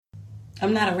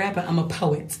I'm not a rapper, I'm a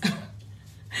poet.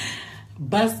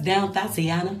 Bust down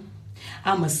Tatiana.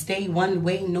 I'ma stay one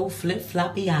way, no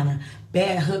flip-floppiana.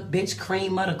 Bad hook, bitch,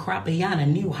 cream of the croppiana.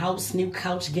 New house, new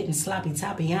couch, getting sloppy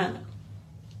toppiana.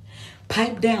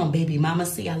 Pipe down, baby mama.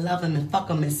 See, I love him and fuck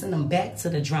him and send him back to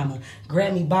the drama.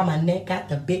 Grab me by my neck, got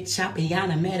the big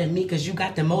choppiana. Mad at me cause you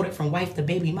got demoted from wife to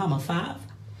baby mama. 5.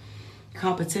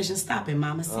 Competition, stop it,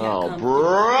 mama. See, I come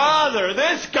brother,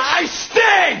 this guy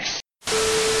stinks!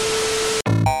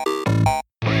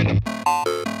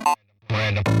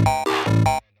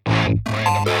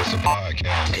 Random Acts of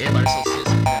Podcast. Everybody's so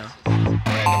sensitive now.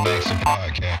 Random Acts of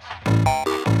Podcast.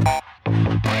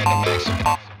 Random Acts of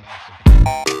Podcast.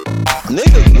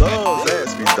 Niggas love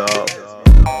Zaxby, dog.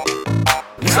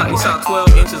 You saw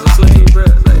 12 inches of pussy, bro.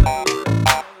 Like,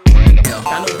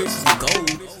 I know bitches with gold.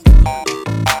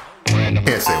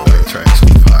 Can't say white trash on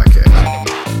the podcast.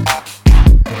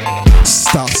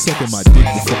 Stop sucking my dick.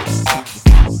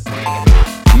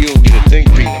 You don't get a think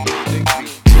piece.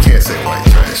 Can't say white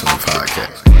trash on the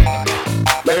podcast.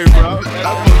 Hey, bro, I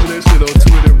posted that shit on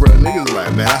Twitter, bro. Niggas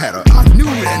like, man, I knew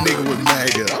that nigga was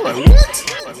MAGA. I'm like, what?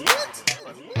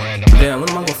 Damn, when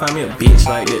am I gonna find me a bitch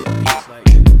like that?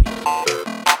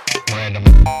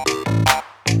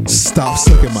 Stop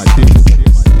sucking my dick.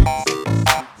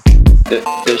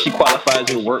 Does she qualify as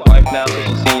your work wife now since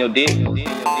she's seen your dick?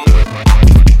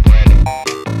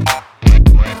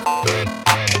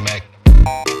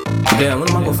 Damn, when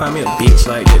am I gonna find me a bitch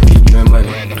like that? You know money?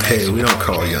 Hey, we don't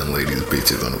call young ladies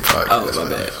bitches on the podcast. Oh, my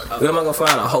bad. When am I gonna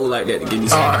find a hoe like that to give me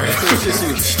some? All right.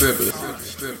 Strippers.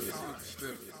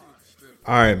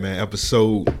 All right, man.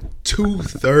 Episode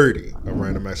 230 of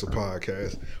Random Acts of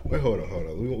Podcast. Wait, hold on.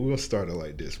 We're gonna start it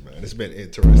like this, man. It's been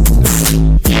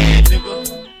interesting. We're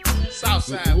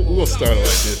gonna start it like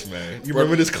this, man. You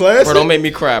remember this classic? Bro, don't make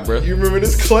me cry, bro. You remember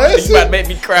this classic? You about to make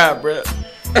me cry, bro.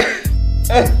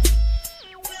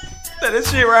 Let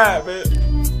this shit ride, man.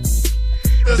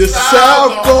 The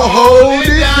South gon' hold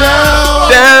it down.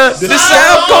 The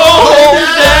South gon' hold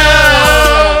it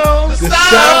down. The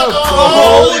South gon'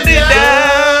 hold it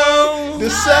down. The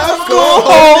South Gon' gon'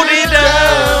 hold it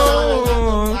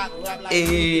down.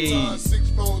 Hey.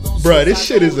 Bro, this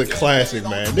shit is a classic,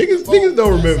 man. Niggas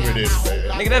don't remember this, man.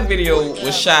 Nigga, that video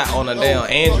was shot on a damn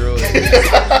Android.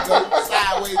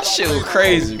 That shit was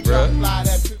crazy, bro.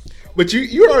 But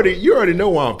you already know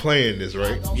why I'm playing this,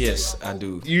 right? Yes, I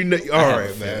do. You know, all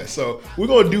right, man. So we're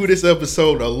gonna do this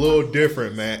episode a little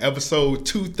different, man. Episode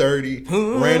 230,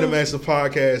 Random Acts of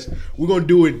Podcast. We're gonna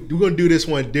do this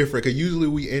one different because usually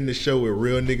we end the show with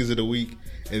real niggas of the week,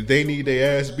 and they need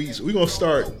their ass beats. We're gonna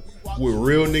start with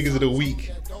real niggas of the week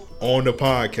on the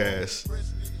podcast.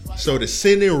 So to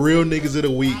send in real niggas of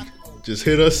the week, just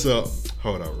hit us up.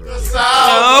 Hold on, real quick.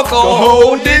 South gon'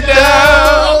 hold it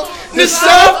down. The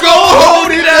South gon'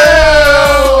 hold it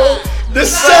down. The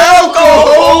South gon'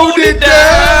 hold it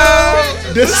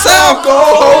down. The South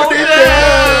gon' hold it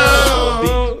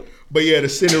down. But yeah, to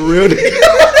send in real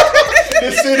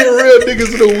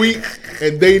niggas of the week,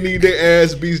 and they need their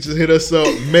ass beats, just hit us up.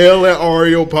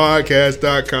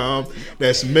 mail@ariopodcast.com.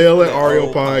 That's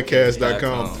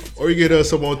mail@ariopodcast.com. Or you get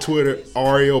us up on Twitter,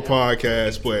 Ario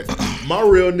Podcast. But my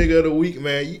real nigga of the week,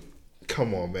 man,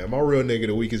 come on, man. My real nigga of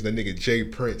the week is the nigga Jay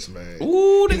Prince, man.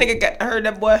 Ooh, the nigga I heard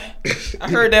that boy. I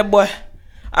heard that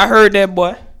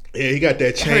boy. Yeah, he got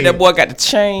that chain. I heard that boy got the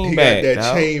chain He back. got that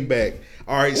dog. chain back.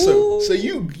 All right, so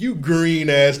you green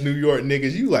ass New York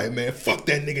niggas, you like, man, fuck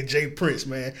that nigga Jay Prince,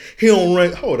 man. He don't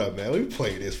run. Hold up, man. Let me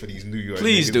play this for these New York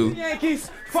Please niggas. do. Yankees,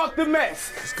 fuck the Mets,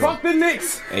 fuck the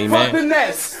Knicks, Amen. fuck the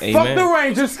Nets, Amen. fuck the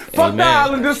Rangers, fuck Amen. the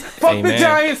Islanders, fuck Amen. the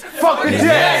Giants, fuck the Amen.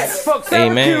 Jazz, fuck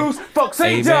Syracuse, Amen. fuck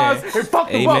St. Amen. John's, and fuck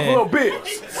the Amen. Buffalo Bills.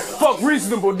 Fuck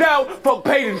Reasonable Doubt, fuck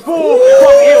Paid in Full,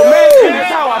 fuck Ill Man, and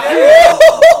that's how I feel.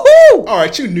 All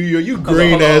right, you New York, you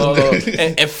green ass niggas.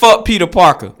 and fuck Peter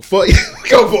Parker. Fuck,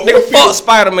 Nigga, fuck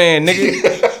Spider-Man,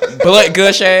 nigga. Blunt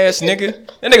gush ass, nigga.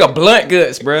 That nigga blunt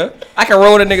guts, bruh. I can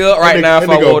roll the nigga up right now if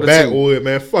I wanted to. Backwood,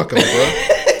 man. Fuck him, bro.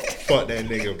 Fuck that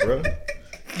nigga, bro.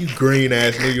 You green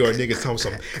ass New York niggas talking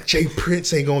some Jay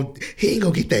Prince ain't gonna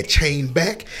get that chain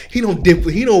back. He don't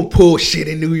pull shit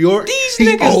in New York. These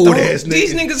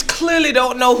niggas clearly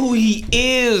don't know who he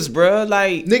is, bruh.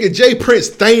 Like, nigga, Jay Prince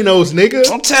Thanos, nigga.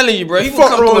 I'm telling you, bruh. He Fuck will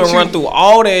come wrong through with and run you? through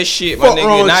all that shit, my Fuck nigga,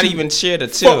 wrong and with not you? even share the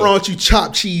Fuck tip. wrong with you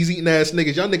chopped cheese eating ass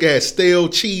niggas. Y'all nigga had stale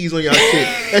cheese on y'all shit.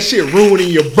 That shit ruining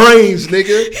your brains,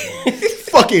 nigga.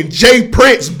 Fucking Jay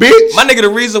Prince, bitch. My nigga, the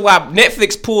reason why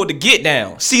Netflix pulled the Get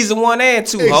Down season 1 and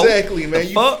 2. Exactly, ho. man.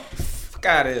 The fuck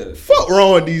out of here. Fuck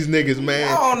wrong with these niggas, man.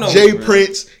 I don't know, Jay man.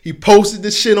 Prince, he posted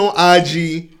this shit on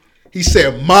IG. He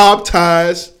said mob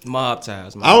ties. Mob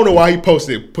ties. I don't know why he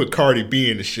put Cardi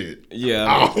B in the shit. Yeah,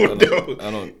 I don't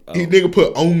know. He nigga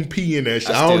put OMP P in that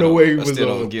shit. I don't know where he was. I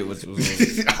still on. don't get what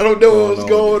was. I don't know what was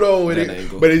going on with it.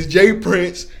 Angle. But it's Jay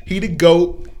Prince. He the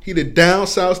GOAT. He the down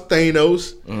south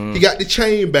Thanos. He got the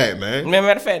chain back, man. Matter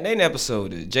of fact, they in the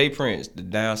episode is Jay Prince, the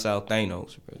down south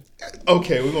Thanos, bro.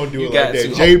 Okay, we're gonna do it like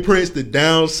that. Jay Prince, the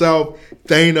down south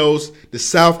Thanos. The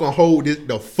South gonna hold it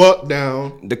the fuck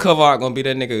down. The cover art gonna be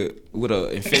that nigga with a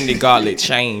Infinity Gauntlet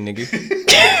chain, nigga.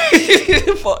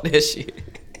 Fuck that shit.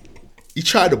 You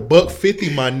tried to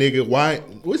 $150, my nigga. Why?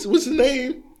 What's his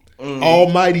name?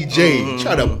 Almighty J.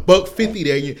 Try to $150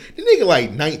 that. The nigga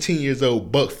like 19 years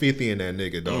old, $150 in that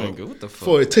nigga, dog. What the fuck?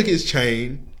 For it took his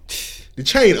chain. The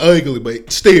chain ugly,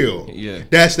 but still, yeah,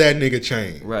 that's that nigga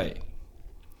chain. Right.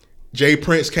 Jay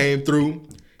Prince came through.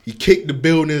 He kicked the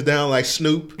buildings down like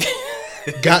Snoop.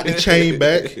 Got the chain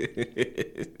back.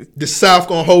 The South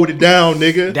gonna hold it down,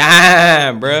 nigga.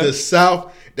 Damn, bro. The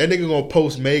South. That nigga gonna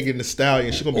post Megan Thee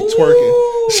Stallion. She gonna be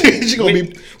twerking. she gonna be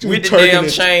with the twerking damn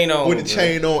chain on. With the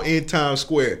chain on in Times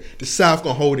Square. The South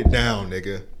gonna hold it down,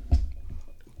 nigga.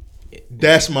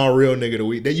 That's my real nigga of the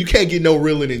week. You can't get no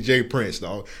realer than Jay Prince,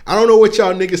 dog. I don't know what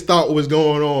y'all niggas thought was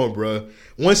going on, bro.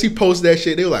 Once he posted that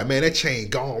shit, they were like, man, that chain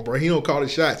gone, bro. He don't call the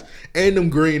shots. And them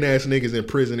green ass niggas in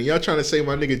prison. And y'all trying to say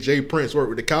my nigga Jay Prince worked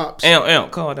with the cops?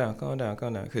 Calm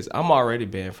down. Because I'm already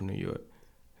banned from New York.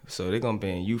 So they're gonna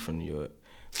ban you from New York.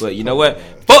 But you know what?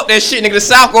 Fuck that shit, nigga. The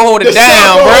South gonna hold it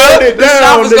down, bro. The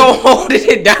South is gonna hold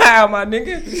it down, my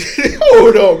nigga.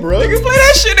 Hold up, bro. Niggas play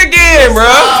that shit again, bro.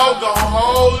 The South gonna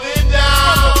hold it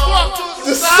down.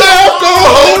 The South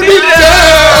gonna hold it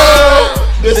down.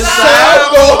 The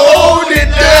South gonna hold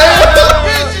it down.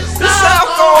 The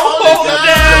South gonna hold it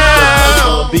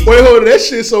down. Wait, hold on. That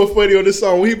shit's so funny on this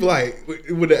song. When he be like,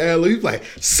 with the ad lib, he be like,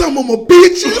 some of my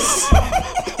bitches.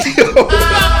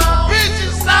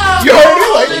 You heard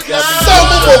it? Like, some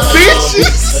of my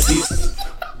bitches.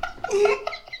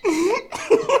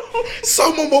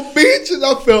 Some of my bitches.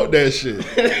 I felt that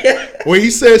shit. When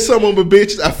he said some of my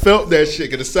bitches, I felt that shit.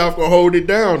 Cause the South gonna hold it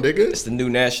down, nigga. It's the new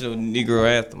national Negro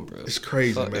anthem, bro. It's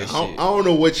crazy, Fuck man. that I shit. don't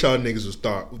know what y'all niggas was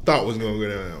thought was gonna go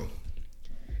down.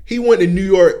 He went to New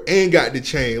York and got the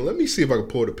chain. Let me see if I can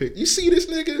pull the picture. You see this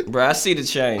nigga? Bro, I see the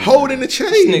chain. Holding the chain,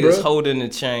 This nigga's bro. holding the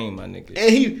chain, my nigga. And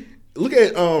he look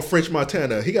at French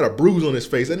Montana. He got a bruise on his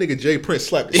face. That nigga Jay Prince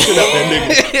slapped the shit out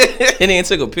that nigga. And then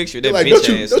took a picture of that Like,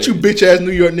 bitch ass. don't you bitch ass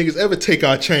New York niggas ever take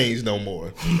our chains no more?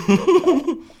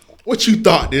 What you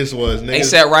thought this was, nigga?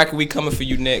 ASAP Rocky, we coming for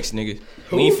you next, nigga.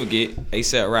 We ain't forget.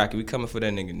 ASAP Rocky, we coming for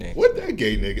that nigga next. What that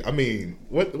gay nigga? I mean,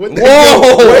 what that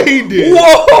Whoa! what he did?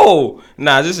 Whoa!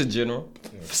 Nah, this is general.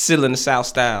 Still in the South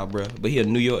style, bro. But he a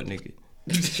New York nigga.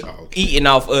 Oh, okay. Eating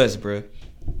off us, bro.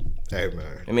 Hey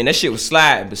man, I mean, that shit was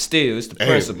sliding, but still, it's the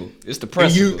principle. It's the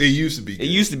principle. it used to be. Good. It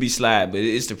used to be slide, but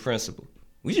it's the principle.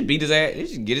 We should beat his ass. We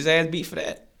should get his ass beat for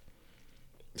that.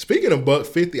 Speaking of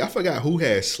 $150, I forgot who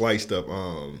had sliced up.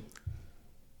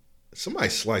 Somebody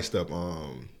sliced up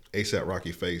ASAP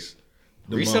Rocky face.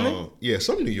 Them, Recently? Yeah,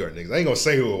 some New York niggas. I ain't gonna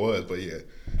say who it was, but yeah,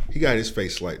 he got his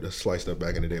face sliced up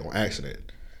back in the day on accident.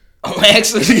 Oh,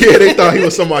 actually, Yeah, they thought he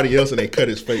was somebody else and they cut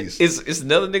his face. it's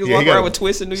another nigga Yeah, he walking got- around with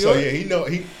twists in New York. So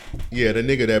yeah, the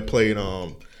nigga that played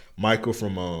Michael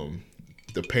from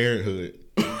The Parenthood.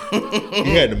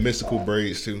 He had the mystical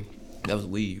braids too. That was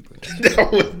weed,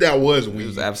 bro. that was weed. It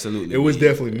was absolutely. It was weed.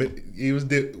 definitely.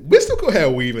 Mystical had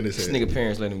weave in his This head. nigga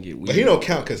parents let him get weed. But he don't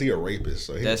count because he a rapist.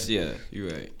 So You're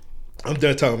right. I'm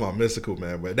done talking about mystical,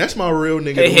 man. But that's my real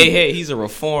nigga. Hey, he's a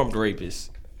reformed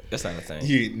rapist. That's not a thing.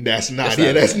 Yeah, that's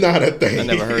not a thing. I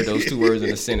never heard those two words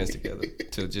in a sentence together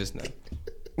till just now.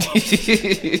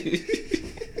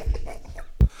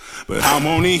 But I'm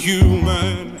only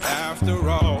human after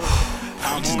all.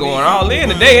 Just going all in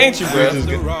today, ain't you, bro?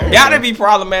 Gotta be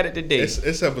problematic today.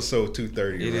 It's episode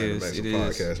 230. It Random is, Acts it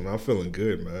podcast, man. I'm feeling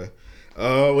good,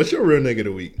 man. What's your real nigga of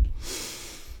the week?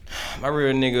 My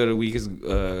real nigga of the week is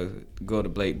go to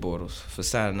Blake Bortles for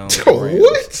signing on.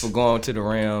 What? For going to the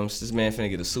Rams. This man finna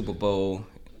get a Super Bowl.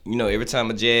 You know, every time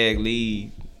a Jag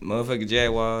lead, motherfucking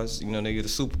Jaguars, you know, they get a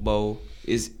Super Bowl.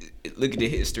 Look at the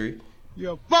history.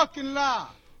 You're fucking lie.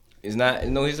 It's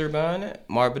no history behind that.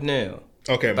 Mark Burnell.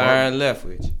 Okay, Byron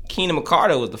Leftwich. Keenan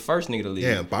McCardell was the first nigga to leave.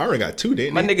 Yeah, Byron got two,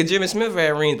 didn't My he? nigga Jimmy Smith had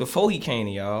rings before he came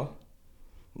to y'all.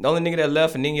 The only nigga that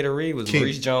left and didn't get a ring was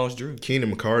Maurice Jones-Drew.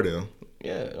 Keenan McCardell.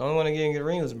 Yeah, the only one that didn't get a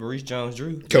ring was Maurice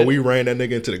Jones-Drew. Because we ran that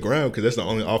nigga into the ground because that's the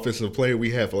only offensive player we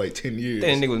had for like 10 years. That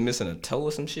nigga was missing a toe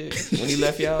or some shit when he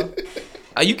left y'all.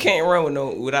 You can't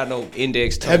run without no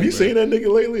index toe. Have you bro. seen that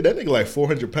nigga lately? That nigga like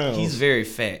 400 pounds. He's very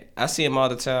fat. I see him all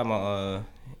the time on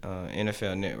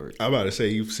NFL Network. I'm about to say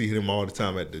you see him all the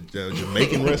time at the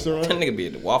Jamaican restaurant. That nigga be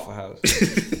at the Waffle House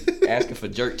asking for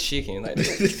jerk chicken. Like,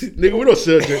 Nigga, we don't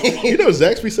sell jerk. You know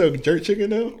Zaxby sell jerk chicken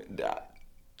now?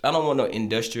 I don't want no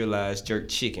industrialized jerk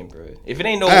chicken, bro. If it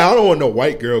ain't no, I don't want no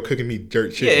white girl cooking me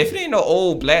jerk chicken. yeah, if it ain't no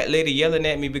old black lady yelling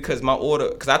at me because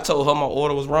I told her my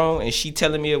order was wrong and she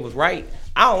telling me it was right,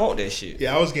 I don't want that shit.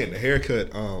 Yeah, I was getting a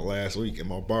haircut last week and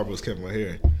my barber was cutting my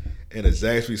hair, and a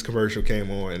Zaxby's commercial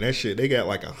came on, and that shit, they got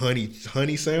like a honey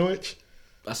sandwich.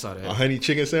 I saw that. A honey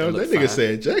chicken sandwich. That That nigga look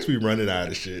said Zaxby running out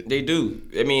of shit. They do.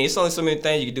 I mean, it's only so many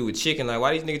things you can do with chicken. Like,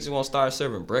 why these niggas just want to start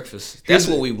serving breakfast? That's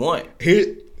what we want.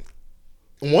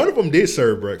 One of them did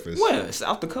serve breakfast. Where?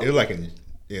 South Dakota? It was like in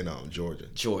Georgia.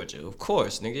 Georgia, of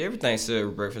course, nigga. Everything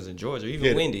served breakfast in Georgia,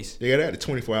 even Wendy's. They got a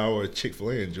 24-hour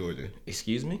Chick-fil-A in Georgia.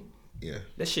 Excuse me? Yeah.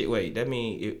 That shit, wait, that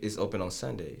mean it's open on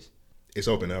Sundays. It's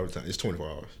open every time. It's 24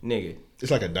 hours. Nigga.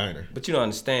 It's like a diner. But you don't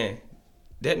understand.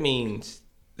 That means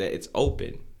that it's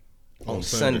open on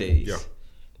Sunday. Sundays. Yeah.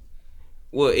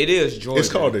 Well, it is Georgia. It's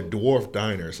called a Dwarf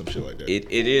Diner or some shit like that. It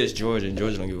is Georgia, and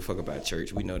Georgia don't give a fuck about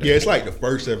church. We know that. Yeah, it's like the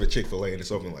first ever Chick-fil-A, and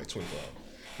it's open like 24 hours.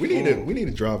 We need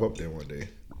to drive up there one day.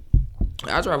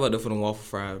 I drive up there for the waffle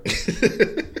fries.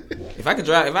 If I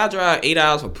drive 8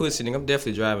 hours for pussy, then I'm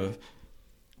definitely driving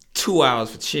 2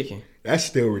 hours for chicken. That's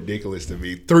still ridiculous to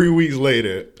me. 3 weeks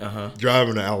later,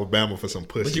 driving to Alabama for some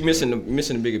pussy. But you missing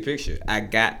the bigger picture. I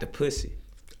got the pussy.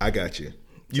 I got you.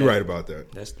 You right about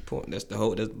that. That's the point. That's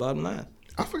the bottom line.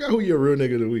 I forgot who your real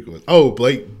nigga of the week was. Oh,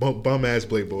 Blake, bum ass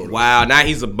Blake Bortles. Wow, now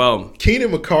he's a bum. Keenan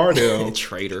McCardell.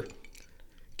 Traitor.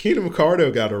 Keenan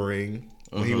McCardell got a ring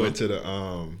when he went to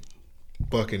the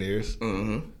Buccaneers.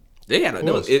 Mm-hmm. They had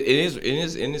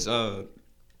in his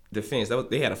defense.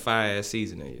 They had a fire-ass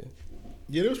season that year.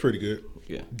 Yeah, that was pretty good.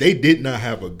 Yeah, they did not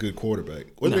have a good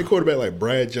quarterback. Wasn't their quarterback like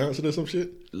Brad Johnson or some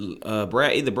shit?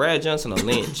 Either Brad Johnson or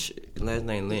Lynch. Last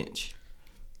name Lynch.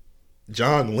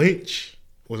 John Lynch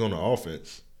was on the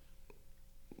offense.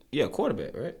 Yeah,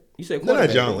 quarterback, right? You said no, quarterback.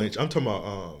 not John Lynch. I'm talking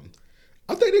about.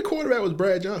 I think their quarterback was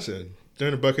Brad Johnson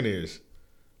during the Buccaneers.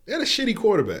 They had a shitty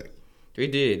quarterback. They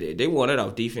did. They won it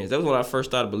off defense. That was when I first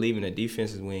started believing that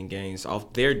defenses win games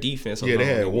off their defense. Yeah, they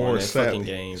had Warren Sapp.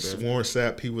 Game, Warren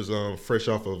Sapp. He was fresh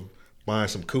off of buying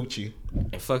some coochie.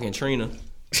 And fucking Trina.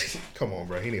 Come on,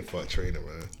 bro. He didn't fuck Trina,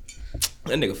 man.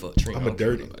 That nigga fucked Trina. I'm a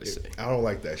dirty. I don't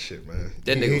like that shit, man.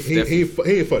 That nigga he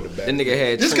ain't fucked the bad. That nigga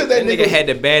had just because that nigga had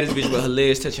the baddest bitch with her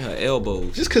legs touching her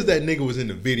elbows. Just because that nigga was in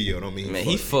the video, don't mean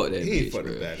he fucked that bitch. He fucked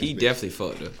the baddest. He definitely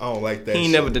fucked her. I don't like that. He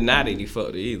ain't never denied it. He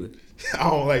fucked her either. I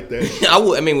don't like that. I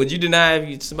would. I mean, would you deny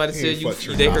if somebody said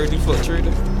they heard you fuck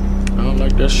Trina? I don't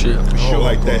like that shit. I don't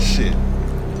like that shit.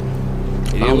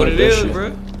 It is what it is,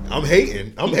 bro. I'm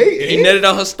hating. He nutted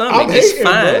on her stomach. It's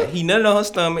fine. Bro. He nutted on her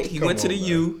stomach. He went to the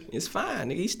U. It's fine,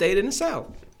 nigga. He stayed in the South.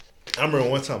 I remember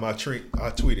one time I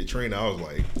tweeted Trina. I was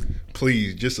like,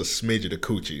 please, just a smidge of the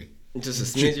coochie. Just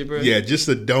a smidge, bro? Yeah, just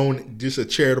a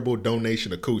charitable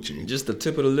donation of coochie. Just the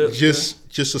tip of the lip. Just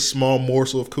a small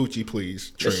morsel of coochie,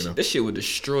 please, Trina. This shit would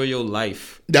destroy your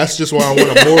life. That's just why I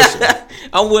want a morsel.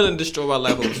 I'm willing to destroy my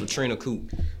life over some Trina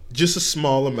Coop. Just a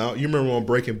small amount. You remember on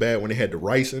Breaking Bad when they had the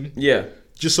ricin'? Yeah.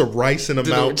 Just a ricin'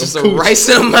 amount just of a coochie.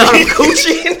 ricin' amount of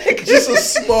coochie. just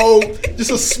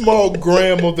a small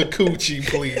gram of the coochie,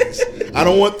 please. I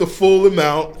don't want the full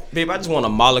amount. Babe, I just want a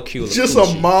molecule of just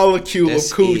coochie. A molecule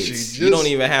That's of coochie. You don't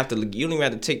even have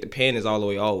to take the panties all the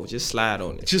way off. Just slide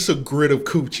on it. Just a grit of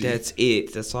coochie. That's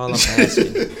it. That's all I'm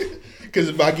asking. Because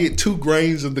if I get 2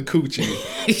 grains of the coochie,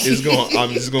 I'm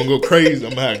just gonna go crazy.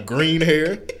 I'm gonna have green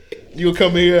hair. You'll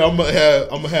come here. I'm gonna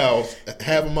have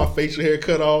half of my facial hair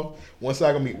cut off. One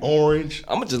side gonna be orange.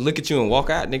 I'm gonna just look at you and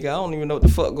walk out, nigga. I don't even know what the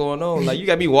fuck going on. Like, you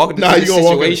got me walking into this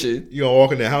situation. You gonna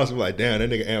walk in the house and be like, damn, that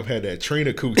nigga Amp had that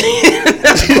Trina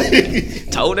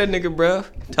coochie. Told that nigga, bro.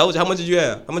 Told you. How much did you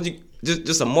have? How much?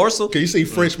 Just a morsel? Can you see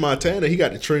French Montana? He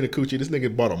got the Trina coochie. This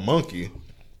nigga bought a monkey.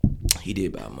 He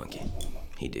did buy a monkey.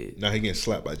 He did. Now he getting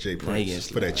slapped by Jay Prince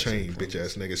for that chain, bitch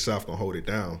ass nigga. South gonna hold it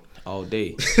down all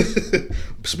day.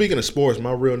 Speaking of sports,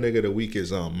 my real nigga of the week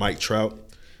is Mike Trout.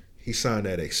 He signed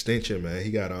that extension, man.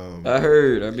 He got I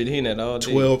heard. I've been hearing that all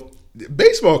day. 12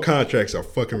 baseball contracts are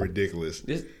fucking ridiculous.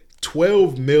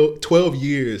 12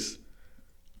 years,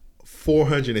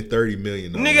 $430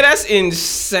 million. Nigga, that's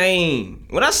insane.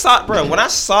 When I saw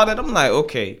that, I'm like,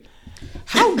 okay,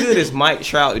 how good is Mike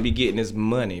Trout to be getting his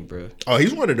money, bro? Oh,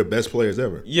 he's one of the best players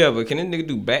ever. Yeah, but can this nigga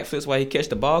do backflips while he catch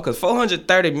the ball? Cause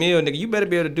 $430 million, nigga, you better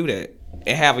be able to do that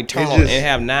and have and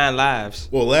have 9 lives.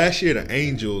 Well, last year the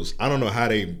Angels, I don't know how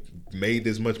they made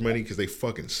this much money because they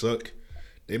fucking suck.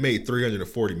 They made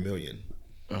 $340 million.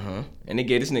 And they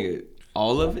gave this nigga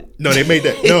All of it? No, they made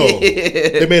that. No,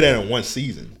 they made that in one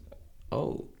season.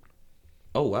 Oh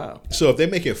wow. So if they're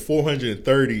making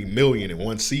 $430 million in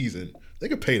one season, they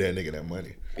could pay that nigga that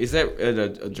money. Is that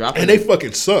a drop? And they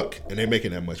fucking suck, and they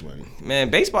making that much money. Man,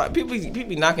 baseball. People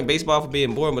be knocking baseball for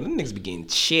being boring, but them niggas be getting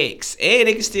checks, and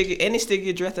they still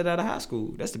get drafted out of high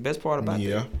school. That's the best part about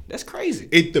that. That's crazy.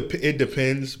 It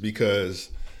depends because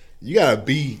you gotta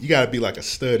be like a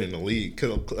stud in the league.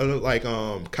 Cause like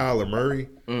Kyler Murray,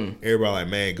 everybody like,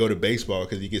 man, go to baseball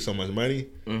because you get so much money.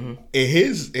 Mm-hmm.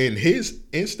 In his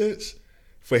instance,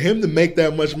 for him to make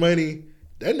that much money,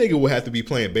 that nigga would have to be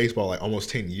playing baseball like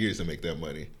almost 10 years to make that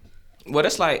money. Well,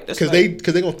 that's because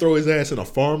they gonna throw his ass in a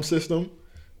farm system.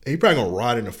 And he probably gonna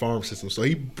rot in the farm system, so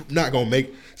he not gonna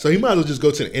make. So he might as well just go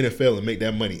to the NFL and make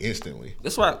that money instantly.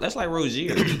 That's like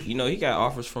Rozier. You know, he got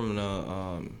offers from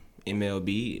the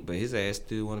MLB, but his ass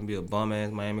still want to be a bum ass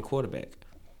Miami quarterback,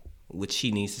 which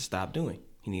he needs to stop doing.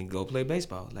 He need to go play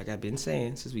baseball, like I've been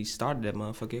saying since we started that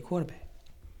motherfucker at quarterback.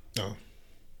 Oh,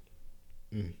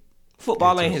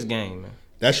 football ain't his game, man.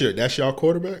 That's y'all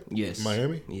quarterback? Yes.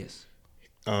 Miami? Yes.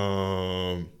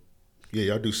 Yeah,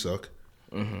 y'all do suck.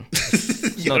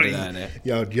 Mm-hmm. Don't deny that.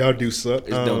 Y'all do suck.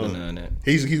 Don't deny that.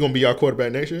 He's gonna be y'all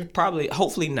quarterback next year? Probably,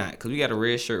 hopefully not, because we got a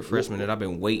red shirt freshman that I've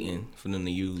been waiting for them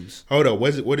to use. Hold up,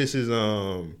 what is his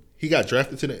he got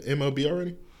drafted to the MLB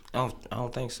already? I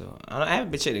don't think so. I haven't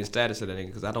been checking the status of that nigga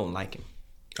because I don't like him.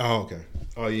 Oh, okay.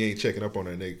 Oh, you ain't checking up on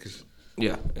that nigga? Cause,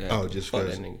 yeah. Oh, just fuck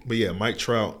because. that nigga. But yeah, Mike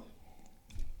Trout.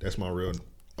 That's my real.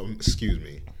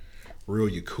 Real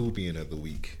Yakubian of the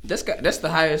week. That's the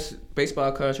highest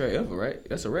baseball contract ever, right?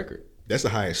 That's a record. That's the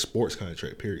highest sports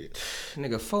contract, period.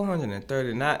 Nigga,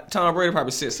 430. Not Tom Brady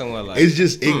probably sits somewhere like. It's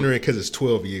just ignorant because it's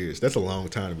 12 years. That's a long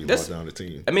time to be locked down the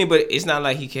team. I mean, but it's not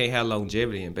like he can't have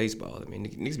longevity in baseball. I mean,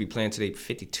 niggas be playing till they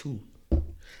 52.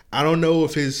 I don't know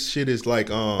if his shit is like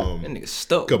that nigga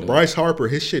stuck. Cause Bryce Harper,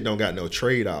 his shit don't got no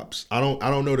trade ops. I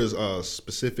don't know the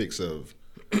specifics of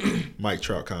Mike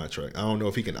Trout contract. I don't know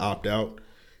if he can opt out.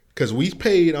 Cause we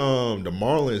paid the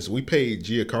Marlins, we paid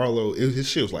Giancarlo. His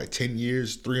shit was like 10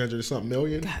 years, 300 something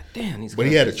million. God damn, but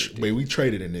he had but we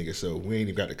traded a nigga, so we ain't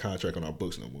even got the contract on our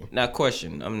books no more. Now,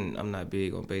 question: I'm not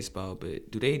big on baseball, but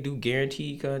do they do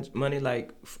guaranteed money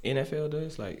like NFL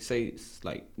does? Like say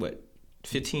like what,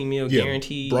 15 mil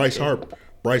guaranteed? Bryce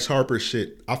Harper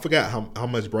shit. I forgot how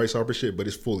much Bryce Harper shit, but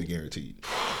it's fully guaranteed.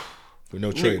 With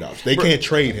no trade offs. They can't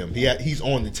trade him. He's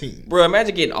on the team. Bro,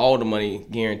 imagine getting all the money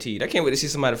guaranteed. I can't wait to see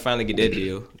somebody finally get that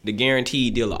deal. The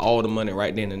guaranteed deal of all the money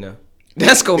right then and there.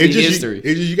 That's gonna be history.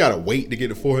 It's just you gotta wait to get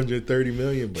the $430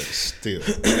 million, but still,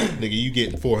 nigga, you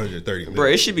getting $430 million. Bro,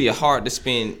 it should be hard to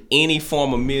spend any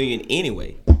form of million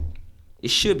anyway.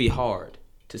 It should be hard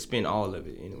to spend all of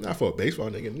it anyway. Not for a baseball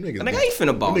nigga. Niggas I ain't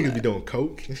finna ball. Niggas be doing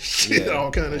coke and shit,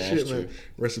 all kind of shit, man.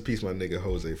 Rest in peace, my nigga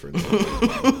Jose Fernandez.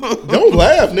 Don't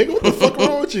laugh, nigga. What the fuck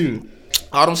wrong with you?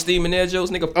 All them Stephen A.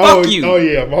 jokes, nigga. Fuck you. Oh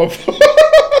yeah, my fault.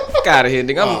 Fuck out of here,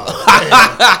 nigga.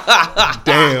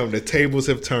 Damn, the tables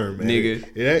have turned, man.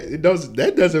 Nigga.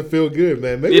 That doesn't feel good,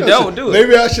 man. Maybe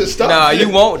Maybe I should stop. Nah, you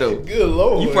won't though. Good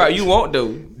lord. You won't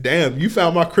though. Damn, you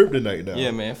found my kryptonite now.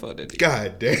 Yeah, man. Fuck that nigga.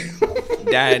 God damn.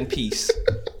 Die in peace.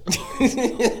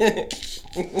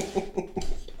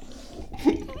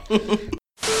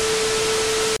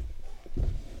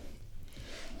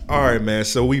 All right, man.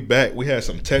 So we back. We had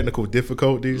some technical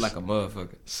difficulties. Like a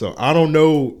motherfucker. So I don't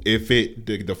know if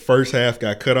the first half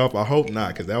got cut off. I hope not,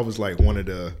 because that was like one of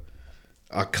the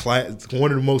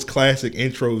most classic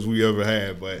intros we ever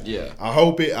had. But yeah, I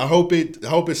hope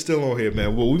it's still on here,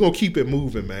 man. Well, we're gonna keep it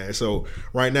moving, man. So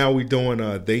right now we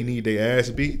doing They Need Their Ass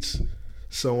Beats.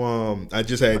 So I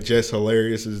just had Jess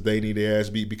Hilarious's They Need Their Ass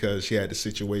Beat because she had the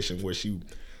situation where she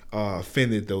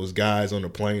offended those guys on the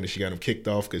plane and she got them kicked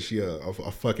off because she a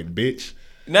fucking bitch.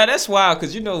 Now that's wild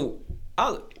because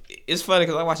it's funny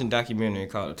because I watched a documentary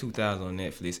called 2000 on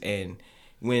Netflix, and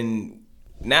when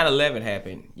 9/11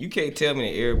 happened, you can't tell me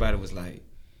that everybody was like,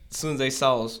 as soon as they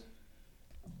saw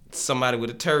somebody with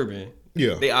a turban,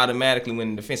 they automatically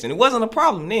went in defense, and it wasn't a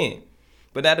problem then.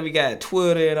 But now that we got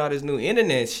Twitter and all this new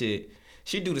internet shit,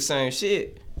 she do the same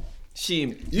shit.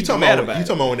 You talking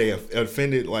about when they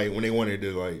offended, like when they wanted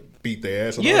to like beat their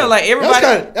ass? Yeah, like everybody.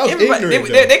 That was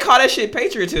ignorant, they call that shit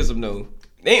patriotism though.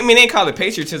 They ain't call it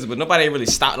patriotism, but nobody really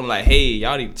stopped them like, hey,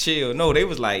 y'all need to chill. No, they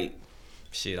was like,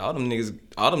 shit, all them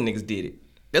niggas did it.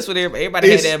 That's what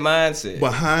everybody had that mindset.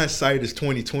 But hindsight is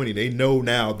 2020. They know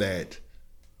now that.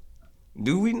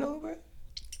 Do we know, bro?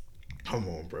 Come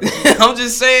on, bro. I'm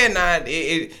just saying,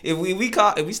 if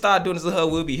we start doing this to her,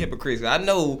 we'll be hypocrites. I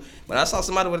know when I saw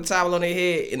somebody with a towel on their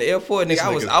head in the airport, nigga,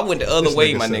 I went the other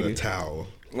way, my nigga. A towel.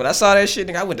 When I saw that shit,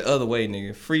 nigga, I went the other way,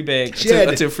 nigga. Free bag. She had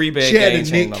Until free bag She had game a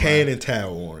changed Nick my Cannon mind.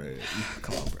 towel on it.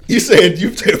 Come on, bro. You said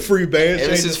free band.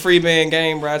 Ever since free band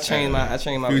game, bro, I changed my. You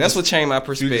That's just- what changed my You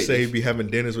perspective. just say he be having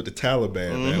dinners with the Taliban,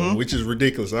 man, which is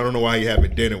ridiculous. I don't know why he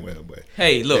having dinner with him, but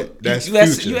Hey, look, that's you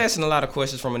Future. asking a lot of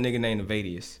questions from a nigga named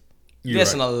Evadius. You You're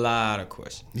asking right. a lot of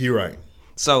questions. You're right.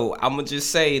 So I'm gonna just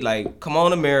say, like, come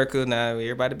on, America. Now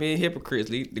everybody being hypocrites.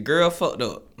 The girl fucked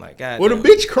up. Like, God. Well, the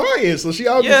bitch crying, so she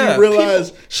obviously Yeah,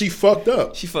 realized she fucked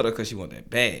up. She fucked up because she want that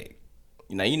bag.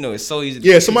 You know, it's so easy.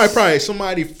 Yeah, somebody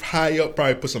high up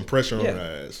probably put some pressure on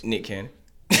her ass. Nick Cannon.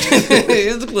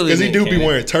 Because Because he do be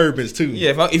wearing turbans too.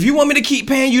 Yeah, if you want me to keep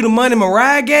paying you the money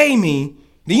Mariah gave me,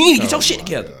 then you need to get your shit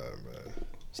together.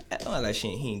 I don't like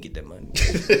shit. He didn't get that money.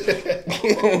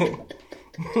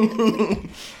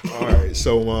 All right,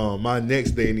 so my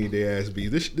next day need to ask be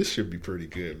this should be pretty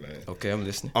good, man. Okay, I'm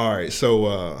listening. All right,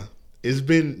 so there's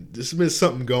been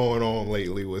something going on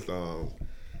lately with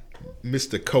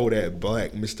Mr. Kodak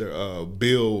Black, Mr.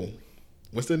 Bill,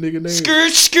 what's that nigga name?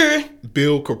 Skirt.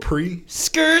 Bill Capri.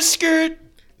 Skirt.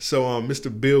 So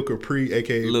Mr. Bill Capri,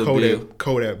 aka Lil Bill.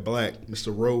 Kodak Black,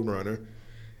 Mr. Roadrunner,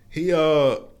 he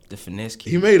The finesse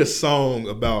kid. he made a song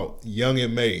about Young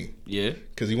and May. Yeah.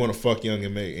 Cause he want to fuck Young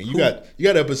and May, and you got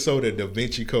an episode of Da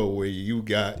Vinci Code where you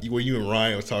and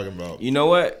Ryan was talking about. You know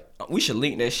what? We should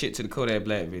link that shit to the Kodak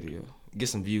Black video. Get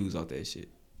some views off that shit.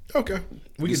 Okay,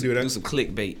 we can do that. Do some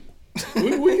clickbait.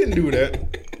 we can do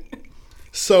that.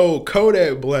 So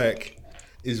Kodak Black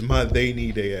is my They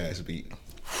Need They Ass beat.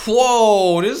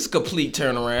 Whoa, this is a complete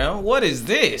turnaround. What is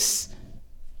this?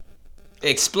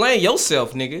 Explain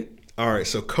yourself, nigga. All right,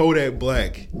 so Kodak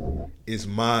Black is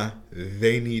my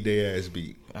They Need They Ass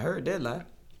beat. I heard that lie.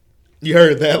 You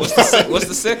heard that? What's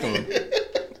the second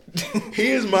one?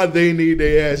 Here's my They Need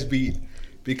They Ass beat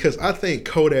because I think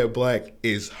Kodak Black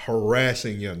is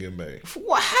harassing Young and May.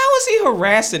 How is he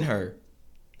harassing her?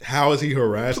 How is he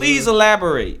harassing? Please her?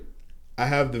 elaborate. I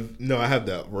have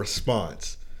the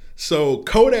response. So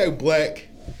Kodak Black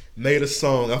made a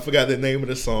song. I forgot the name of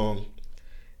the song,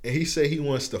 and he said he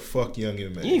wants to fuck Young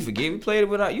and May. You ain't forget. You played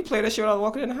that shit when I was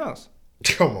walking in the house.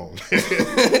 Come on, You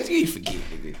ain't forget,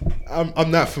 nigga.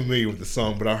 I'm not familiar with the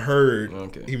song, but I heard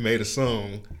he made a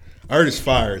song. I heard it's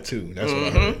fire too. That's what I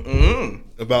heard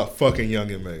about fucking Young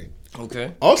and May.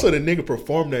 Okay. Also, the nigga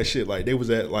performed that shit like they was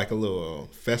at like a little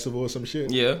festival or some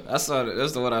shit. Yeah, I saw that.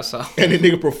 That's the one I saw. And the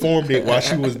nigga performed it while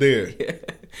she was there. Yeah.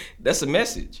 That's a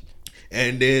message.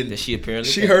 And then That she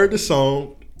apparently she got. heard the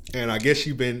song, and I guess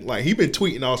he been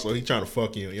tweeting also. He trying to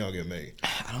fuck Young and May.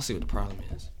 I don't see what the problem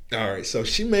is. All right, so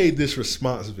she made this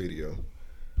response video.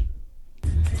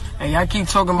 Hey, y'all keep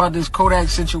talking about this Kodak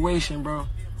situation, bro.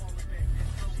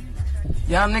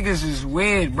 Y'all niggas is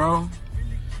weird, bro.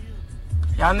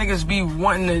 Y'all niggas be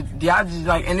wanting to, y'all just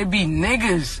like, and it be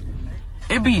niggas.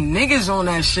 It be niggas on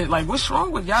that shit. Like, what's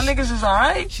wrong with y'all niggas is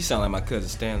alright? She sound like my cousin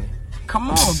Stanley. Come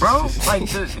on, bro. Like,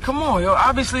 come on, yo.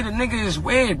 Obviously, the nigga is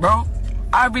weird, bro.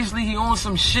 Obviously, he on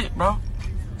some shit, bro.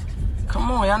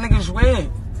 Come on, y'all niggas weird.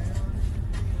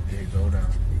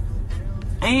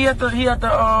 And he at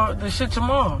the shit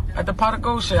tomorrow. At the Pot of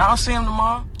Gold shit. I'll see him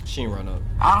tomorrow. She ain't run up.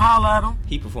 I'll holler at him.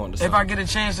 He performed the song. If I get a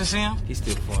chance to see him. He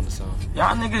still performed the song.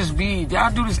 Y'all niggas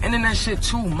y'all do this internet shit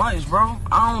too much, bro.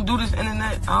 I don't do this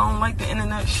internet. I don't like the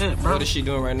internet shit, bro. What is she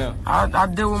doing right now? I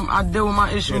deal with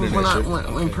my issues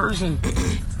when in person.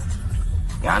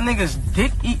 Y'all niggas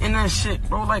dick eating that shit,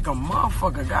 bro, like a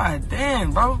motherfucker. God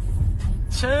damn, bro.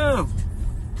 Chill.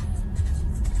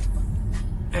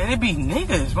 And it be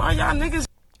niggas, why y'all niggas?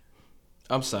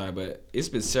 I'm sorry, but it's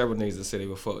been several niggas that said they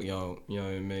would fuck young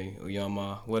and me or young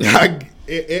ma. Whatever.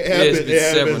 It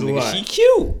happens a lot. She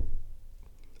cute.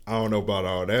 I don't know about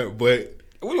all that, but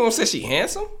What you gonna say? She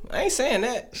handsome? I ain't saying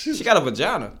that. She got a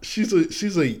vagina. she's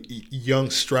a young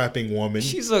strapping woman.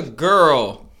 She's a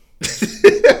girl.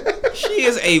 She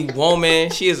is a woman.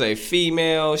 She is a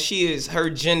female. She is her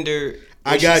gender.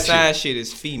 I got you. Side shit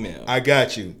is female. I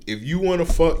got you. If you want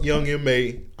to fuck Young and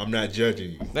May, I'm not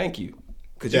judging you. Thank you.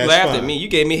 Because you That's laughed fine. at me. You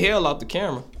gave me hell off the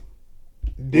camera.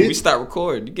 When we stopped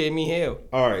recording, you gave me hell.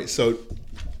 All right, so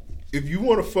if you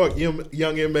want to fuck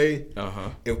Young and May, Uh-huh.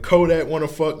 if Kodak want to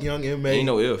fuck Young and May, Ain't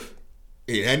no if.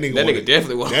 yeah, that nigga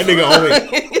definitely want.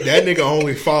 That nigga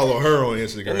only follow her on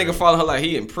Instagram. That nigga follow her like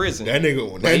he in prison. That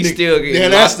nigga, But he still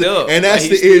getting locked up. And that's Like,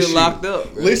 the he still issue. locked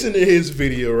up, bro. Listen to his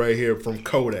video right here from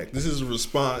Kodak. This is a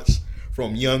response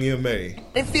from Young and May.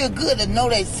 It feel good to know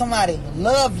that somebody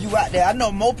love you out there. I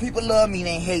know more people love me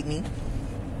than hate me.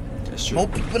 That's true. More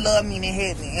people love me than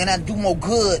hate me, and I do more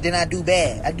good than I do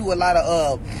bad. I do a lot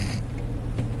of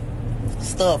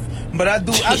stuff. But I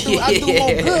do more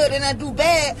good than I do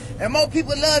bad, and more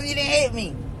people love you than hate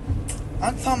me.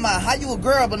 I'm talking about how you a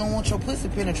girl but don't want your pussy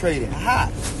penetrated.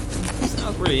 Hot.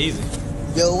 Sounds pretty easy.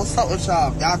 Yo, what's up with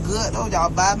y'all? Y'all good though?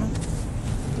 Y'all vibing?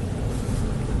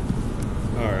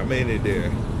 All right, I'm in it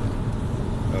there.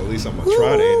 At least I'm gonna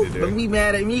try to end it there. Don't be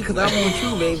mad at me because I want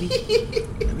you, baby.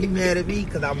 Don't be mad at me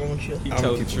because I want you. He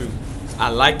told the truth. I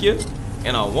like you,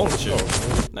 and I want you.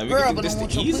 Now we Girl, can do but this don't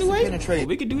want the your easy pussy way, penetrated. or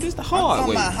we can do this the I'm hard talking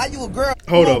way. about how you a girl.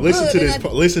 Hold more on, listen good to than this. I do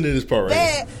Listen to this part right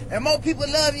here. bad, and more people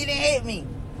love you than hate me.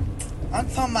 I'm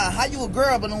talking about how you a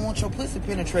girl but don't want your pussy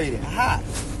penetrated. Hot.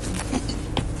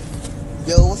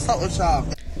 Yo, what's up with y'all?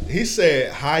 He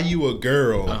said, "How you a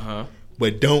girl,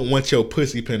 but don't want your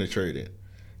pussy penetrated."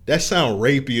 That sound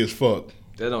rapey as fuck.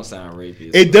 That don't sound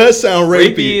rapey. It does sound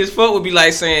rapey. Rapey as fuck would be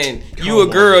like saying you a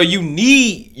girl, you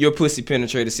need your pussy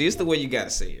penetrated. See, it's the way you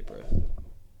gotta say it, bro.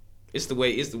 It's the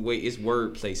way. It's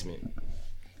word placement.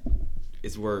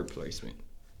 It's word placement.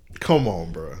 Come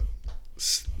on, bro.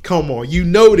 Come on. You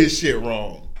know this shit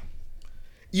wrong.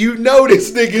 You know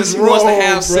this nigga's He wrong, wants to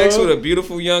have sex bro. with a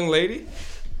beautiful young lady.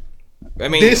 I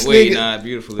mean, This wait, nigga- nah,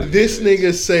 beautiful. This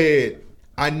nigga said,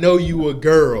 "I know you a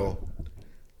girl,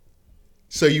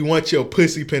 so you want your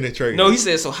pussy penetrated." No, he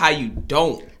said, so how you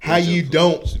don't? How you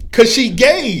don't? Cause she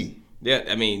gay. Yeah,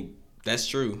 I mean, that's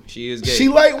true. She is gay. She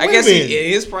like I guess women.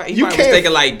 he was probably You can't-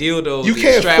 thinking like dildos You and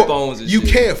can't strap-ons and you shit.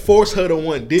 can't force her to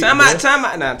want dick. Time bro. out.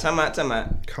 Time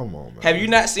out. Come on, man. Have you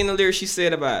not seen the lyrics she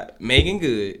said about Megan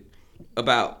Good?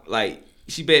 About like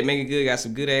she bet Megan Good got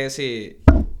some good ass head.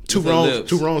 Two with her wrongs. lips.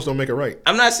 Two wrongs don't make it right.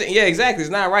 I'm not saying exactly. It's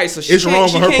not right. So she It's can't, wrong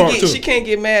she on her can't part, get, too. She can't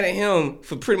get mad at him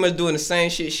for pretty much doing the same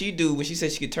shit she do when she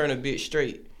said she could turn a bitch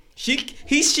straight.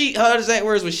 Her exact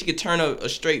words was she could turn a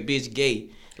straight bitch gay.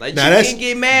 Like Now she can't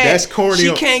get mad. that's corny She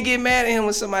on- can't get mad at him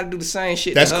when somebody do the same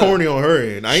shit. That's to her. corny on her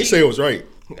end. I ain't say it was right.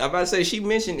 I'm about to say she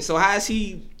mentioned. So how is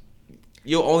he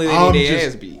your only lady they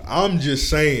ass beat? I'm just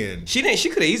saying. She didn't. She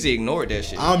could have easily ignored that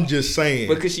shit. I'm just saying.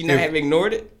 But could she not have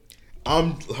ignored it?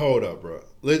 Hold up, bro.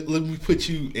 Let me put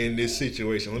you in this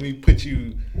situation. Let me put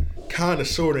you kind of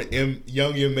sort of in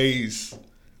Young M.A.'s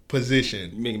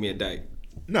position. You making me a dyke.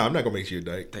 No, I'm not gonna make you a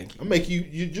dyke. Thank you. I'll make you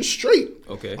just straight.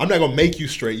 Okay. I'm not gonna make you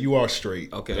straight. You are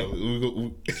straight. Okay.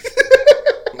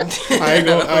 I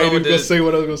ain't even gonna say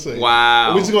what I was gonna say.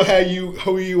 Wow. We're just gonna have you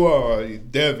who you are,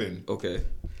 Devin. Okay.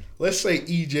 Let's say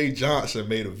E.J. Johnson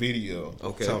made a video.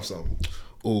 Okay. Something.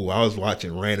 Oh, I was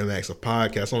watching Random Acts of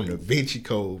Podcast on Da Vinci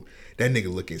Code. That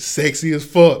nigga looking sexy as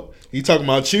fuck. He talking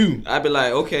about you. I'd be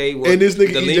like, okay, well, And this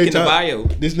nigga the link E.J. in the bio.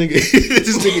 This nigga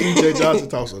E.J. Johnson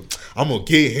talks. I'm gonna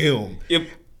get him. Yep.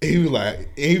 He was like,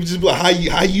 he was just like,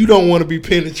 how you don't want to be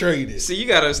penetrated? See, you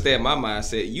gotta understand my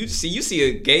mindset. You see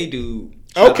a gay dude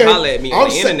Okay. holler at me on I'm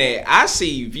the saying- internet. I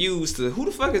see views to who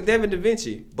the fuck is Devin Da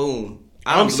Vinci? Boom.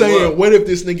 I'm blew saying, up. what if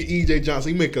this nigga E.J.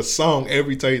 Johnson, he make a song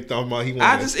every time he talking about he want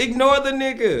I just ignore the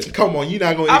nigga. Come on, you're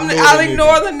not gonna ignore I'll the nigga.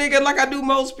 ignore the nigga like I do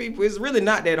most people. It's really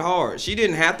not that hard. She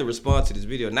didn't have to respond to this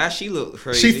video. Now she look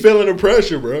crazy. She feeling the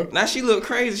pressure, bro. Now she look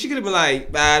crazy. She could have been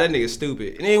like, that nigga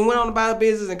stupid. And then went on about her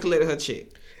business and collected her check.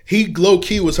 He low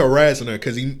key was harassing her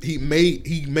because he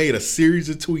made a series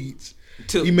of tweets.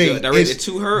 He made Directed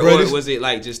to her, bro, or this- was it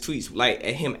like just tweets like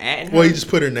at him at her? Well, he just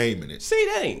put her name in it. See,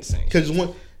 that ain't the same. Because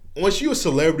once you a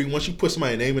celebrity, once you put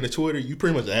somebody's name in the Twitter, you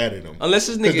pretty much added them. Unless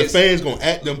this Because nigga the is- fans gonna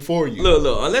at them for you.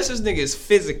 Look. Unless this nigga is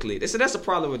physically, that's the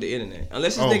problem with the internet.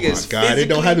 Unless this Oh nigga my is God, it don't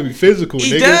physically- have to be physical,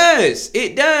 It nigga.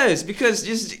 It does because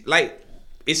just like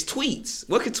it's tweets.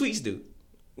 What can tweets do?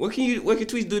 What can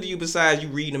tweets do to you besides you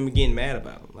reading them and getting mad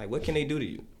about them? Like, what can they do to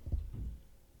you?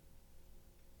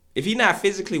 If he not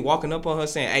physically walking up on her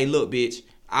saying, "Hey, look, bitch,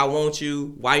 I want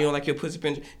you. Why you don't like your pussy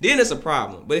pinch?" Then it's a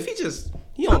problem. But if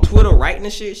he on Twitter writing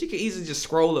and shit, she could easily just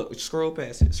scroll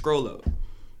past it, scroll up,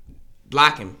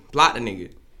 block him, block the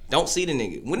nigga. Don't see the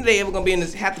nigga. When are they ever gonna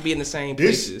have to be in the same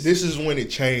places? This is when it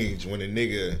changed. When a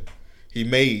nigga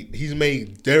he's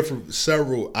made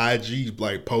several IG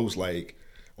like posts like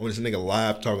on this nigga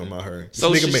live talking about her. This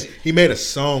So nigga he made a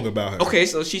song about her. Okay,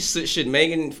 so should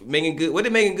Megan Good. What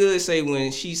did Megan Good say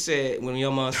when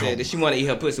your mom said that she wanted to eat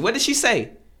her pussy? What did she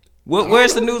say?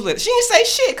 Where's the newsletter? She didn't say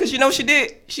shit because you know she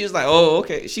did. She was like, oh,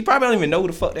 okay. She probably don't even know who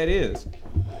the fuck that is.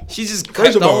 She just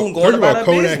First of all, her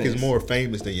Kodak business. is more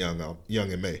famous than Young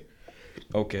M.A.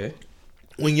 Okay.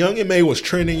 When Young M.A. was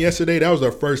trending yesterday, that was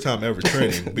her first time ever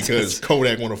trending because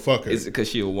Kodak want to fuck her. Is it because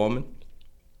she a woman?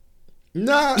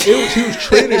 Nah, she was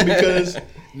trending because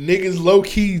niggas low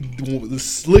key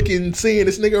looking, seeing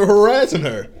this nigga harassing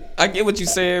her. I get what you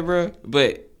said, bro,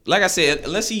 but like I said,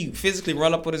 unless he physically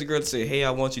run up with his girl and say, "Hey,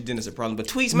 I want you," then it's a problem. But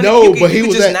tweets, man, No, you but he can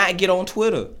was just at- not get on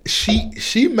Twitter.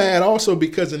 She mad also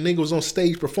because the nigga was on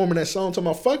stage performing that song talking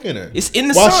about fucking her. It's in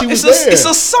the while song. She was It's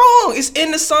a song. It's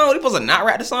in the song. They supposed to not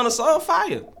rap the song. The song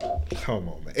fire. Come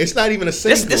on, man. It's not even a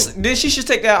single. Then she should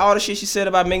take out all the shit she said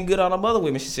about making good on them other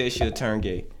women. She said she'll turn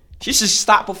gay. She should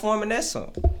stop performing that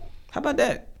song. How about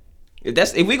that?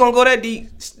 If we gonna go that deep,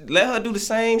 let her do the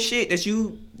same shit that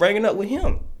you bringing up with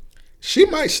him. She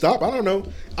might stop. I don't know.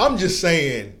 I'm just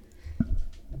saying,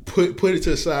 put it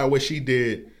to the side what she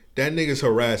did. That nigga's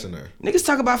harassing her. Niggas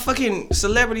talk about fucking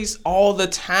celebrities all the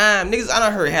time. Niggas, I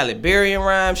done heard Halle Berry in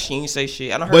rhymes. She ain't say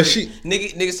shit. I done heard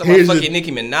niggas talk about fucking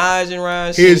Nicki Minaj in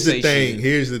rhymes. Here's the thing.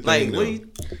 Here's the thing. Like,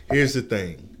 here's the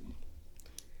thing.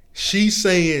 She's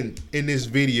saying in this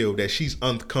video that she's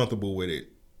uncomfortable with it.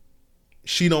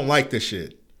 She don't like the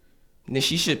shit. Then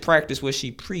she should practice what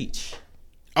she preach.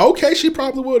 Okay, she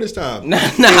probably will this time.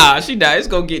 Nah, she not. It's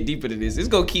gonna get deeper than this. It's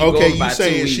gonna keep going by 2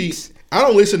 weeks. I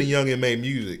don't listen to Young M.A.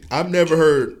 music. I've never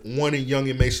heard one Young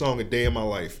M.A. song a day in my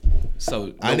life.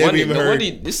 So I never even heard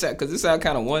this because this sound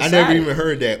kind of one. I never even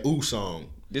heard that ooh song.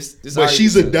 This but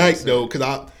she's a dyke though,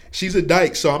 she's a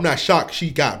dyke, so I'm not shocked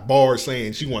she got bars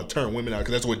saying she want to turn women out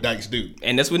because that's what dykes do.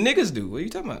 And that's what niggas do. What are you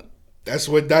talking about? That's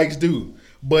what dykes do.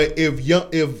 But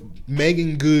if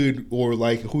Megan Good or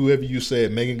like whoever you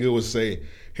said, Megan Good would say,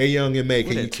 "Hey Young M.A.,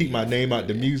 can you keep my name out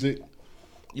the music?"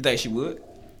 You think she would?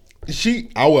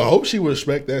 I would hope she would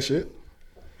respect that shit.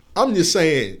 I'm just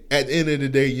saying, at the end of the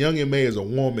day, Young M.A. is a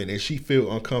woman and she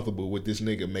feel uncomfortable with this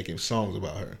nigga making songs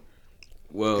about her.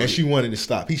 Well, and she wanted to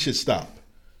stop. He should stop.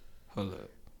 Hold up.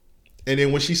 And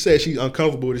then when she said she's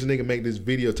uncomfortable with this nigga make this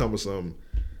video talking about something,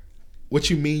 what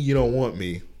you mean you don't want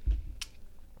me?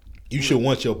 You should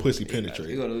want your pussy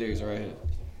penetrated. You go to the lyrics right here.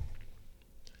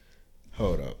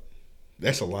 Hold up.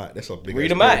 That's a lot. That's a big.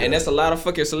 Read them out, and that's a lot of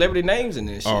fucking celebrity names in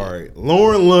this shit. All right.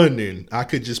 Lauren London, I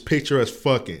could just picture us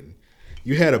fucking.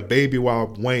 You had a baby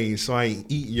while Wayne, so I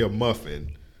ain't eating your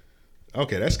muffin.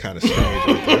 Okay, that's kind of strange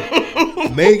right there.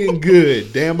 Megan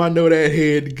Good, damn, I know that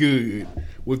head good.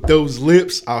 With those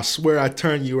lips, I swear I'd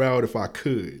turn you out if I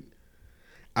could.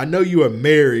 I know you are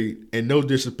married, and no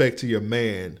disrespect to your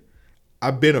man.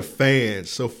 I've been a fan,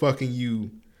 so fucking you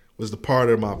was the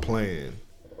part of my plan.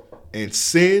 And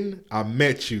sin, I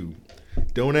met you.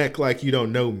 Don't act like you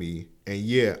don't know me. And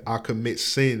yeah, I commit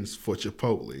sins for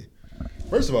Chipotle.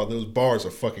 First of all, those bars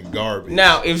are fucking garbage.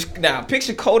 Now,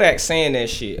 picture Kodak saying that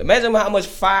shit. Imagine how much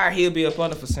fire he'll be up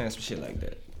under for saying some shit like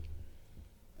that.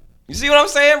 You see what I'm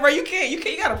saying, bro? You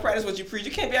gotta practice what you preach.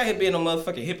 You can't be out here being a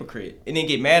motherfucking hypocrite and then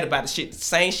get mad about the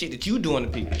same shit that you doing to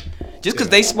people. Just because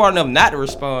they smart enough not to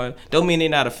respond, don't mean they're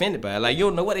not offended by it. Like, you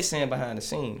don't know what they saying behind the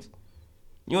scenes.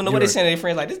 You don't know what they saying to their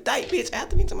friends. Like, this dyke bitch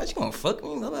after me too much. You gonna fuck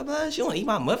me? Blah blah blah. She wanna eat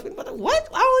my muffin? What?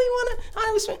 I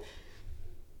don't even.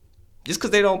 Just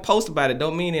because they don't post about it,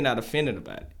 don't mean they're not offended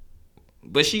about it.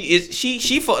 But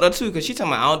she fucked up too because she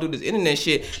talking about I don't do this internet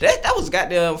shit. That was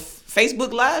goddamn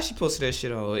Facebook Live. She posted that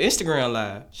shit on Instagram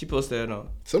Live. She posted that on.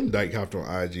 Some dyke hopped on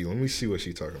IG. Let me see what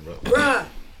she talking about. Bruh,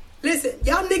 listen,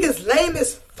 y'all niggas lame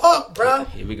as fuck, bruh.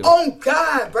 Here we go. Oh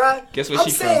God, bruh. Guess where I'm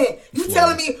she saying, from? you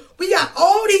telling me we got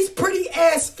all these pretty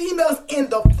ass females in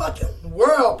the fucking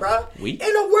world, bruh. In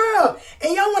the world,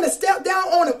 and y'all want to step down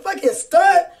on a fucking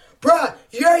stud, bruh.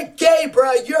 You're gay,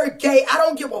 bruh. You're gay. I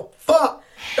don't give a fuck.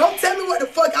 Don't tell me what the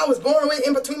fuck I was born with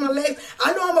in between my legs.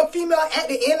 I know I'm a female at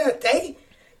the end of the day.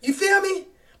 You feel me?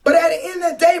 But at the end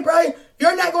of the day, bro,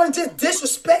 you're not going to just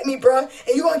disrespect me, bro.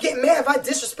 And you're going to get mad if I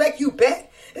disrespect you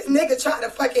back. This nigga tried to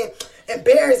fucking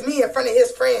embarrass me in front of his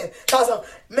friends. So,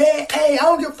 man, hey, I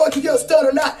don't give a fuck if you're a stud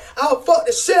or not. I'll fuck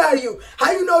the shit out of you.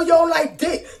 How you know you don't like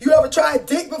dick? You ever tried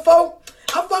dick before?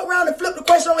 I fuck around and flip the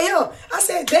question on him. I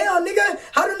said, damn, nigga,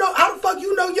 how the fuck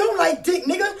you know you don't like dick,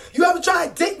 nigga? You ever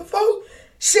tried dick before?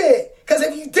 Shit. Because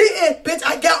if you didn't, bitch,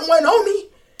 I got one on me.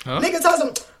 Huh? Nigga tells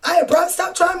him, hey, bro,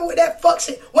 stop trying me with that fuck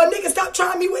shit. Well, nigga, stop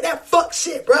trying me with that fuck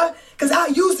shit, bro. Because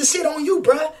I'll use the shit on you,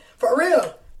 bro. For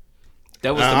real.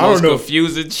 That was the most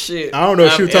confusing shit. I don't know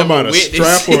if she was talking about a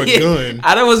strap or a gun.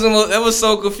 That was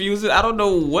so confusing. I don't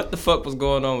know what the fuck was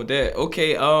going on with that.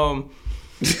 Okay,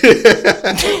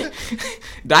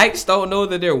 dykes don't know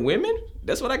that they're women?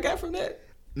 That's what I got from that.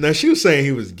 Now she was saying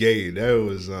he was gay. That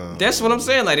was that's what I'm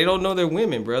saying. Like, they don't know they're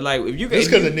women, bro. Like, if you just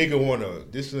because a nigga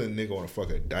wanna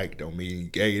fuck a dyke don't mean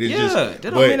gay. That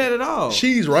don't mean that at all.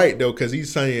 She's right though, because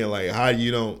he's saying like how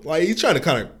you don't like. He's trying to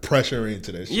kind of pressure her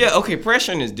into that shit. Yeah, okay,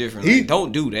 pressuring is different. Like,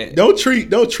 don't do that. Don't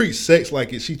treat sex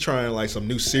like she trying like some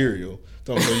new cereal.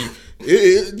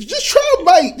 Just try a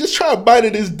bite. Just try a bite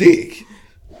of this dick.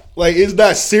 Like, it's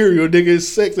not cereal, nigga. It's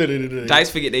sex at the end of the day. Dykes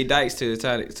forget they dykes till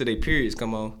their periods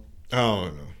come on. I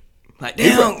don't know. Like,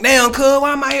 damn, cuz,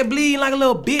 why am I here bleeding like a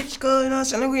little bitch, cuz? You know what I'm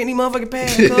saying? Let me get these motherfucking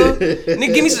pads, cuz.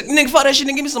 Nigga, give me some, nigga, fuck that shit,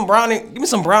 nigga. Give me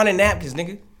some brownie napkins,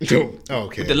 nigga.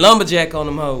 Okay. With the lumberjack on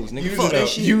them hoes, nigga. Fuck that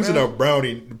shit, using bro. a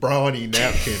brownie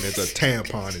napkin as a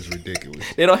tampon is ridiculous.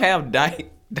 They don't have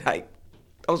dyke.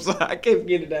 I'm sorry, I can't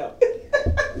get it out.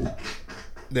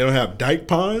 They don't have dyke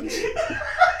ponds?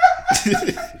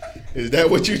 Is that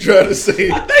what you trying to say?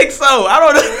 I think so. I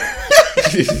don't know.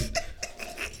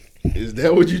 Is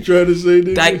that what you trying to say,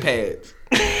 nigga? Dyke pads.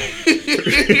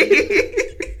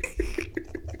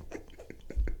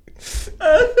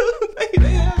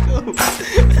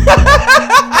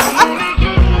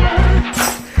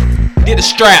 Get the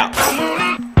strap.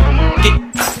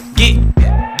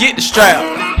 Get the strap.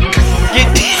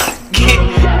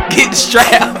 Get the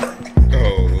strap.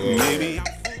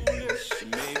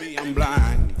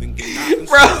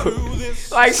 Bro,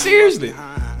 like seriously,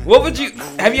 what would you?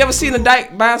 Have you ever seen a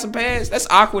dyke buying some pads? That's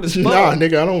awkward as fuck. Nah,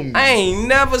 nigga, I don't. I ain't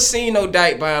never seen no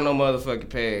dyke buying no motherfucking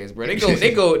pads, bro.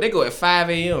 They go at 5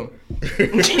 a.m.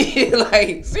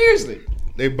 Like seriously,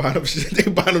 they buy them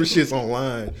shits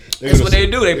online. That's what they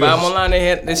do. They buy them online.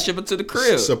 They ship it to the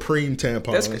crib. Supreme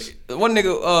tampons. One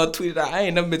nigga tweeted out, "I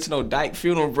ain't never been to no dyke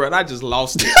funeral, bro. And I just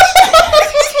lost it."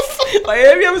 Like,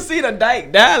 have you ever seen a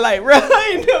dyke die? Like, bro,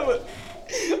 I ain't never.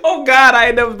 Oh God, I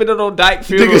ain't never been to no dyke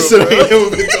funeral. Nigga said I ain't never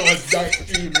been to a dyke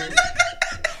funeral.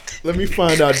 Let me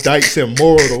find out dyke's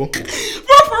immortal. Bro,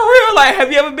 for real, like, have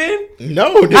you ever been?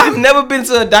 No, nigga. I've never been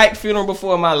to a dyke funeral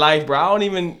before in my life, bro. I don't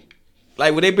even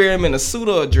like. Would they bury him in a suit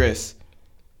or a dress?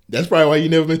 That's probably why you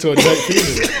never been to a dyke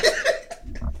funeral.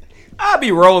 I'll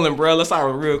be rolling, bro. Unless I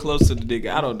was real close to the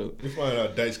nigga. I don't know. You find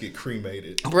out dykes get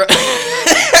cremated, bro.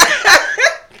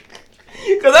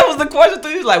 Cause that was the question too.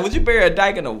 He's like, would you bury a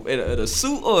dyke in a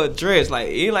suit or a dress? Like,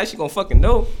 it ain't like she gonna fucking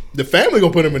know. The family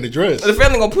gonna put him in the dress. The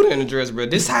family gonna put her in the dress, bro.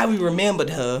 This is how we remembered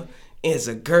her as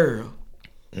a girl.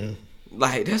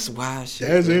 Like, that's wild shit.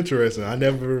 That's interesting. I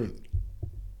never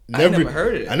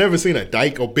heard of it. I never seen a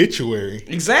dyke obituary.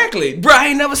 Exactly, bro. I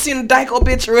ain't never seen a dyke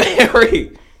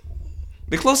obituary.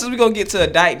 The closest we gonna get to a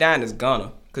dyke dying is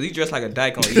Gunna. Cause he dressed like a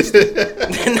dyke on Easter.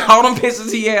 And all them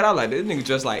pictures he had, I was like, this nigga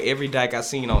dressed like every dyke I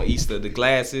seen on Easter. The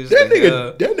glasses, that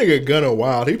nigga Gunna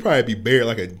wild. He probably be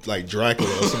buried like Dracula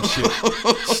or some shit,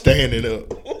 standing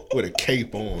up with a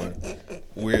cape on.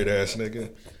 Weird ass nigga.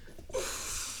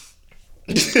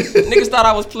 Niggas thought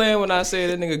I was playing when I said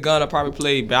that nigga Gunna probably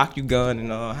played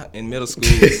Bakugan in middle school,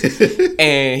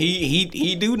 and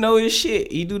he do know his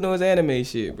shit. He do know his anime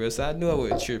shit, bro. So I knew I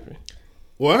wasn't tripping.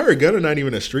 Well, I heard Gunna not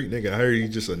even a street nigga. I heard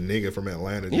he's just a nigga from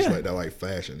Atlanta, just like that, like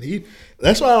fashion.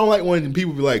 That's why I don't like when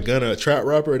people be like Gunna a trap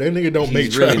rapper. That nigga don't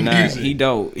make trap music. He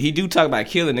don't. He do talk about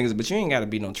killing niggas, but you ain't gotta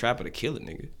be no trapper to kill a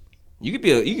nigga. You could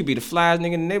be the flyest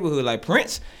nigga in the neighborhood, like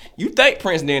Prince. You think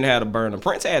Prince didn't have a burner?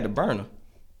 Prince had the burner.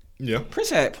 Yeah.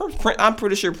 Prince. I'm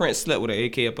pretty sure Prince slept with an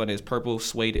AK up on his purple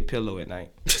suede pillow at night.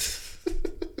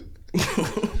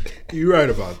 You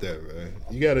right about that, man.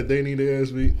 You got a they need to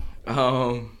ass beat.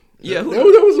 Yeah,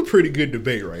 that was a pretty good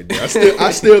debate right there. I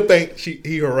still think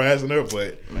he harassing her,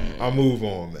 but I'll move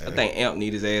on, man. I think Amp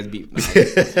need his ass beat.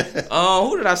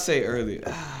 Who did I say earlier?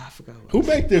 I forgot. Who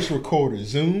make this recorder?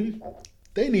 Zoom?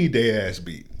 They need their ass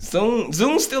beat.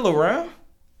 Zoom's still around?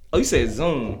 Oh, you said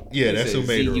Zoom. Yeah, that's who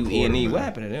made the recorder. What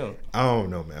happened to them? I don't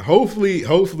know, man. Hopefully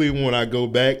when I go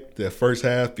back the first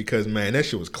half, because man, that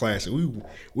shit was classic.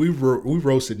 We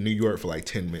roasted New York for like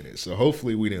 10 minutes, so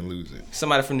hopefully we didn't lose it.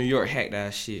 Somebody from New York hacked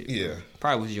that shit. Yeah,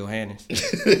 probably was Johannes.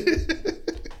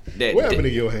 What happened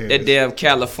to Johannes? That damn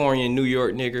California New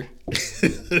York nigger.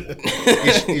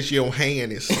 it's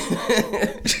Johannes.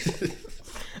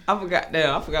 I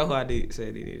forgot who I did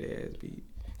say they need ass beat.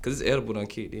 Cause it's edible done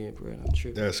kicked in, bro. I'm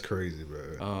tripping. That's crazy,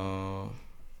 bro.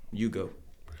 You go.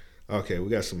 Okay, we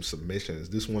got some submissions.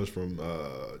 This one's from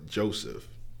Joseph.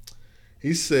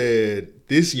 He said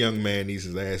this young man needs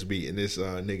his ass beat, and this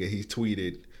nigga he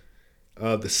tweeted,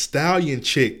 the Stallion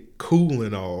chick cool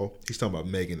and all. He's talking about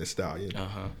Megan Thee Stallion.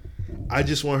 I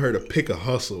just want her to pick a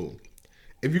hustle.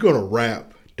 If you're gonna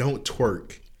rap, don't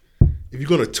twerk. If you're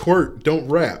gonna twerk, don't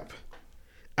rap.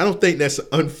 I don't think that's an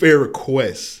unfair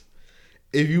request.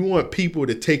 If you want people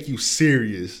to take you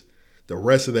serious, the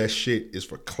rest of that shit is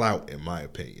for clout, in my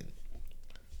opinion.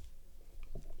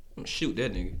 I'm gonna shoot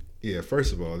that nigga. Yeah,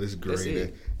 first of all, this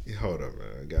green. Hold up,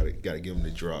 man. Gotta give him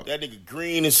the drop. That nigga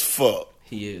green as fuck.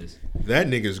 He is. That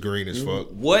nigga's green as fuck.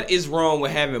 What is wrong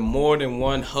with having more than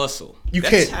one hustle? That's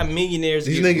can't. How millionaires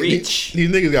get rich. These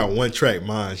niggas got one track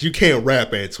minds. You can't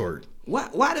rap and twerk.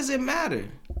 Why does it matter?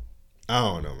 I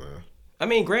don't know, man. I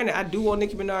mean, granted, I do want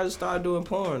Nicki Minaj to start doing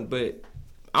porn, but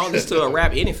I don't listen to her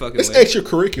rap any fucking It's way.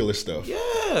 extracurricular stuff.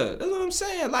 Yeah, that's what I'm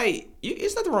saying. Like,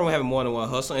 it's nothing wrong with having more than one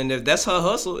hustle, and if that's her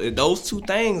hustle, if those two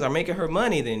things are making her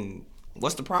money, then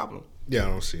what's the problem? Yeah, I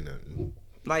don't see nothing.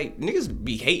 Like, niggas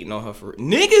be hating on her for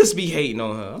niggas be hating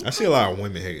on her. I see a lot of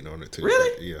women hating on it too.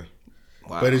 Really? Yeah.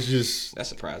 Wow. But it's just that's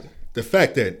surprising. The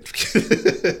fact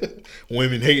that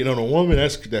women hating on a woman,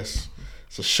 that's it's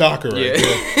a shocker right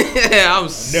there. I'm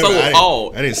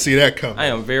appalled. I didn't see that coming. I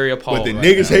am very appalled. But the right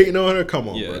niggas now. hating on her, come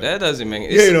on, Yeah, bro. that doesn't make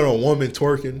You hating on a woman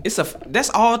twerking. That's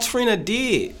all Trina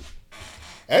did.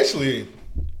 Actually,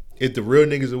 if the real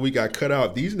niggas of the week got cut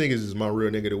out, these niggas is my real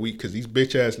nigga of the week because these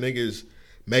bitch ass niggas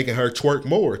making her twerk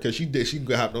more because she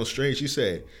hopped on stage. She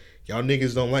said, "Y'all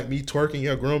niggas don't like me twerking.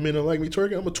 Y'all grown men don't like me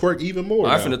twerking. I'm gonna twerk even more."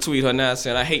 I'm now." finna tweet her now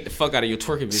saying I hate the fuck out of your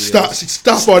twerking videos.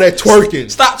 Stop all that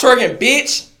twerking. Stop twerking,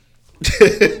 bitch.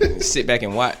 Sit back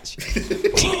and watch. Maybe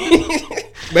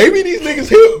these niggas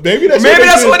hip. Maybe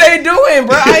that's what they doing,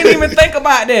 bro. I didn't even think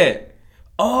about that.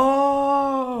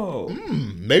 Oh,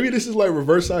 maybe this is like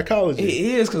reverse psychology.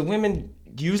 It is because women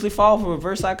usually fall for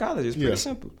reverse psychology. It's pretty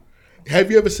simple.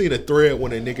 Have you ever seen a thread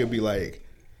when a nigga be like,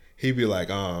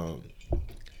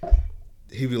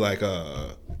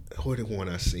 what did one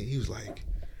I see? He was like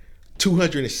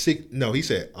 206. No, he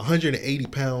said 180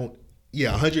 pound.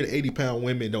 Yeah, 180 pound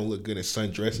women don't look good in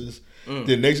sundresses.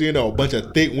 The next thing you know, a bunch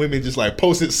of thick women just like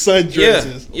posted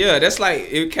sundresses. Yeah, that's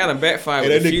like it kind of backfired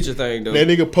with the future thing though. That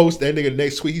nigga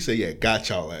next tweet, he said, "Yeah, got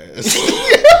y'all ass."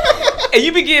 And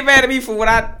you be getting mad at me for what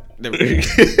I. You be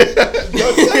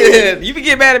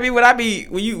getting mad at me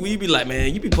when you be like,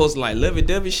 man, you be posting like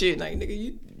lovey-dovey shit, like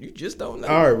nigga, you just don't know.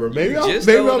 All right, bro. Maybe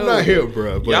I'm not here,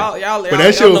 bro. But y'all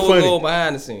that shit know was what's funny. going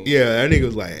behind the scenes. Yeah, that nigga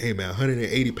was like, "Hey man,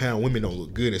 180 pound women don't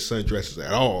look good in sundresses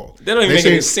at all." That don't even make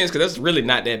any sense because that's really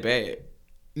not that bad.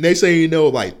 They say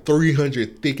like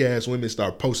 300 thick ass women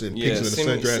start posting pictures in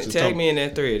the sundresses. Tag me in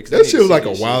that thread. That shit was like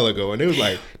a while ago, and they was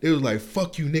like,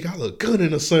 "Fuck you, nigga, I look good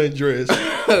in a sundress."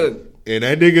 And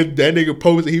that nigga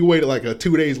posted. He waited like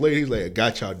 2 days later. He's like,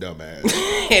 "Got y'all dumb ass."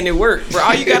 And it worked, bro.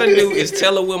 All you gotta do is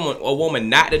tell a woman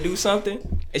not to do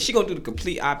something, and she gonna do the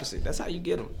complete opposite. That's how you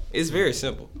get them. It's very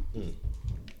simple.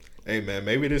 Hey man,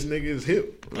 maybe this nigga is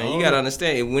hip. Man, you gotta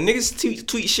understand when niggas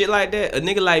tweet shit like that. A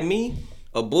nigga like me,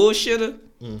 a bullshitter,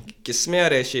 can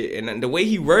smell that shit, and the way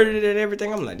he worded it and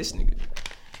everything, I'm like, this nigga.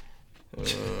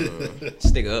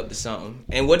 This nigga up to something.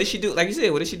 And what did she do? Like you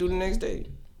said, what did she do the next day?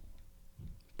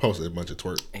 Posted a bunch of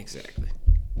twerk. Exactly.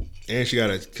 And she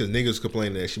got because niggas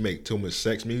complaining that she make too much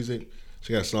sex music.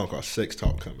 She got a song called "Sex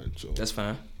Talk" coming. So that's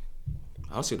fine.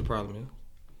 I don't see what the problem is.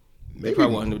 Maybe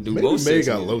probably want to do maybe both. May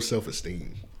got low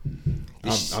self-esteem.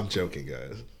 I'm joking,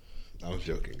 guys.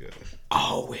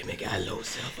 All women got low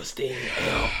self-esteem.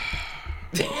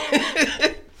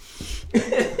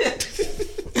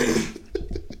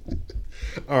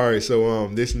 All right, so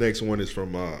this next one is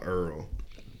from Earl.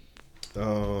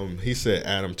 He said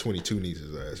Adam 22 needs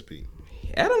his ass beat.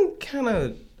 Adam kind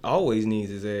of always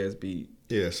needs his ass beat.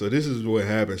 Yeah, so this is what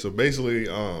happened. So basically,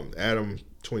 Adam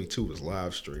 22 was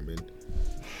live streaming.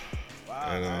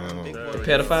 And,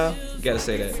 pedophile? You gotta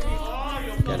say that.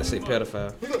 You gotta say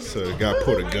pedophile. So the guy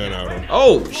pulled a gun out on him.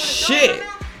 Oh shit!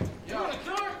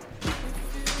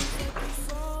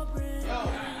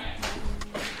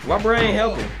 Why brain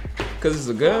helping? Cause it's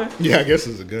a gun? Yeah, I guess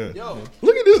it's a gun.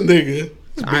 Look at this nigga.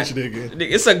 This bitch nigga.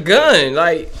 It's a gun.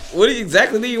 Like, what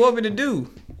exactly do you want me to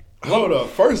do? Hold up.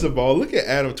 First of all, look at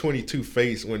Adam 22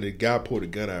 face when the guy pulled a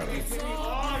gun out of him.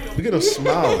 Look at him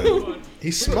smiling.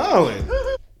 He's smiling.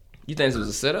 You think this was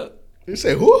a setup? You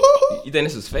say, whoo? You think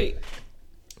this was fake?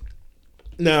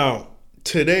 Now,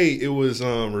 today it was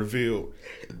revealed.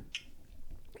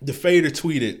 The Fader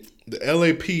tweeted, the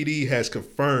LAPD has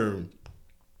confirmed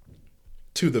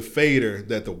to the Fader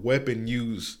that the weapon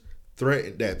used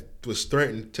that was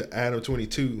threatened to Adam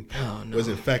 22 was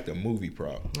in fact a movie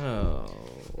prop. Oh.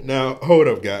 Now, hold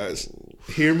up, guys.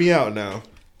 Hear me out now.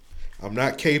 I'm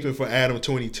not caping for Adam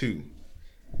 22.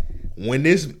 When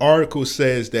this article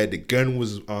says that the gun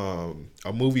was a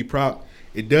movie prop,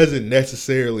 it doesn't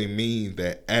necessarily mean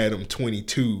that Adam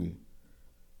 22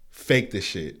 faked the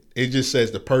shit. It just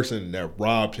says the person that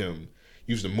robbed him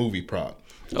used a movie prop.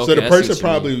 Okay, so the person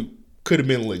probably could have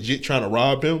been legit trying to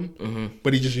rob him,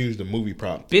 but he just used a movie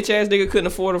prop. Bitch ass nigga couldn't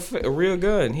afford a real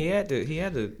gun. He had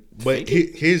to. But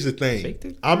here's the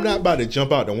thing: I'm not about to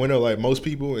jump out the window like most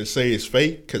people and say it's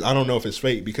fake because I don't know if it's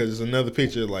fake because it's another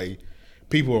picture like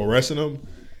people arresting him.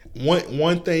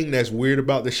 One thing that's weird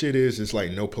about the shit is it's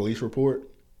like no police report.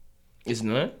 It's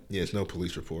not? Yeah, it's no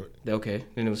police report. Okay,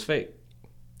 then it was fake.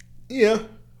 Yeah,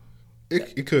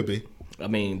 it could be. I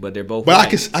mean, but they're both. But right,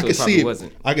 I can so see it.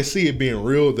 Wasn't. I can see it being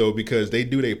real though because they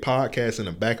do their podcast in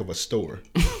the back of a store.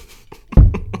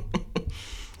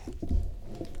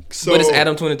 But it's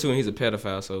Adam 22 and he's a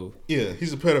pedophile, so yeah,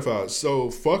 he's a pedophile.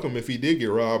 So fuck him if he did get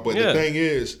robbed. But the thing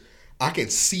is, I can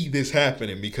see this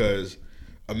happening because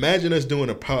imagine us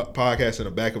doing a podcast in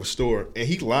the back of a store and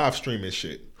he live streaming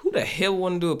shit. Who the hell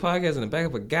want to do a podcast in the back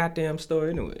of a goddamn store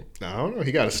anyway? I don't know.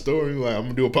 He got a store. He's like, I'm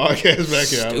gonna do a podcast back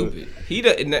here. Stupid.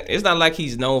 It's not like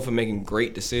he's known for making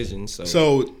great decisions.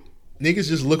 So niggas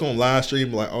just look on live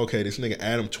stream like, okay, this nigga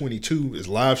Adam 22 is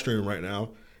live streaming right now.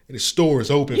 And his store is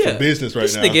open for business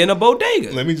right now. This nigga in a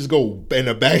bodega. Let me just go in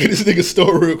the back of this nigga's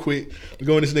store real quick. We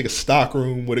go in this nigga's stock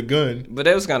room with a gun. But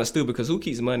that was kind of stupid because who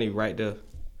keeps money right there?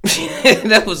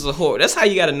 That was a horror. That's how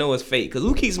you got to know it's fake. Because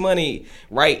who keeps money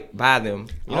right by them?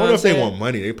 I don't know if they want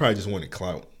money. They probably just wanted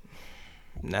clout.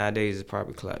 Nowadays, it's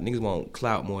probably clout. Niggas want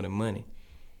clout more than money.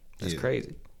 That's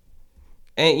crazy.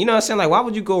 And you know what I'm saying? Like, why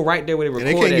would you go right there where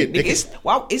they record it?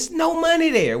 It's no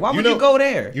money there. Why would you go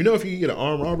there? You know if you get an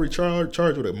armed robbery charge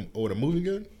with a moving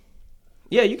gun?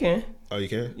 Yeah, you can. Oh, you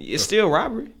can? It's still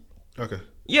robbery. Okay.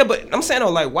 Yeah, but I'm saying, though,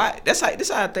 like, why? This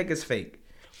how I think it's fake.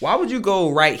 Why would you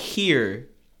go right here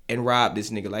and rob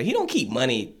this nigga? Like, he don't keep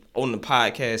money on the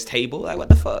podcast table. Like, what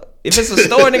the fuck? If it's a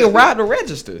store, nigga, rob the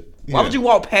register. Why would you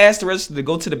walk past the register to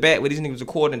go to the back where these niggas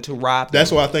recording to rob them?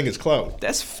 That's why I think it's clout.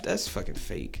 That's fucking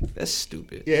fake. That's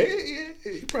stupid. Yeah,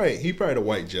 he probably the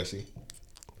white Jesse.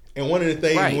 And one of the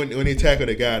things when they tackled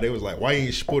the guy, they was like, why you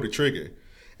ain't pull the trigger?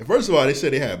 And first of all, they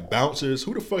said they had bouncers.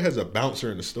 Who the fuck has a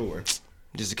bouncer in the store?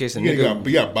 Just in case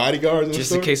you got bodyguards in the store?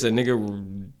 Just in case a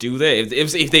nigga do that.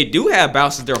 If they do have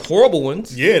bouncers, they're horrible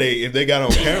ones. Yeah, if they got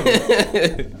on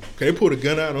camera. They pulled a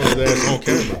gun out on his ass on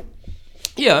camera.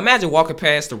 Yeah, imagine walking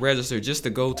past the register just to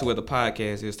go to where the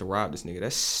podcast is to rob this nigga.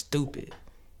 That's stupid.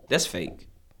 That's fake.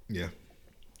 Yeah.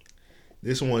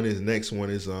 Next one is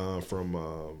from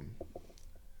I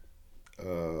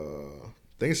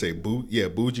think it say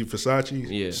Bougie Versace.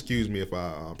 Yeah. Excuse me if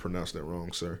I pronounced that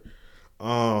wrong, sir.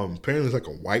 Apparently it's like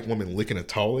a white woman licking a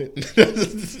toilet.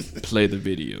 Play the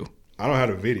video. I don't have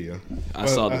the video. I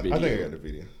saw the video. I think I got the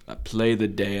video. I play the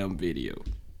damn video.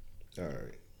 All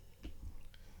right.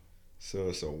 So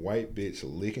it's a white bitch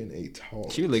licking a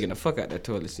toilet. She was licking the fuck out that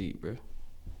toilet seat, bro.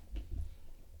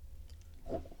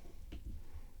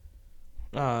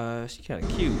 She kind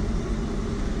of cute.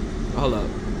 Hold up.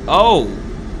 Oh.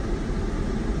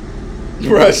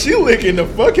 Bruh, she licking the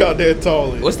fuck out that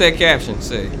toilet. What's that caption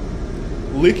say?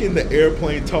 Licking the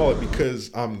airplane toilet because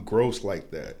I'm gross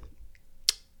like that.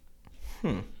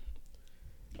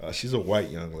 She's a white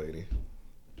young lady.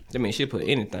 I mean, she'll put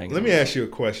anything. Let me ask you a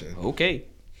question. Okay.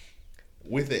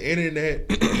 With the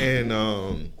internet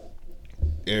and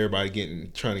everybody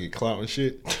trying to get clout and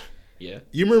shit. Yeah.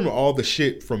 You remember all the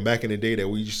shit from back in the day that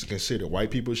we used to consider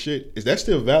white people shit? Is that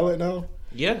still valid now?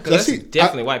 Yeah, because that's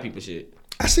definitely white people shit.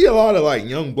 I see a lot of like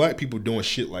young black people doing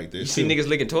shit like this. You see niggas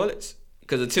licking toilets?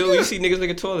 Because until you see niggas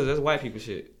licking toilets, that's white people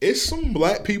shit. It's some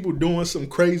black people doing some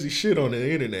crazy shit on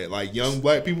the internet. Like young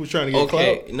black people trying to get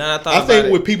clout. I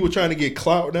think with people trying to get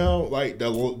clout now, like the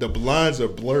lines are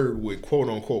blurred with quote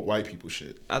unquote white people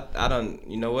shit. I don't,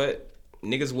 you know what?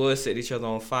 Niggas would set each other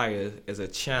on fire as a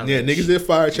challenge. Yeah, niggas did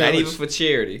fire challenge. Not even for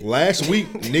charity. Last week,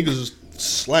 niggas was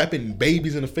slapping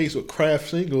babies in the face with craft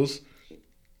singles.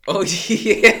 Oh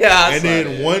yeah. And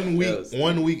then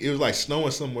one week it was like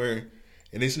snowing somewhere,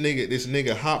 and this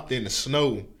nigga hopped in the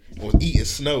snow and was eating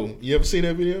snow. You ever seen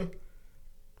that video?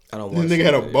 I don't watch. This nigga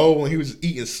had a bowl and he was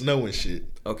eating snow and shit.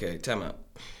 Okay, time out.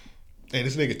 And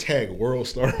this nigga tagged World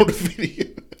Star on the video.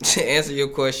 To answer your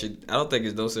question, I don't think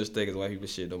there's no such thing as white people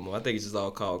shit no more. I think it's just all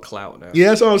called clout now. Yeah,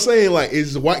 that's what I'm saying. Like,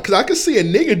 it's white because I can see a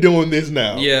nigga doing this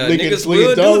now. Yeah, niggas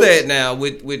will do that now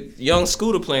with young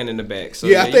Scooter playing in the back. So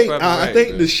yeah, I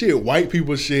think the shit, white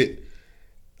people shit,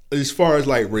 as far as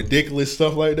like ridiculous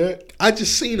stuff like that. I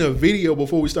just seen a video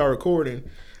before we started recording.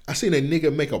 I seen a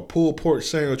nigga make a pulled pork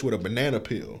sandwich with a banana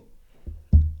peel.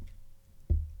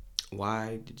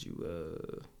 Why did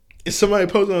you? It's somebody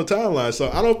posted on the timeline,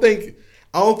 so I don't think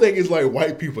it's like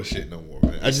white people shit no more,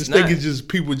 man. I just think it's just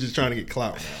people just trying to get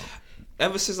clout now.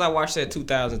 Ever since I watched that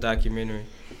 2000 documentary,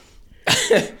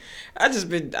 I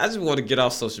just want to get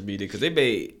off social media because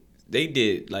they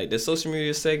did like the social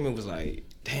media segment was like,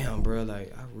 damn, bro,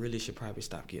 like I really should probably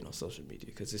stop getting on social media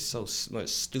because it's so much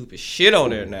stupid shit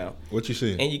on there now. What you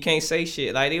see? And you can't say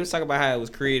shit. Like they was talking about how it was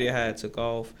created, how it took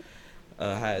off,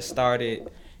 how it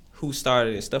started, who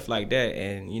started it, stuff like that.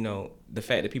 And you know, the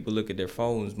fact that people look at their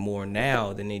phones more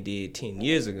now than they did 10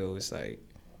 years ago, it's like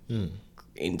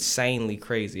insanely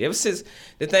crazy. Ever since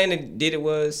the thing that did it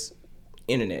was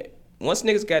internet. once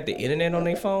niggas got the internet on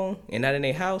their phone and not in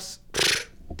their house,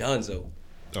 dunzo.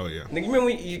 Oh yeah.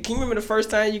 Nigga, can you remember the first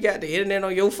time you got the internet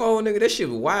on your phone, nigga? That shit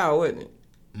was wild, wasn't it?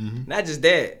 Mm-hmm. Not just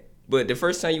that, but the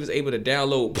first time you was able to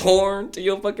download porn to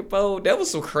your fucking phone, that was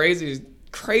some crazy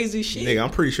shit. Nigga,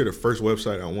 I'm pretty sure the first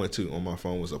website I went to on my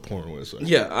phone was a porn website.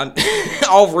 Yeah,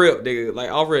 off rip, nigga.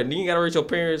 Like, off rip. You gotta reach your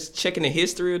parents checking the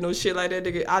history or no shit like that,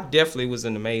 nigga. I definitely was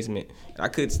in amazement. I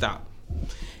couldn't stop.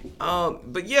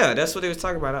 But yeah, that's what they was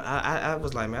talking about. I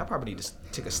was like, man, I probably need to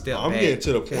take a step back. I'm getting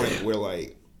to the point where,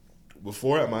 like,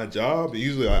 before at my job,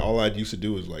 usually like, all I used to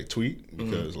do was like tweet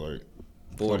because like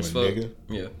bored as fuck. Nigga.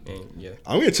 Yeah.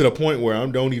 I'm getting to the point where I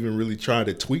don't even really try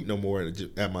to tweet no more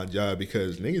at my job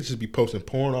because niggas just be posting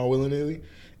porn all willy nilly.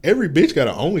 Every bitch got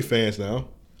an OnlyFans now.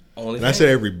 And I said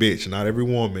every bitch, not every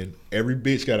woman. Every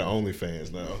bitch got an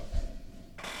OnlyFans now.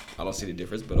 I don't see the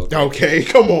difference, but okay. Okay,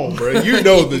 come on, bro. You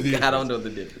know the difference. I don't know the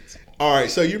difference. All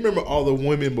right, so you remember all the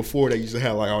women before that used to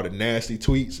have like all the nasty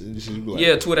tweets and just be like,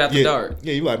 yeah, Twitter after dark.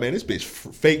 Yeah, you like, man, this bitch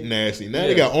fake nasty. Now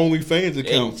they got OnlyFans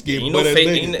accounts getting butt ass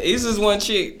niggas. This is one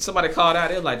chick somebody called out.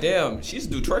 They was like, damn, she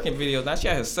used to do twerking videos. Now she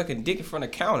out here sucking dick in front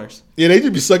of counters. Yeah, they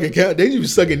just be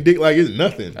sucking dick like it's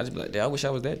nothing. I just be like, damn, I wish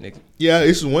I was that nigga. Yeah,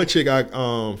 this is one chick I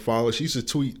follow. She used to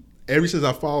tweet ever since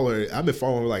I follow her. I've been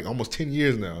following her like almost 10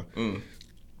 years now.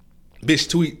 Bitch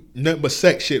tweet nothing but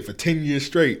sex shit for 10 years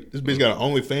straight. This bitch got an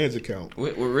OnlyFans account.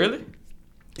 Really?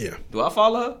 Yeah. Do I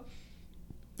follow her?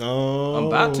 I'm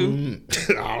about to.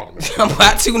 I don't know. I'm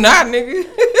about to not, nigga.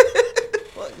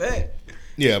 Fuck that.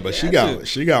 Yeah, but she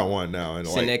got one now. And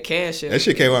send like, that cash. That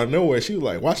shit came out of nowhere. She was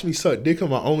like, watch me suck dick on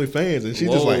my OnlyFans. And she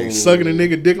just like sucking a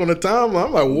nigga dick on the timeline.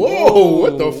 I'm like, whoa,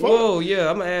 what the fuck? Whoa,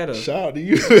 yeah, I'm going to add her. Shout out to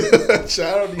you.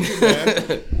 Shout out to you,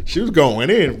 man. She was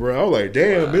going in, bro. I was like,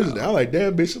 damn,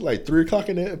 bitch. It's like 3 o'clock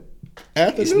in the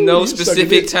afternoon. There's no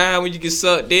specific time when you can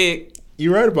suck dick.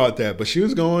 You're right about that, but she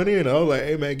was going in. I was like,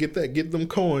 hey, man, get them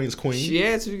coins, queen. She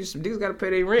had to. Some niggas got to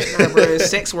pay their rent now, bro.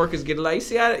 Sex workers get like,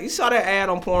 you saw that ad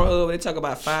on Pornhub where they talk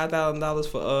about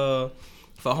 $5,000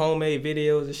 for homemade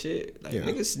videos and shit. Like,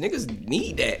 niggas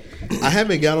need that. I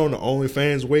haven't got on the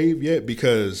OnlyFans wave yet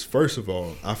because, first of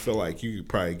all, I feel like you could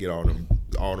probably get all them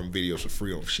videos for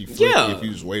free on She Freaky if you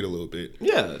just wait a little bit.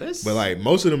 Yeah, but like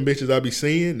most of them bitches I be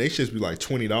seeing, they should be like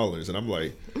 $20, and I'm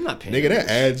like, I'm not paying. Nigga, that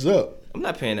adds up. I'm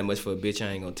not paying that much for a bitch I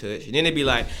ain't gonna touch. And then they be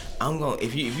like,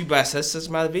 if you buy such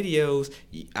amount of videos,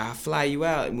 I'll fly you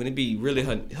out. And when it be really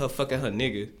her fucking her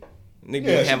nigga. Niggas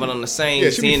be having on the same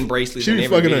Zen bracelets in every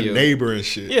video. She be fucking a neighbor and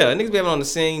shit. Yeah, niggas be having on the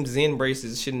same Zen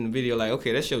bracelets and shit in the video. Like,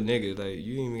 okay, that's your nigga. Like,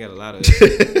 you ain't even got a lot of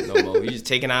that no more. You just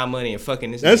taking our money and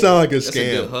fucking this. That sound like a that's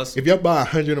scam. A good hustle. If y'all buy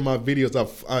 100 of my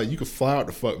videos, you can fly out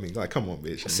to fuck me. Like, come on,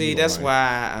 bitch. See, that's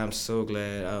why I'm so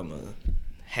glad I'm a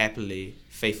happily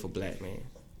faithful black man.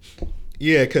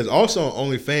 Yeah, because also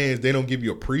on OnlyFans, they don't give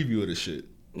you a preview of the shit.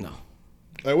 No.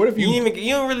 Like, what if you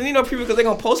don't really need no preview because they're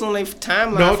going to post it on their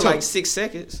timeline for like 6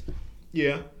 seconds.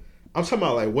 Yeah. I'm talking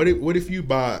about, like, what if you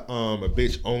buy a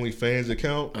bitch OnlyFans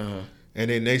account and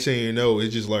then next thing you know,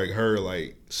 it's just like her,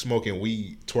 like, smoking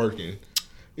weed, twerking.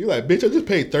 You're like, bitch, I just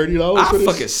paid $30 for this.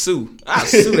 I'll fucking sue. I'll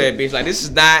sue that bitch. Like,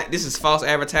 this is false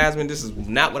advertisement. This is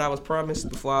not what I was promised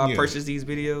before I purchased these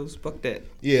videos. Fuck that.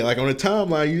 Yeah, like on the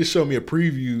timeline, you just showed me a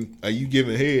preview of you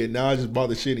giving head. Now I just bought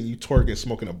the shit and you twerking,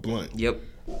 smoking a blunt. Yep.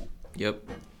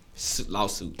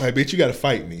 Lawsuit. Like, bitch, you got to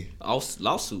fight me.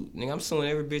 Lawsuit. Nigga, I'm suing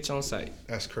every bitch on site.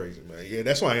 That's crazy, man. Yeah,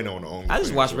 that's why I ain't on the OnlyFans. I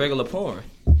just watch regular porn.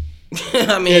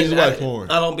 I mean, just watch porn.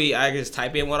 I just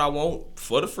type in what I want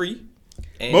for the free.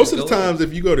 Most of the times,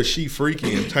 if you go to She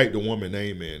Freaky and type the woman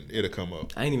name in, it'll come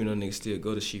up. I ain't even know niggas still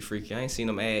go to She Freaky. I ain't seen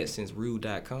them ads since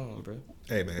Rude.com, bro.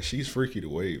 Hey, man, She's Freaky the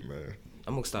wave, man.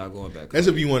 I'm gonna start going back. That's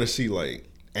if you want to see, like,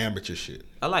 amateur shit.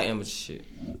 I like amateur shit.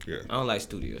 Yeah. I don't like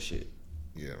studio shit.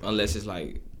 Yeah. Unless it's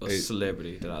like a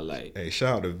celebrity that I like. Hey,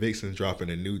 shout out to Vixen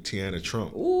dropping a new Tiana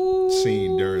Trump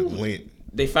scene during Lent.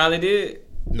 They finally did?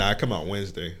 Nah, it come out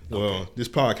Wednesday. Okay. Well, this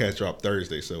podcast dropped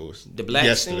Thursday, so it's the black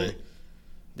yesterday. Scene?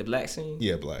 The black scene?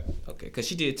 Yeah, black. Okay, because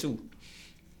she did two.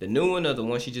 The new one or the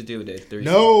one she just did with that 3?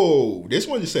 No, this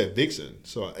one just said Vixen.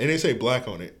 So and they say black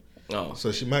on it. Oh.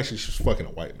 So she's fucking a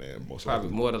white man. Most probably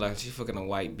likely. more than like she's fucking a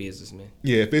white businessman.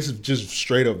 Yeah, if it's just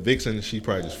straight up Vixen, she's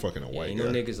probably just fucking a white ain't guy.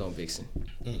 No niggas on Vixen.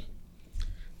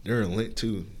 They're in Lent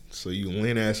too. So you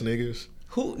Lent ass niggas.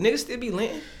 Who niggas still be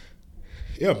linting?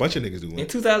 Yeah, a bunch of niggas do Lent. In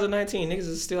 2019, niggas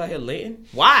is still out here linting?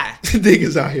 Why?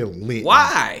 Niggas out here Lent.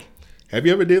 Why? Have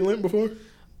you ever did Lent before?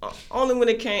 Only when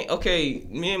it came. Okay,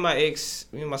 me and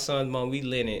my son's mom, we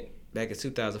linted back in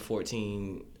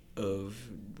 2014 of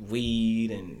weed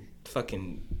and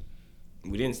fucking.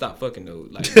 We didn't stop fucking though.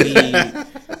 Like weed,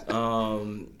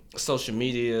 social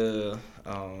media,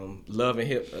 Love and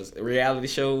Hip reality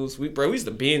shows. We used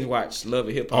to binge watch Love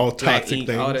and Hip Hop. All toxic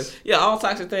things. All that. Yeah, all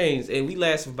toxic things, and we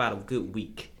lasted for about a good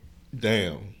week.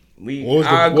 Damn.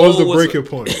 What was the breaking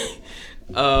point?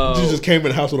 You just came in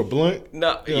the house with a blunt?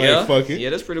 No, Like, fuck it.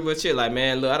 Yeah, that's pretty much it. Like,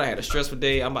 man, look, I done had a stressful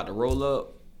day. I'm about to roll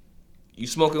up. You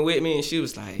smoking with me? And she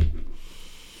was like,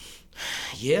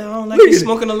 yeah, I don't like you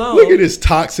smoking alone. Look at this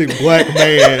toxic black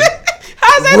man.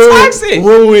 How's that toxic?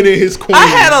 Ruining his queen. I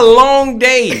had a long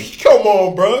day. Come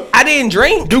on, bro. I didn't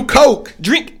drink. Do coke.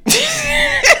 Drink.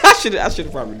 I should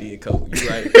have probably did coke. You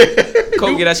right.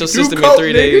 Coke get out your system coke, in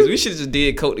 3 days. nigga. We should have just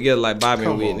did coke together like Bobby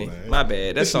and Whitney. On, My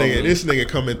bad. That's on me. This nigga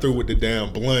coming through with the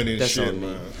damn blunt and That's shit, on me.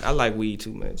 man. I like weed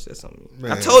too much. That's on me.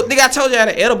 Man. I told you I had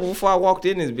an edible before I walked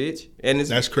in this bitch. And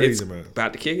That's crazy, man.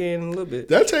 About to kick in a little bit.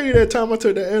 Did I tell you that time I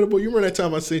took the edible? You remember that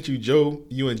time I sent you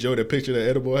and Joe that picture that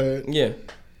edible had? Yeah.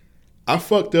 I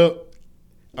fucked up.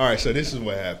 All right, so this is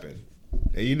what happened.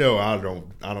 And you know I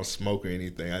don't smoke or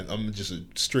anything. I'm just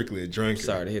strictly a drinker.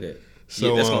 Sorry to hear that. So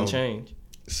yeah, that's gonna change.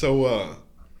 So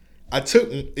I took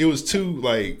it was 2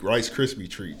 like Rice Krispie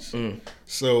treats.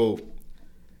 So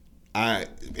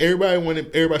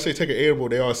everybody say take an edible,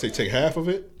 they always say take half of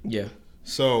it. Yeah.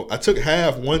 So I took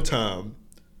half one time.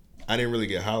 I didn't really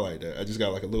get high like that. I just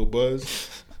got like a little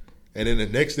buzz. And then the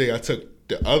next day I took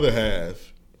the other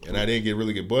half and I didn't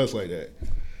really get buzzed like that.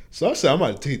 So I said I'm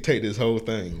about to take this whole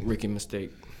thing. Rookie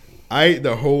mistake. I ate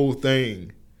the whole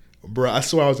thing. Bro, I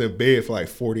swear I was in bed for like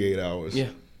 48 hours. Yeah.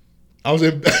 I was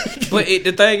in bed. But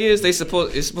the thing is, it's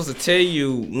supposed to tell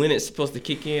you when it's supposed to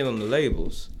kick in on the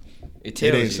labels. It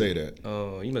tells you. It didn't say that.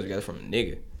 Oh, you must have got it from a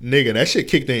nigga. Nigga, that shit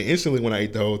kicked in instantly when I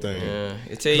ate the whole thing. Yeah,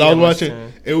 it tell you. I was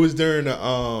watching. It was during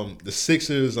the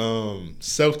Sixers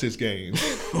Celtics game.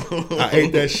 I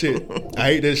ate that shit. I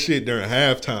ate that shit during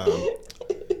halftime.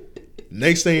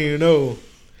 Next thing you know,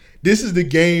 this is the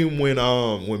game when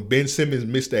Ben Simmons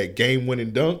missed that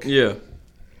game-winning dunk. Yeah.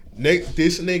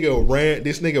 This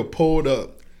nigga pulled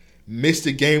up, missed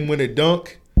the game-winning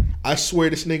dunk. I swear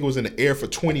this nigga was in the air for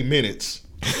 20 minutes.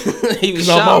 He was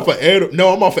I'm off of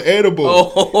edible.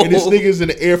 Oh. And this nigga's in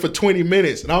the air for 20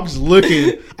 minutes. And I'm just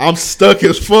looking. I'm stuck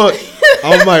as fuck.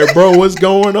 I'm like, bro, what's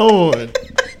going on?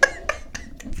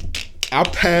 I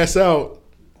pass out.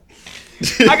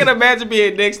 I can imagine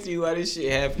being next to you while this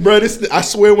shit happened. Bro, I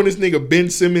swear when this nigga Ben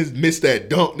Simmons missed that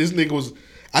dunk,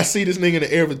 I see this nigga in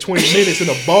the air for 20 minutes and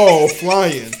a ball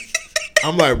flying.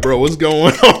 I'm like, bro, what's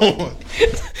going on?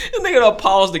 This nigga done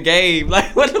paused the game.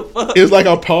 Like, what the fuck? It was like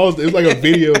I paused. It was like a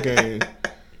video game.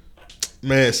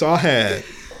 Man, so I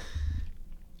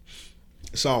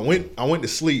went to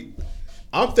sleep.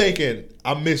 I'm thinking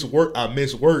I missed work,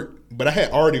 but I had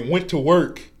already went to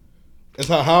work. That's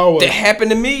how I was. That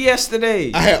happened to me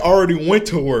yesterday. I had already went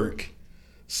to work.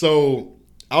 So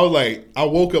I was like, I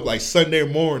woke up like Sunday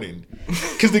morning.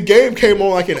 Because the game came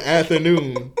on like in the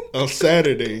afternoon on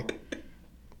Saturday.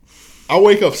 I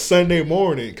wake up Sunday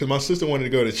morning because my sister wanted to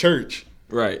go to church.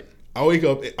 Right. I wake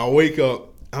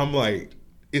up. I'm like,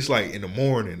 it's like in the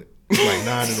morning. It's like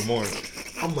 9 in the morning.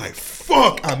 I'm like,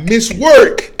 fuck, I missed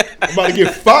work. I'm about to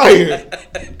get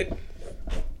fired.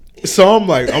 So I'm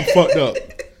like, I'm fucked up.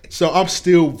 So I'm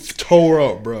still tore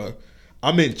up, bro.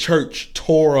 I'm in church,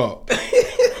 tore up.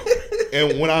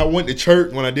 And when I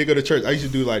did go to church, I used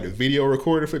to do like the video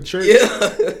recording for the church.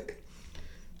 Yeah.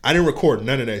 I didn't record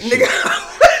none of that shit.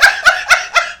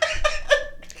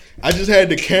 I just had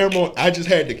the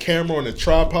camera on the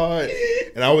tripod,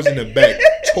 and I was in the back,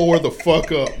 tore the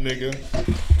fuck up, nigga.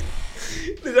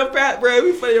 Bro,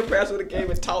 it'd be funny your pastor would have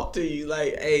came and talked to you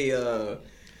like, hey,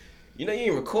 you know you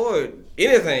didn't record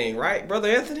anything, right, Brother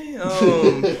Anthony?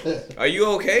 Are you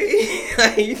okay?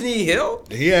 You need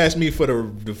help? He asked me for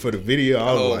the video.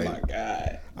 I was like, oh my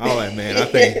God. I was like, man,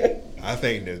 I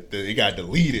think that it got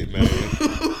deleted, man.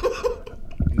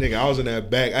 Nigga, I was in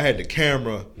that back. I had the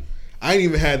camera. I ain't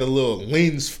even had the little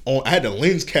lens on. I had the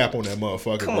lens cap on that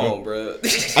motherfucker. Come on, bro.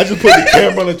 I just put the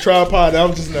camera on the tripod. I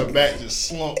was just in the back, just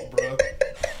slumped, bro.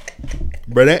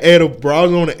 Bro, I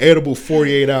was on an edible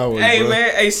 48 hours. Hey, bro.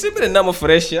 man, hey, send me the number for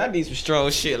that shit. I need some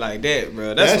strong shit like that,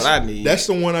 bro. That's what I need. That's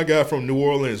the one I got from New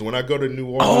Orleans. When I go to New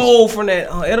Orleans. Oh, from that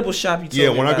edible shop you told me. Yeah,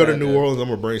 when I go to about New Orleans, I'm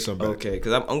gonna bring some back. Okay,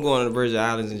 because I'm going to the Virgin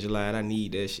Islands in July, and I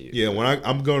need that shit. Yeah, when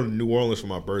I'm going to New Orleans for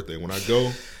my birthday. When I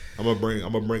go, I'm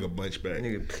gonna bring a bunch back.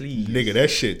 Nigga, please. Nigga, that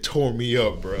shit tore me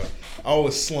up, bro. I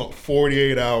was slumped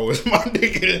 48 hours, my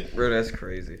nigga. Bro, that's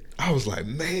crazy. I was like,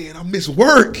 man, I miss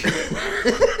work.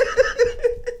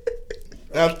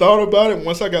 And I thought about it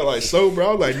once I got like sober.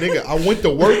 I was like, nigga, I went to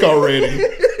work already.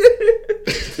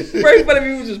 Pretty funny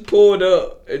if you just pulled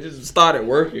up and just started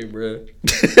working, bro.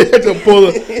 just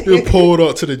pulled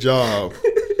up to the job.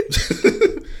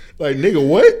 Like, nigga,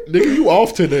 what? Nigga, you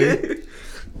off today?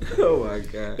 Oh my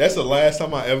god. That's the last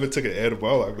time I ever took an edible.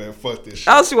 I was like, man, fuck this shit.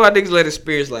 I don't see why niggas let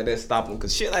experience like that stop them,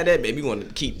 because shit like that made me want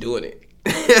to keep doing it.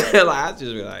 Like, I just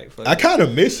be like, fuck I kind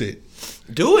of miss it.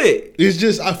 Do it. It's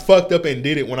just I fucked up and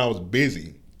did it when I was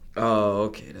busy. Oh,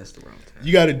 okay, that's the wrong time.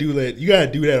 You got to do that. You got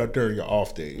to do that during your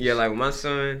off days. Yeah, like when my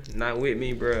son not with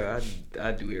me, bro,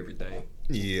 I do everything.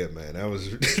 Yeah, man, that was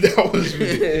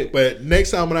ridiculous. But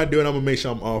next time when I do it, I'm gonna make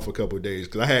sure I'm off a couple of days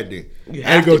because I had to. You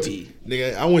have to be.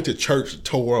 Nigga, I went to church,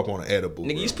 tore up on an edible.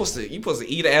 Nigga, you supposed to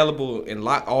eat an edible and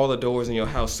lock all the doors in your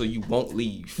house so you won't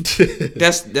leave.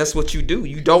 That's what you do.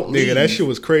 You don't leave. Nigga, that shit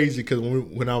was crazy because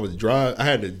when I was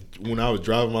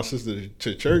driving my sister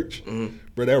to church,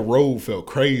 bro, that road felt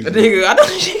crazy. Nigga, I know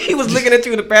he was looking at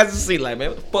you in the passenger seat like,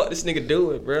 man, what the fuck this nigga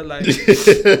doing, bro? Like,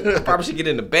 I probably should get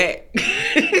in the back.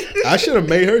 I should have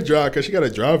made her drive because she got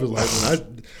a driver's license.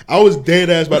 I was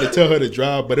dead ass about to tell her to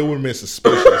drive, but it would have been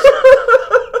suspicious.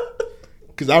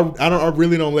 Because I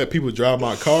really don't let people drive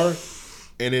my car.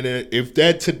 And then if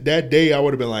that day I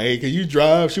would have been like, hey, can you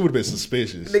drive? She would have been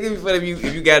suspicious. Nigga, it'd be funny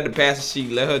if you got in the passenger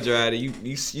seat, let her drive, and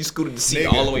you scooted the seat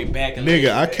all the way back. And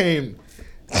nigga, I came.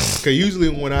 Cause usually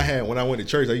when I went to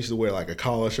church, I used to wear like a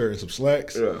collar shirt and some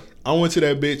slacks. Yeah. I went to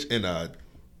that bitch in a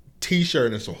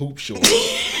t-shirt and some hoop shorts.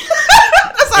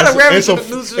 That's how the Rev should have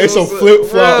do something. And some flip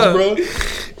flops, bro.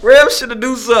 Rev should have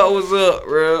do something. What's up,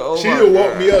 bro? Oh she would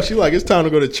walk me up. She like, it's time to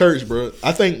go to church, bro.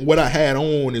 I think what I had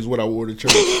on is what I wore to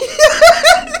church.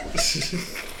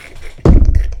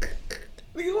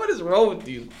 Nigga, what is wrong with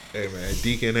you? Hey man,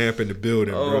 Deacon Amp in the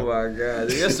building, bro. Oh my god,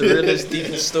 that's the realest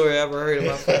Deacon story I ever heard in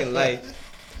my fucking life.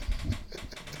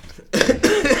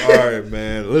 All right,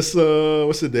 man. Let's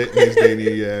what's the next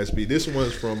day you asked me? This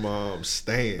one's from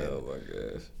Stan. Oh my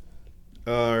gosh.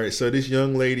 All right, so this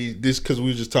young lady, because we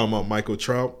were just talking about Michael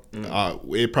Trout,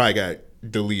 it probably got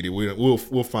deleted.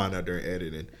 We'll find out during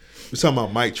editing. We're talking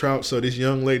about Mike Trout. So this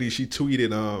young lady, she tweeted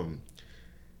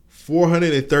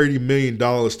 $430 million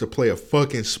to play a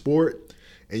fucking sport,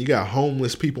 and you got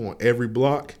homeless people on every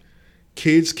block.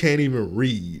 Kids can't even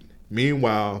read.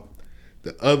 Meanwhile,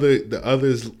 the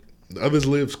others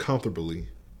lives comfortably.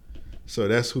 So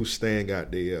that's who Stan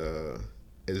got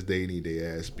as they need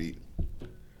their ass beat.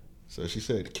 So she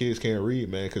said the kids can't read,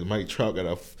 man, because Mike Trout got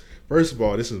a. First of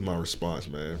all, this is my response,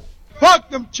 man. Fuck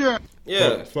them children.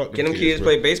 Yeah, fuck can them kids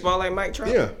play baseball like Mike Trout?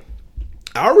 Yeah.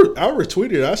 I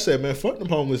retweeted it. I said, man, fuck them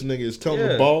homeless niggas. Tell them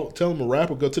to ball. Tell them a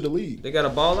rapper go to the league. They got a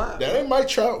ball out. That ain't Mike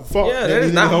Trout fault. Yeah, that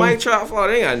is not Mike Trout fault.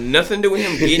 They ain't got nothing to do with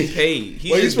him getting paid.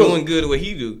 He's just doing good at what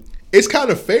he do. It's kind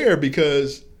of fair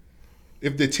because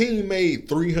if the team made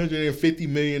 $350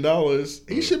 million,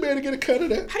 he should be able to get a cut of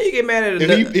that. How you get mad at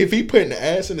if he putting the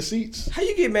ass in the seats? How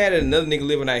you get mad at another nigga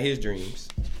living out his dreams?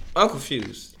 I'm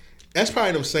confused. That's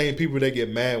probably them same people that get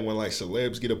mad when like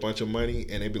celebs get a bunch of money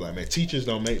and they be like, man, teachers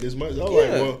don't make this much. I'm like,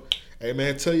 well, hey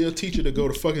man, tell your teacher to go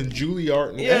to fucking Juilliard.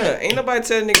 And ain't nobody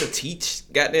telling nigga to teach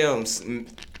goddamn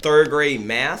 3rd grade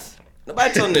math.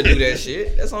 Nobody telling him to do that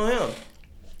shit. That's on him.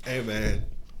 Hey man.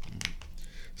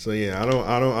 So yeah,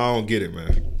 I don't get it,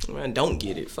 man. Man, don't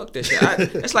get it. Fuck that shit.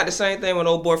 That's like the same thing when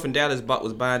old boy from Dallas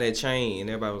was buying that chain, and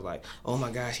everybody was like, "Oh my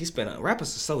gosh,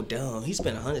 rappers are so dumb. He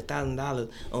spent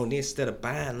 $100,000 on this instead of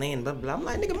buying land." Blah blah. I'm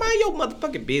like, nigga, mind your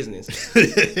motherfucking business.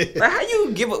 Like, why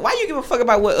you give a fuck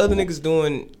about what other niggas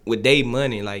doing with their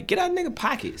money? Like, get out of nigga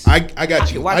pockets. I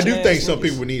got you. I do think some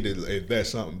people need to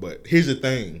invest something, but here's the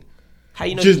thing. How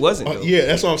you know he wasn't, though? Yeah,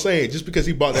 that's what I'm saying. Just because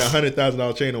he bought that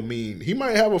 $100,000 chain don't mean he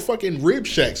might have a fucking rib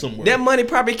shack somewhere. That money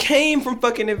probably came from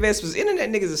fucking investments. Internet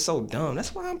niggas is so dumb.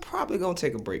 That's why I'm probably gonna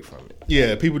take a break from it.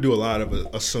 Yeah, people do a lot of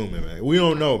assuming, man. We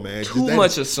don't know, man. Too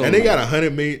much assuming. And they got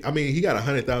 $100 million. I mean, he got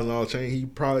 $100,000 chain. He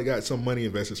probably got some money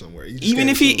invested somewhere. Even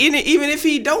if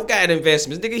he don't got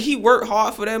investments, nigga, he worked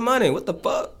hard for that money. What the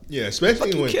fuck? Yeah,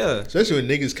 especially when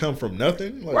niggas come from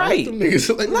nothing. Like, right? Let them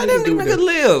niggas, let them niggas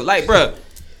live. Like, bro.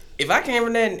 If I came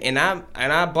from that and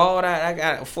I balled out, I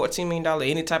got a $14 million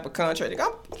any type of contract, nigga,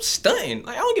 I'm stunting.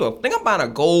 Like, I don't give a think I'm buying a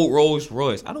gold Rolls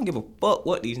Royce. I don't give a fuck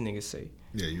what these niggas say.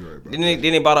 Yeah, you're right, bro. Then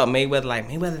they bought up Mayweather, like,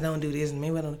 Mayweather don't do this, and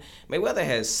Mayweather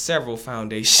has several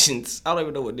foundations. I don't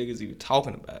even know what niggas even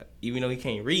talking about, even though he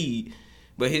can't read.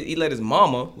 But he let his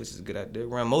mama, which is a good idea,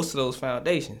 run most of those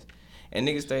foundations. And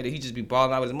niggas say that he just be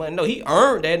balling out with his money. No, he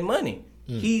earned that money.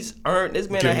 He's earned. This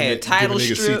man had title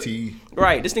strip.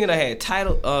 Right, this nigga done had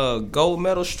title, gold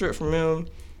medal strip from him,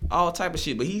 all type of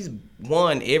shit. But he's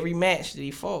won every match that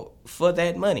he fought for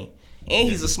that money, and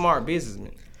he's a smart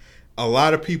businessman. A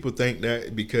lot of people think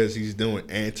that because he's doing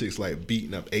antics like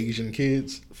beating up Asian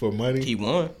kids for money. He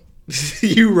won.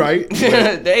 You right.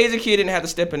 The Asian kid didn't have to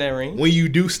step in that ring. When you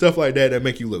do stuff like that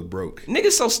make you look broke.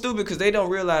 Niggas so stupid because they don't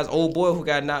realize old boy who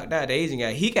got knocked out, the Asian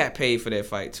guy, he got paid for that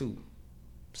fight too.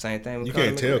 Same thing with You Conor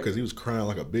can't tell McGregor. because he was crying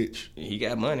like a bitch. He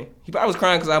got money. He probably was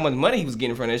crying because how much money he was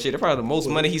getting from that shit. That's probably the most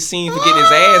money he's seen for getting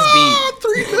his ass beat.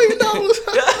 $3 million.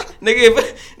 Nigga,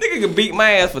 if nigga could beat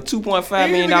my ass for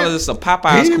 $2.5 million, it's a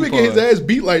Popeyes He didn't even coupon. get his ass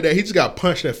beat like that. He just got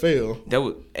punched and fell. That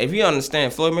would, if you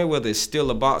understand, Floyd Mayweather is still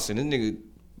a boxer. This nigga,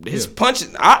 his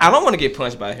punches. I don't want to get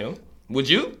punched by him. Would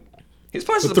you? His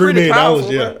punches For are pretty $3 million,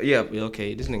 powerful. yeah. Bro. Yeah.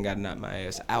 Okay. This nigga got to knock my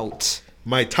ass out.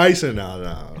 Mike Tyson,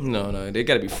 no. No. They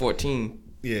got to be 14.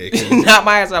 Yeah, knock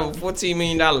my ass out for $14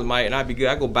 million, Mike, and I'd be good.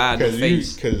 I go buy a new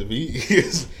face. Because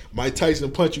if Mike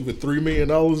Tyson punch you for $3 million,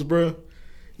 bro,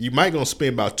 you might gonna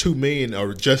spend about $2 million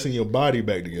or adjusting your body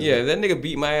back together. Yeah, if that nigga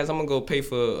beat my ass, I'm gonna go pay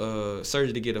for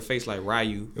surgery to get a face like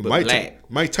Ryu, but black.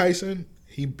 Mike Tyson,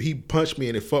 he punched me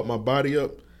and it fucked my body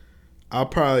up. I'll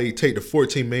probably take the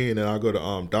 $14 million and I'll go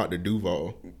to Dr.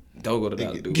 Duval. Don't go to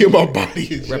Dr. Duval. Get my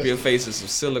body. Wrap your face in some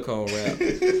silicone wrap.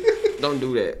 Don't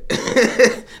do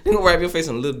that. You gonna wrap your face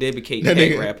in little Debbie Cake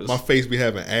cake wrappers. My face be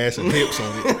having ass and hips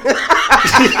on it.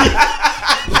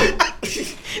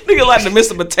 Nigga like the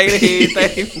Mr. Potato Head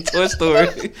thing from Toy Story.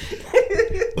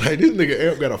 Like this nigga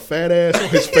Amp got a fat ass on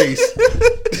his face.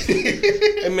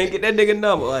 And man, get that nigga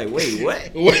number. Like, wait,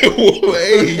 what?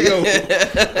 Wait, yo.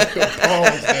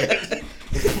 Pause that.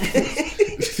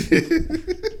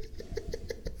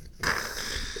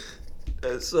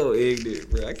 That's so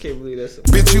ignorant, bro. I can't believe that's.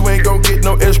 Bitch, you ain't gon' get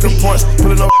no extra points.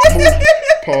 Pulling up.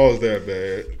 Pause that,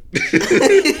 man.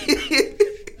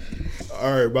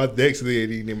 All right, my next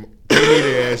lady, he need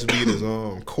their ass beat is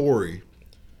Corey.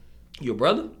 Your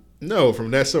brother? No,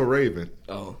 from That's So Raven.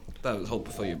 Oh, I thought I was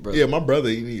hoping for your brother. Yeah, my brother,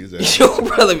 he needs that. Your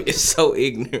brother is so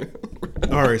ignorant.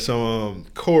 All right, so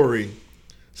Corey.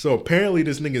 So apparently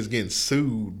this nigga's getting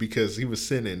sued because he was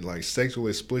sending like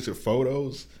sexually explicit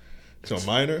photos to a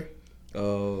minor.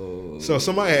 Oh. So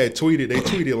somebody had tweeted. They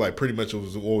tweeted like pretty much what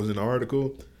was in the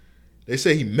article. They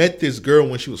say he met this girl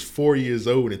when she was 4 years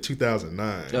old in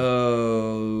 2009.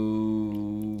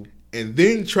 Oh. And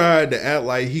then tried to act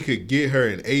like he could get her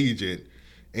an agent,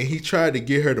 and he tried to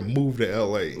get her to move to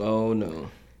LA. Oh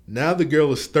no. Now the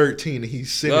girl is 13 and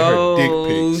he's sending her dick pics.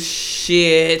 Oh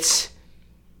shit.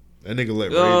 That nigga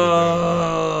let Raven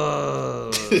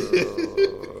down.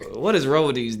 What is wrong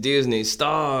with these Disney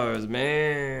stars,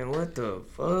 man? What the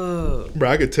fuck? Bro,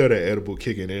 I could tell that edible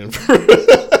kicking in.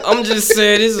 I'm just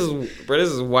saying, this is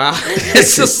wild.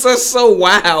 It's just so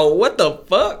wild. What the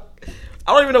fuck?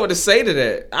 I don't even know what to say to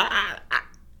that.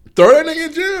 Throw that nigga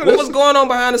in jail. What was going on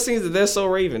behind the scenes of That's So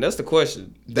Raven? That's the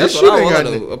question. That's what I want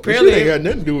to know. Apparently, this shit ain't got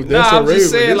nothing to do with That's So I'm Raven.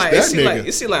 just saying, like,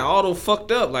 it seems like Auto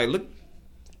fucked up. Like, look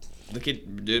at.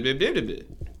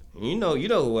 You know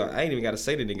who I ain't even got to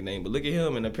say the nigga name, but look at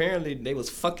him, and apparently they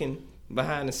was fucking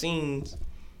behind the scenes.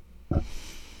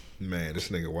 Man, this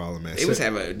nigga wildin', man. They was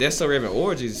having That's So Raven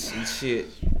orgies and shit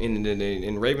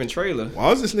in Raven trailer. Why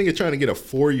was this nigga trying to get a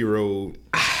 4-year-old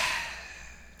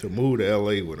to move to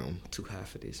LA with him? Too high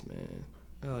for this, man.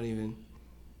 I don't even.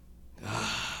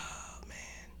 Oh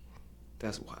man,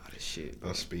 that's wild as shit.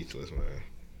 I'm speechless, man.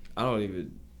 I don't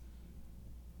even.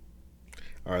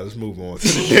 All right, let's move on to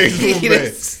the next one,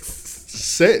 man.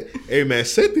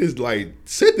 Set this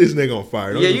nigga on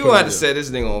fire. Yeah, you gonna have to set this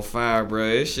nigga on fire, bro.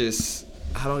 It's just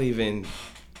I don't even.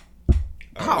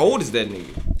 How old is that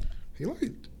nigga?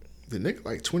 The nigga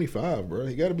like 25, bro.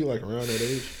 He got to be like around that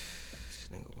age. This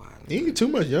nigga wild. He ain't too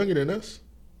much younger than us.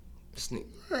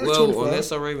 Well, on That's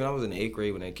So Raven, I was in the 8th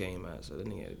grade when that came out, so that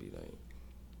nigga had to be like.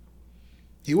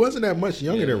 He wasn't that much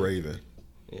younger than Raven.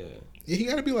 Yeah. He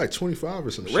got to be like 25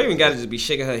 or something. Raven got to just be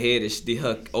shaking her head at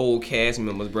her old cast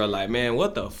members, bro. Like, man,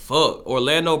 what the fuck?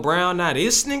 Orlando Brown, not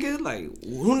this nigga? Like,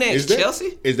 who next?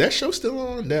 Chelsea? Is that show still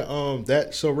on? That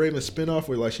So Raven spinoff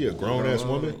where like she a grown ass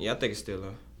woman? Yeah, I think it's still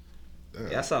on.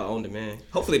 Yeah, I saw it on demand.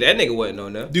 Hopefully that nigga wasn't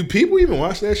on there. Do people even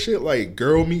watch that shit like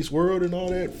Girl Meets World and all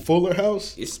that? Fuller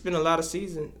House? It's been a lot of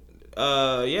seasons.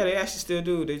 Yeah, they actually still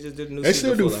do. They just did a new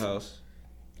season of Fuller House.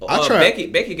 I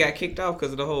tried. Becky got kicked off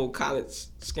because of the whole college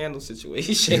scandal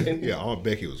situation. Yeah, Aunt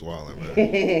Becky was wilding,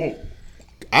 man.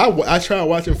 I tried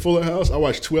watching Fuller House. I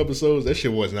watched 2 episodes. That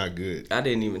shit was not good. I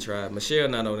didn't even try. Michelle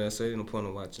not on there, so there's no point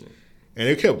in watching it. And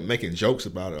they kept making jokes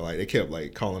about it. Like they kept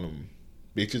like calling them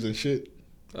bitches and shit.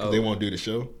 They won't do the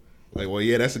show. Like, well,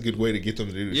 yeah, that's a good way to get them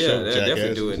to do the show. Yeah, they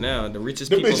definitely do it now. The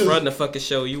richest people run the fucking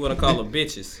show. You want to call them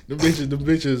bitches? The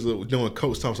bitches doing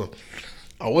Coach Thompson.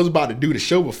 I was about to do the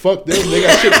show, but fuck them. They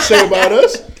got shit to say about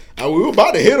us. We were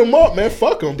about to hit them up, man.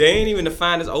 Fuck them. They ain't even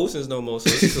defined as oceans no more, so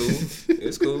it's cool.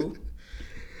 It's cool.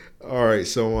 All right,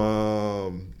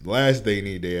 so last They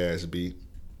Need Their Ass Beat.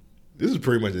 This is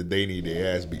pretty much a They Need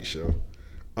Their Ass Beat show.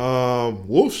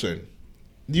 Wolfson.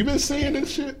 You been seeing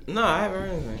this shit? No, I haven't heard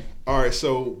anything. All right,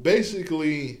 so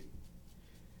basically,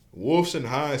 Wolfson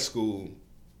High School.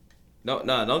 No,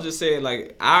 don't just say it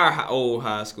like our old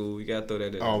high school. You gotta throw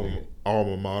that in.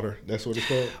 Alma mater. That's what it's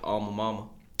called. Alma mama.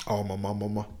 Alma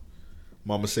mama.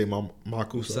 Mama say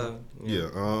maku. So,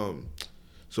 yeah.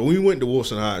 So we went to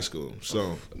Wolfson High School.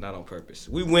 So not on purpose.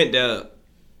 We went there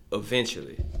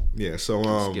eventually. Yeah. So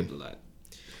skipped a lot.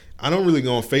 I don't really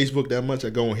go on Facebook that much.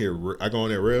 I go on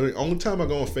there rarely. Only time I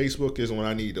go on Facebook is when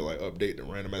I need to like update the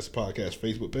Random Acts Podcast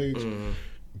Facebook page. Mm-hmm.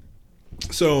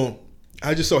 So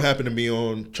I just so happen to be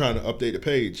on trying to update the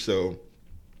page. So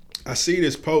I see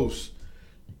this post.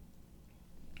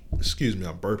 Excuse me,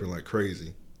 I'm burping like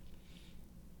crazy.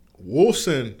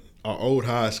 Wolfson, our old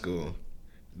high school,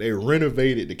 they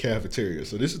renovated the cafeteria.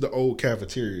 So this is the old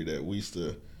cafeteria that we used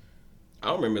to. I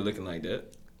don't remember it looking like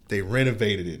that. They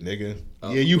renovated it, nigga.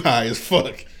 Oh. Yeah, you high as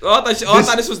fuck. Oh, I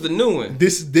thought this was the new one.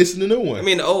 This is the new one. I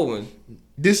mean the old one.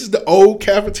 This is the old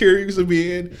cafeteria we used to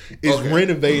be in. It's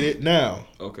renovated now.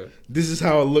 Okay. This is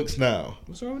how it looks now.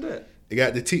 What's wrong with that? They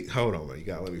got the hold on, man. You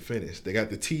gotta let me finish. They got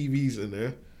the TVs in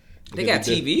there. They got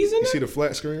TVs in there? You see the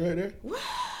flat screen right there? What?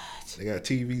 They got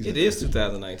TVs. It is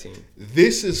 2019.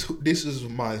 This is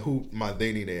my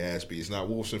They Need Their Ass Beat. It's not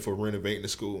Wolfson for renovating the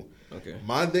school. Okay.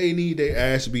 My They Need Their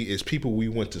Ass Beat is people we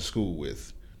went to school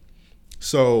with.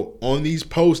 So on these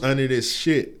posts under this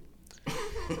shit.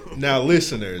 Now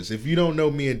listeners, if you don't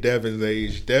know me and Devin's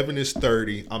age, Devin is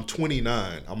 30. I'm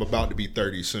 29. I'm about to be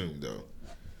 30 soon though.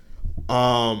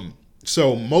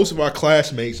 So most of our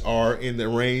classmates are in the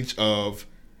range of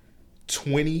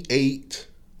 28,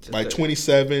 like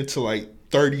 27 to like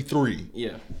 33.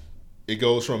 Yeah. It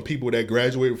goes from people that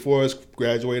graduated before us,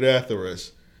 graduated after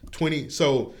us. 20.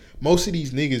 So most of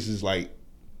these niggas is like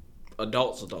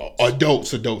adults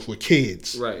with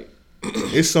kids. Right.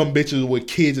 It's some bitches with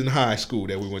kids in high school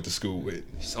that we went to school with.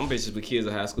 Some bitches with kids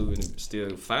in high school and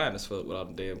still fine as fuck with all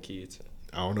the damn kids.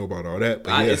 I don't know about all that,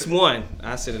 but It's one.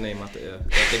 I said the name out the air.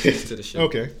 To the show.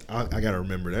 Okay, I gotta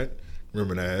remember that.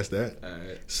 Remember to ask that. All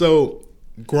right. So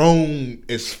grown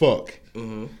as fuck.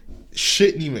 Mm-hmm.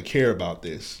 Shouldn't even care about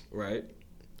this. Right.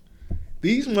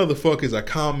 These motherfuckers are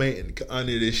commenting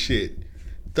under this shit.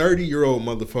 30-year-old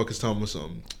motherfuckers talking about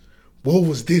something. What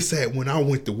was this at when I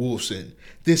went to Wolfson?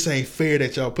 This ain't fair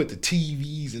that y'all put the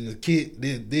TVs and the kid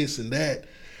did this and that.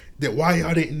 That why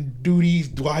y'all didn't do these?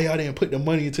 Why y'all didn't put the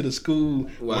money into the school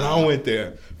when I went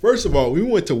there? First of all, we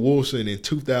went to Wolfson in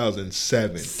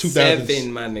 2007.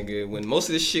 7, my nigga. When most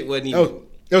of this shit wasn't even.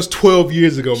 That was 12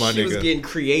 years ago, my nigga. She was getting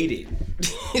created.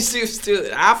 She was still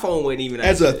iPhone wasn't even.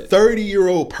 As a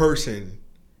 30-year-old person,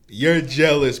 you're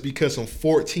jealous because some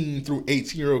 14 through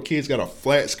 18-year-old kids got a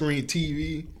flat screen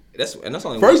TV. That's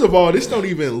only. First of all, this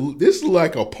is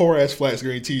like a poor ass flat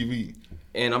screen TV.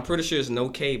 And I'm pretty sure it's no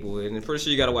cable, and I'm pretty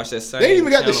sure you gotta watch that same. They ain't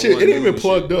even got the shit. It ain't even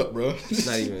plugged up, bro. It's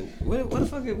not even. What the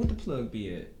fuck? Would the plug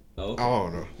be at? Oh, I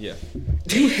don't know. Yeah.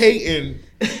 You hating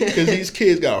because these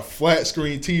kids got a flat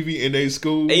screen TV in their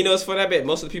school. And you know what's funny? I bet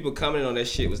most of the people commenting on that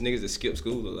shit was niggas that skipped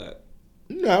school a lot.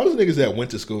 No, it was niggas that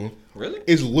went to school. Really?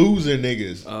 It's loser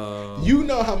niggas. You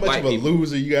know how much of a people.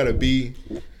 loser you gotta be.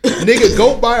 Nigga,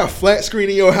 go buy a flat screen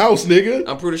in your house, nigga.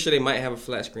 I'm pretty sure they might have a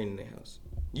flat screen in their house.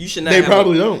 You should not. They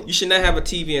probably don't. You should not have a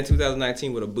TV in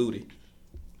 2019 with a booty.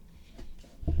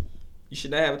 You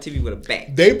should not have a TV with a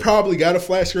back. They probably got a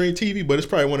flat screen TV, but it's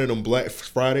probably one of them Black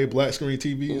Friday black screen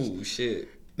TVs. Ooh, shit.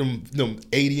 Them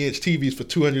 80-inch TVs for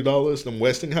 $200. Them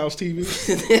Westinghouse TVs.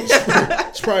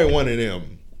 It's probably one of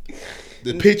them.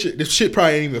 The shit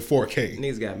probably ain't even 4K.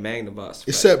 Niggas got Magnavox.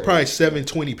 It's set probably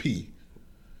 720p.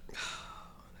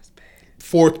 That's bad.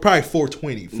 Probably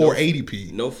 420,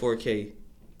 480p. No 4K.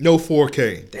 No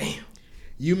 4K. Damn.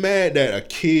 You mad that a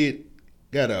kid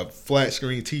got a flat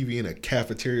screen TV in a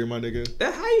cafeteria, my nigga?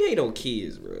 How you hate on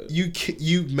kids, bro?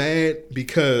 You mad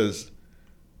because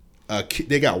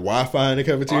they got Wi-Fi in the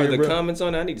cafeteria, Are the bro? comments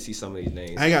on that? I need to see some of these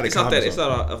names. I ain't got the comments. It's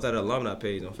off that alumni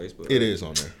page on Facebook. Right? It is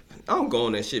on there. I don't go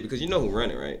on that shit because you know who run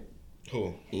it, right?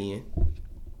 Who? Ian.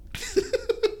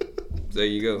 There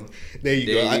you go. There you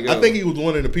go. I think he was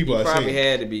one of the people I probably seen.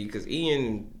 had to be because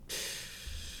Ian.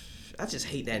 I just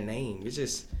hate that name. It's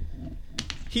just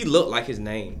he looked like his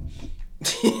name.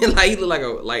 Like he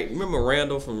looked like remember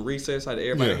Randall from Recess? How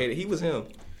everybody hated. He was him.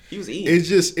 He was Ian.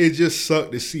 It just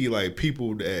sucked to see like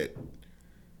people that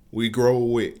we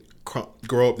grow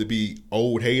up to be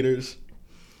old haters.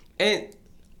 And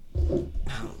I don't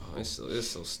know. It's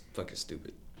so fucking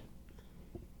stupid.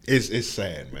 It's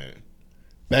sad, man.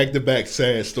 Back to back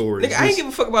sad stories. Nigga, I ain't give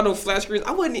a fuck about no flat screens.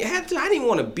 I didn't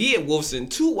want to be at Wolfson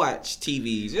to watch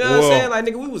TVs. You know what I'm saying? Like,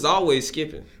 nigga, we was always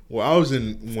skipping. Well, I was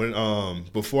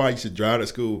before I used to drive to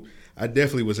school, I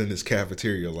definitely was in this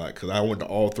cafeteria a lot because I went to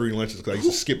all 3 lunches because I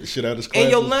used to skip the shit out of this class.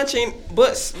 And your lunch ain't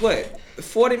but what?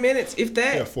 40 minutes, if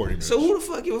that? Yeah, 40 minutes. So who the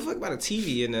fuck give a fuck about a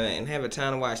TV and have a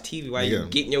time to watch TV while you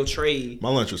getting your tray? My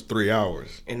lunch was 3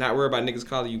 hours. And not worry about niggas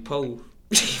calling you po.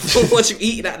 Once you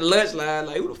eating out the lunch line,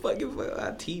 like, who the fuck give a fuck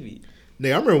about TV?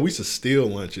 Nigga, I remember we used to steal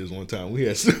lunches one time. We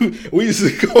used to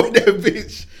go in that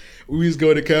bitch. We used to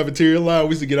go to the cafeteria line. We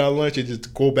used to get our lunch and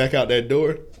just go back out that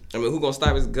door. I mean, who gonna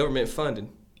stop his government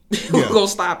funding? Who gonna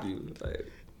stop you?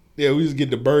 Like, yeah, we used to get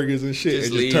the burgers and shit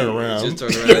and leave. just turn around. Just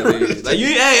turn around and leave. Like, you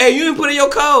didn't put in your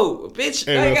code. Bitch,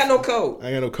 I ain't got no code.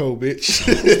 I ain't got no code,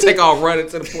 bitch. Take off running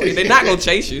to the point. They not gonna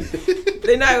chase you.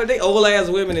 They old ass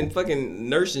women in fucking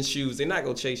nursing shoes. They not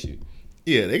gonna chase you.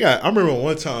 Yeah, I remember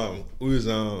one time we was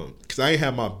because I ain't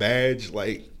have my badge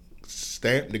like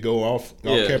stamped to go off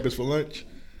campus for lunch,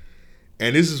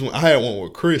 and this is when I had one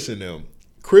with Chris and them.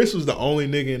 Chris was the only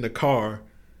nigga in the car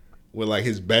with like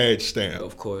his badge stamp.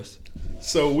 Of course.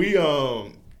 So we so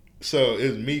it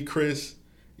was me, Chris.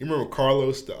 You remember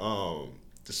Carlos, the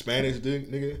Spanish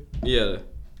dude, nigga? Yeah.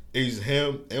 It was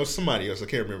him. It was somebody else. I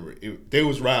can't remember. They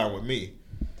was riding with me.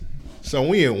 So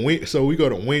we go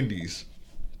to Wendy's.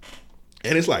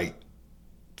 And it's like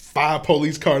 5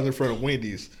 police cars in front of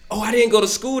Wendy's. Oh, I didn't go to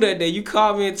school that day. You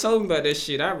called me and told me about that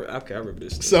shit. I remember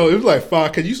this. So it was like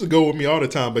 5, because you used to go with me all the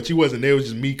time, but you wasn't there. It was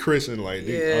just me, Chris, and like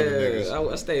these other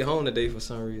niggas. I stayed home today for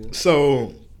some reason.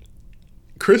 So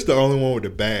Chris the only one with the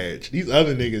badge. These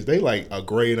other niggas, they like a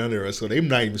grade under us, so they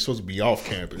not even supposed to be off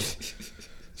campus.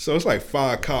 So it's like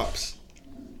 5 cops.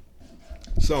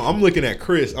 So I'm looking at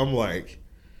Chris. I'm like,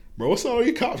 bro, what's all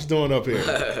you cops doing up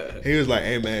here? He was like,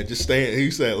 hey man, just stay.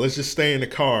 He said, let's just stay in the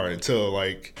car until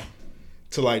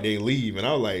they leave. And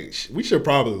I was like, we should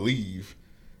probably leave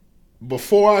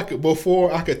before I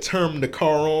could turn the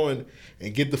car on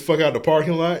and get the fuck out of the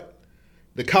parking lot.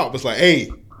 The cop was like, hey,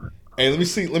 let me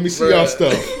see y'all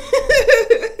stuff.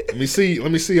 let me see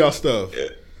y'all stuff.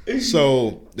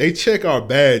 So they check our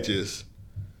badges.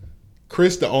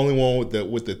 Chris the only one with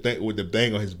the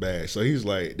thing on his badge. So he was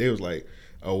like, they was like,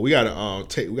 oh, we gotta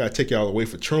take y'all away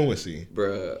for truancy,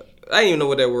 bruh. I didn't even know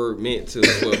what that word meant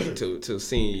to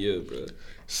senior year, bruh.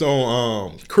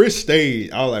 So Chris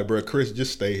stayed. I was like, bruh, Chris,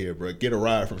 just stay here, bruh. Get a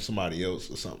ride from somebody else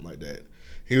or something like that.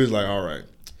 He was like, all right.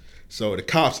 So the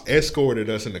cops escorted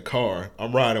us in the car.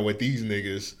 I'm riding with these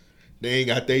niggas. They ain't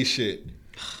got they shit.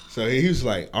 So he was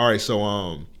like, all right,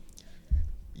 so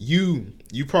you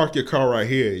park your car right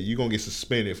here. You gonna get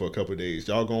suspended for a couple of days.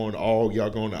 Y'all going to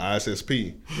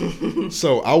ISSP.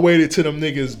 So I waited till them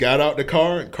niggas got out the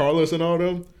car, Carlos and all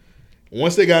them.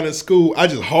 Once they got in school, I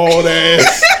just hauled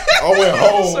ass. I went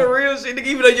home. Some real shit, nigga.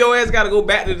 Even though your ass gotta go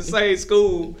back to the same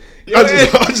school.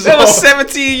 That was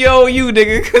 17-year-old you,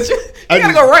 nigga. Cause you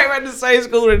gotta go right back to the same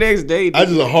school the next day. Nigga. I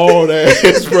just hauled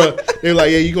ass, bro. They're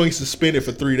like, yeah, you gonna get suspended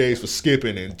for 3 days for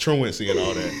skipping and truancy and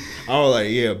all that. I was like,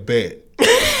 yeah, bet.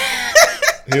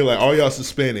 He was like, all y'all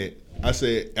suspended. I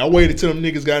said, I waited till them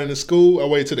niggas got into school. I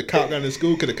waited till the cop got into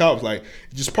school because the cop was like,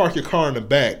 just park your car in the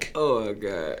back. Oh, my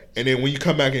God. And then when you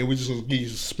come back in, we just gonna give you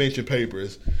suspension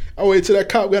papers. I waited till that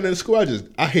cop got into school. I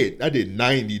did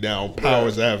 90 down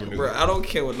Powers Avenue. Bro, I don't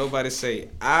care what nobody say.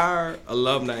 Our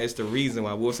alumni is the reason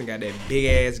why Wilson got that big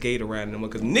ass gate around them.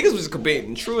 Because niggas was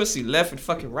committing truancy left and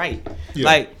fucking right. Yeah.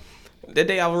 Like, that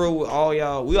day I rode with all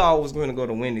y'all, we all was going to go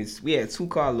to Wendy's. We had 2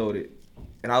 cars loaded.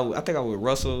 And I think I was with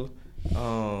Russell,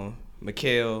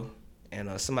 Mikhail,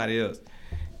 and somebody else.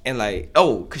 And like,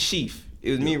 Kashif. It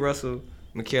was me, Russell,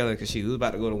 Mikhail, and Kashif. We was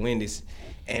about to go to Wendy's.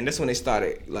 And that's when they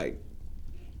started like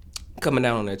coming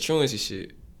down on that truancy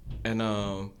shit. And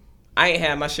I ain't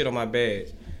had my shit on my badge.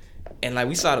 And like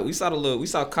we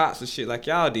saw cops and shit like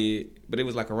y'all did, but it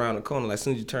was like around the corner, like as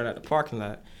soon as you turn out the parking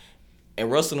lot.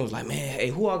 And Russell was like, man, hey,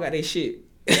 who all got their shit?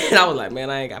 And I was like, man,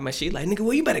 I ain't got my shit. Like, nigga,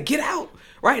 well, you better get out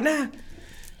right now.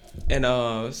 And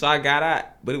so I got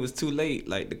out, but it was too late.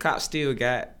 Like the cops still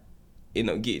got,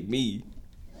 getting me.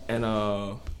 And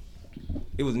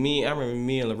it was me. I remember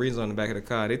me and Lorenzo on the back of the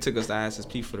car. They took us to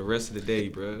ISSP for the rest of the day,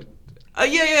 bro.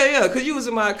 Yeah. Cause you was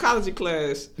in my ecology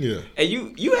class. Yeah. And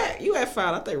you had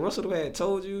found. I think Russell had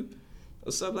told you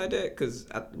or something like that. Cause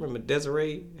I remember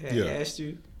Desiree had asked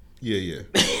you. Yeah.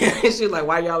 She was like,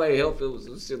 why y'all ain't help? It was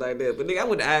some shit like that. But nigga, I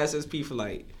went to ISSP for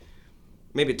like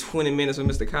maybe 20 minutes with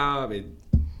Mr. Cobb and.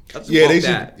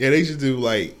 They should do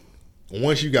like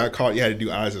once you got caught, you had to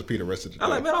do eyes as P the rest of the day. I'm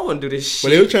like, man, I wouldn't do this shit.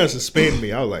 But they were trying to suspend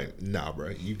me. I was like, nah, bro,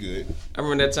 you good. I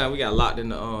remember that time we got locked in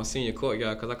the senior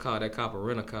courtyard because I called that cop a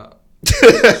rent-a-cop. That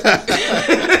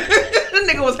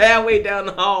nigga was halfway down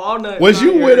the hall. Was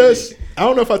you with us? I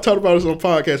don't know if I talked about this on the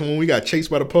podcast when we got chased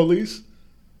by the police.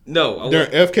 No.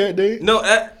 During FCAT day? No,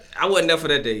 I wasn't there for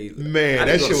that day. Man,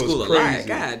 that shit was crazy.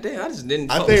 God damn, I just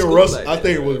didn't. I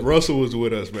think Russell was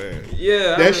with us, man.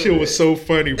 Yeah, that shit was so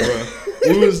funny, bro.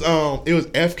 It was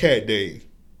FCAT day,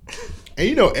 and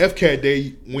you know FCAT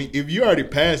day if you already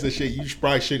passed that shit, you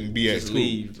probably shouldn't be at school.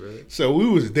 Leave, bro. So we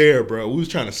was there, bro. We was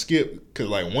trying to skip because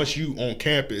like once you on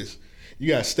campus, you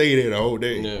gotta stay there the whole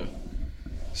day. Yeah.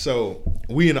 So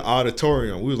we in the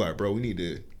auditorium. We was like, bro, we need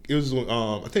to. It was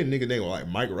I think the nigga name was like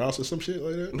Mike Rouse or some shit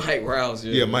like that. Mike Rouse,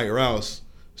 yeah. Yeah, Mike Rouse.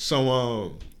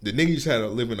 So the nigga used to have to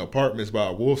live in apartments by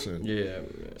Wilson. Yeah.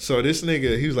 So this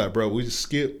nigga, he was like, bro, we just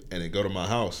skip and then go to my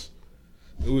house.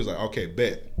 We was like, okay,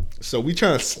 bet. So we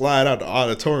trying to slide out the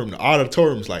auditorium. The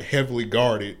auditorium's like heavily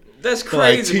guarded. That's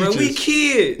crazy, bro. We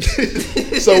kids.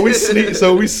 So we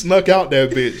snuck out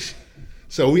that bitch.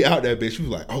 So we out that bitch. We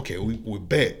was like, okay, we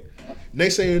bet.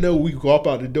 Next thing you know, we go up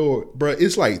out the door, bro.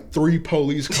 It's like 3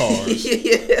 police cars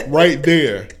right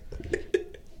there.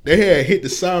 They had hit the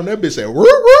sound. That bitch said, "Whoop,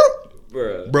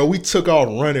 whoop." Bro, we took off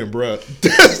running, bro.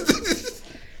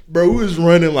 Bro, we was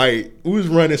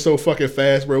running so fucking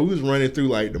fast, bro. We was running through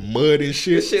like the mud and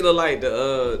shit. This shit look like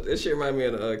this shit remind me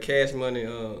of the Cash Money,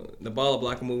 the Baller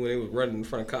Blocker movie when they was running in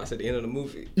front of cops at the end of the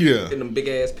movie. Yeah. In them big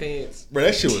ass pants. Bro,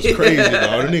 that shit was crazy, dog.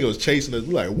 The nigga was chasing us.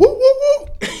 We like, whoop, whoop, whoop.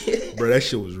 Bro, that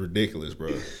shit was ridiculous,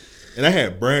 bro. And I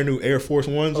had brand new Air Force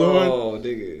Ones on. Oh,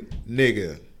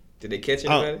 nigga. Did they catch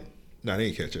anybody? Nah,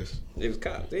 they didn't catch us. It was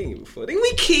cops. They didn't give a fuck.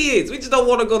 We kids. We just don't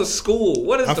want to go to school.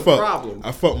 What is the problem?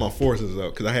 I fucked my forces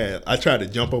up because I tried to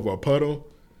jump over a puddle.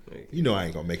 You know I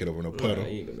ain't gonna make it over no puddle.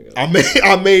 I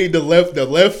made the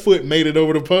left foot made it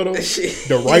over the puddle.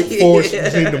 The right force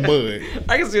was in the mud.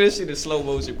 I can see that shit in slow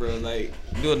motion, bro. Like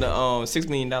doing the $6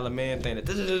 Million Man thing.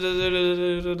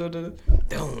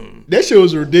 That shit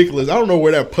was ridiculous. I don't know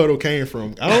where that puddle came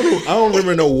from. I don't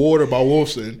remember no water by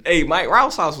Wilson. Hey, Mike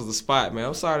Rouse house was the spot, man.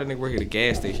 I'm sorry that nigga work at a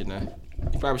gas station now.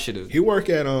 He probably should have. He work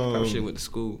at Probably should have went to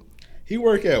school. He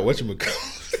work at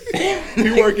whatchamacallit.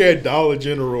 He work at Dollar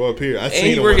General up here. And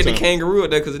he work at the Kangaroo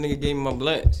up there because the nigga gave me my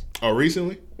blunts. Oh,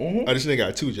 recently? Mm-hmm. Oh, this nigga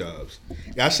got 2 jobs.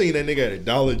 Yeah, I seen that nigga at a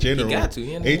Dollar General. He got to.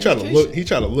 He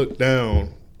tried to look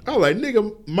down. I was like,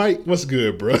 nigga, Mike, what's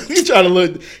good, bro? He tried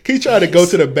to go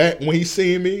to the back when he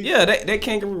seen me. Yeah, that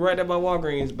Kangaroo right there by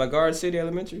Walgreens, by Garden City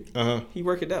Elementary. Uh-huh. He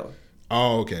worked at that one.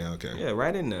 Oh, okay. Yeah,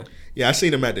 right in there. Yeah, I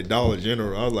seen him at the Dollar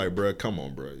General. I was like, bro, come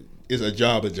on, bro. It's a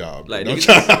job. Like,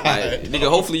 nigga,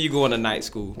 hopefully you go into night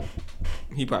school.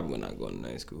 He probably would not go into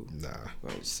night school. Nah.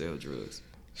 Probably sell drugs.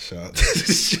 Shout out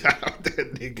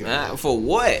that nigga. For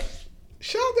what?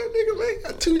 Shout out that nigga, man. He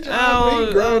got 2 jobs.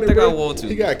 I don't think I want to.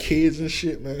 He got kids and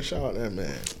shit, man. Shout out that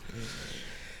man.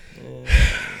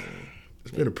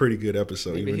 It's been a pretty good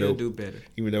episode. Maybe he'll do better.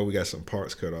 Even though we got some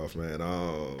parts cut off, man.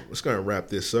 Let's go and wrap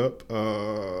this up.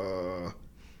 Talk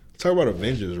about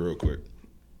Avengers real quick.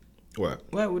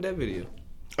 What with that video?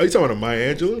 Oh, you talking about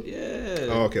Maya Angelou? Yeah.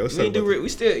 Oh, okay. Let's talk about we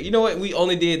still. You know what? We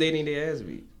only did They Need Their Ass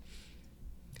Beat.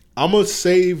 I'm gonna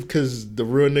save because the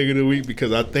real nigga of the week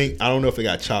because I don't know if it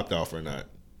got chopped off or not.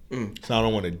 So I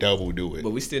don't want to double do it. But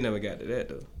we still never got to that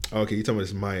though. Okay, you talking about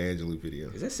this Maya Angelou video?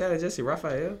 Is that Sarah Jessica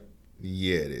Raphael?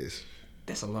 Yeah, it is.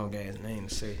 That's a long ass name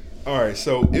to say. All right,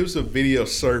 so it was a video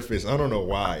surface. I don't know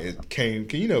why it came.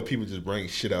 You know, people just bring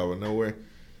shit out of nowhere.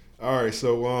 All right,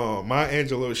 so Maya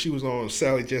Angelou, she was on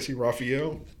Sarah Jessica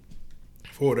Raphael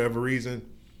for whatever reason,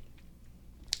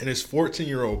 and this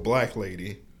 14-year-old black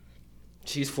lady.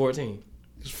 She's 14.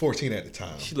 She's 14 at the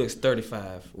time. She looks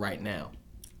 35 right now.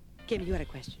 Kim, you had a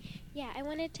question. Yeah, I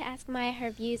wanted to ask Maya her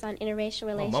views on interracial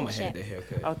relationships. Mama had the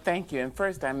haircut. Oh, thank you. And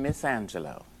first, I'm Miss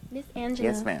Angelo. Miss Angelo.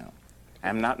 Yes, ma'am.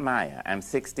 I'm not Maya. I'm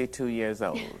 62 years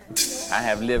old. I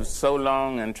have lived so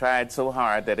long and tried so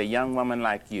hard that a young woman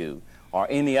like you or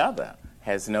any other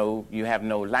you have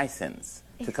no license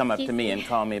to come up to me and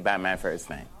call me by my first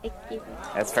name. Excuse me.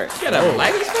 That's first. You got a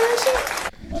license for that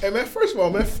shit? Hey, man, first of all,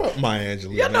 man, fuck Maya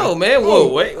Angelou. Yeah, no, man.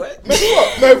 Whoa, wait. Man,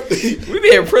 fuck, man. We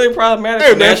being pretty problematic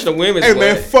for National Women's Day. Hey,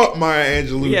 man, fuck Maya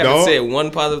Angelou, we dog. haven't said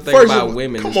one positive thing about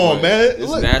women. Come on, man.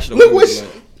 It's National Women's Day.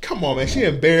 Come on, man. She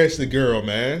embarrassed the girl,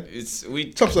 man.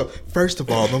 First of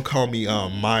all, don't call me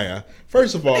Maya.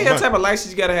 First of all, what type of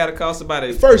license you gotta have to call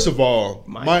somebody? First of all,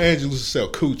 Maya Angelou used to sell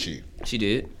coochie. She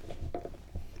did.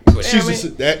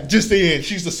 Just the end.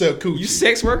 She used to sell coochie. You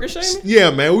sex worker shaming?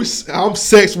 Yeah, man. I'm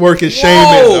sex working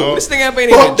shaming. Dog. This thing ain't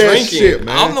even Fuck that drinking. Shit,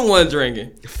 man. I'm the one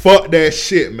drinking. Fuck that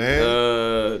shit,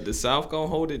 man. The South gonna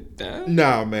hold it down?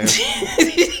 Nah, man.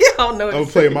 I don't know. I'm gonna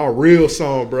play my real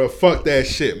song, bro. Fuck that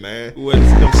shit, man.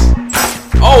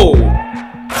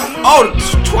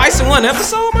 Twice in one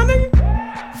episode, my nigga.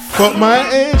 Fuck Maya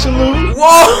Angelou.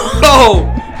 Whoa.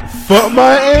 Fuck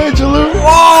Maya Angelou.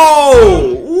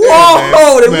 Whoa.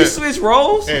 Hey, did we switch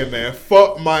roles? Hey man,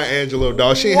 fuck Maya Angelou,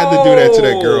 dog. She ain't had to do that to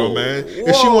that girl, man.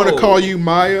 If she want to call you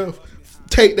Maya,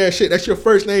 take that shit. That's your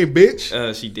first name,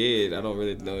 bitch. She did. I don't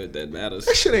really know if that matters.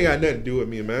 That shit ain't got nothing to do with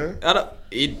me, man.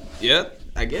 Yeah,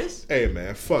 I guess. Hey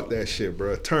man, fuck that shit,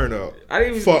 bro. Turn up.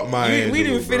 Fuck Maya Angelou. We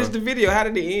didn't even finish the video. How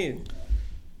did it end?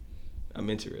 I'm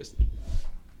interested.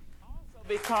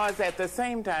 Because at the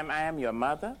same time, I am your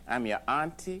mother, I'm your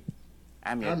auntie,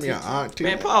 I'm your auntie.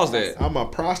 Man, pause that. I'm a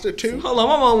prostitute. Hold on,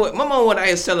 my mom wasn't out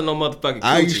here selling no motherfucking coochie.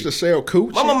 I used to sell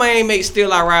coochie. My mama ain't make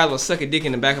Still I Rise or suck a dick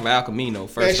in the back of an El Camino.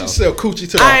 First man, she sell coochie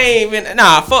to the. I ain't even.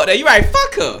 Nah, fuck that. You right?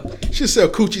 Fuck her. She sell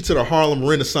coochie to the Harlem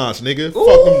Renaissance, nigga. Fuck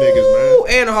them niggas,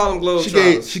 man. And the Harlem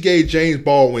Globetrotters. She gave James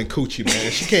Baldwin coochie,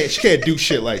 man. She can't do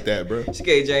shit like that, bro. She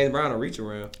gave James Brown a reach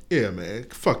around. Yeah, man.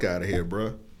 Fuck out of here,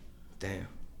 bro. Damn.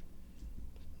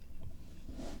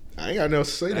 I ain't got nothing to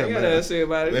say that, man. I ain't got nothing to say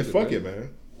about it. Man, fuck it, man.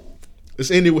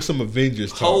 Let's end it with some Avengers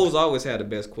talk. Hoes always have the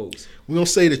best quotes. We're gonna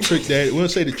say the Trick Daddy. We're gonna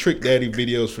say the Trick Daddy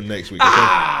videos for next week.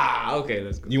 Okay,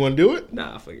 let's go. You want to do it?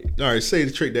 Nah, fuck it. All right, say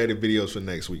the Trick Daddy videos for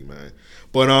next week, man.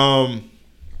 But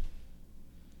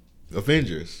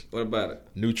Avengers. What about it?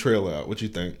 New trailer out. What you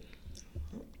think?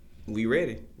 We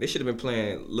ready. They should have been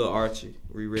playing Lil Archie.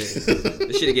 We ready.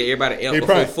 They should have get everybody amped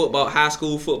before football, high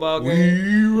school football game.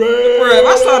 We ready. Bro, if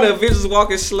I saw the Avengers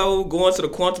walking slow, going to the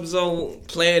Quantum Zone,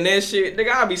 playing that shit,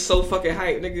 nigga, I'd be so fucking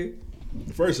hyped, nigga.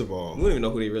 First of all, we don't even know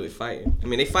who they really fighting. I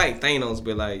mean, they fighting Thanos,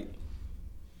 but like,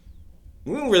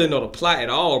 we don't really know the plot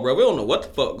at all, bro. We don't know what the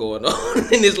fuck going on.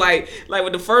 And it's like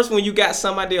with the first one, you got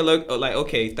somebody like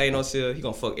okay, Thanos here, he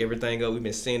gonna fuck everything up. We've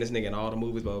been seeing this nigga in all the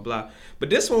movies, blah blah blah. But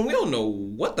this one, we don't know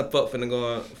what the fuck finna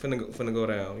go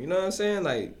down. You know what I'm saying?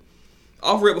 Like,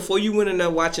 off rip, before you went in there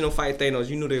watching them fight Thanos,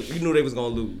 you knew they was gonna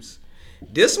lose.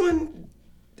 This one,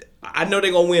 I know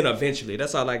they gonna win eventually.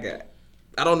 That's all I got.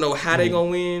 I don't know how they gonna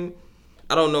win.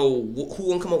 I don't know who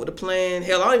gonna come up with a plan.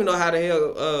 Hell, I don't even know how the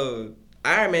hell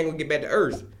Iron Man gonna get back to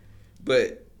Earth.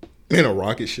 But in a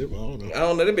rocket ship, I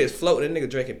don't know. That bitch floating. That nigga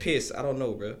drinking piss. I don't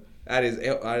know, bro. Out his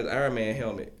Iron Man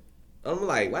helmet. I'm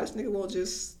like, why this nigga won't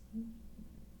just?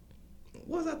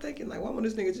 What was I thinking? Like, why won't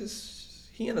this nigga just?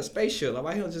 He in a spaceship. Like,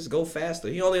 why he don't just go faster?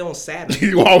 He only on Saturn.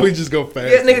 He always just go faster.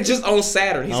 Yeah, nigga, just on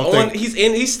Saturn.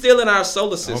 He's still in our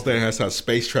solar system. I don't think that's how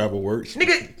space travel works.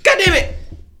 Nigga, goddamn it.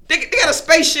 They got a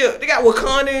spaceship. They got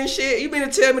Wakanda and shit. You mean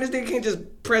to tell me this nigga can't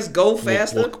just press go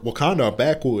faster? Wakanda are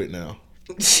backwood now.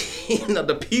 No,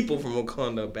 the people from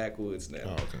Wakanda are backwoods now.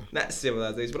 Oh, okay. Not the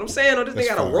civilization. But I'm saying, this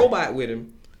nigga got a robot with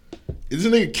him. Is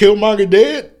this nigga Killmonger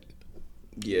dead?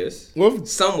 Yes. Well,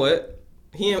 somewhat.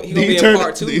 He gonna be in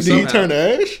part 2. Did he turn to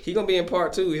ash? He gonna be in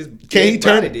part 2. His can he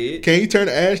turn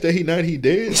to ash that he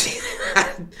dead?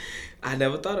 I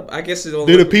never thought of. I guess it's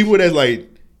they're the people that's like.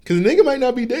 Cause the nigga might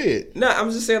not be dead. No, I'm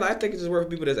just saying. I think it's just worth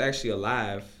people that's actually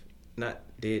alive, not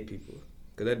dead people.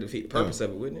 Cause that defeat the purpose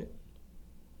of it, wouldn't it?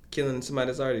 Killing somebody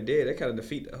that's already dead, that kind of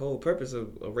defeat the whole purpose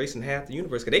of erasing half the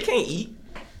universe. Cause they can't eat.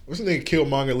 What's the nigga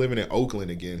Killmonger living in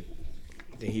Oakland again?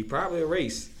 Then he probably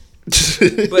erased.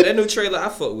 But that new trailer, I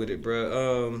fuck with it,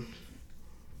 bro.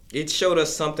 It showed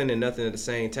us something and nothing at the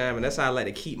same time, and that's how I like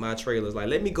to keep my trailers. Like,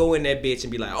 let me go in that bitch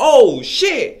and be like, oh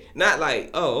shit, not like,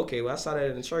 oh okay, well I saw that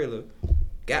in the trailer.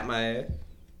 Got my ass.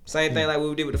 Same thing like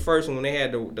we did with the first one when they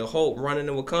had the Hulk running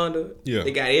in Wakanda. Yeah.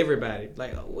 They got everybody.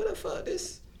 Like, oh, what the fuck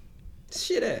this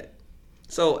shit at?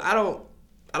 So I don't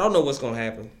know what's gonna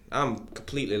happen. I'm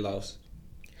completely lost.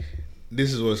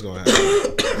 This is what's gonna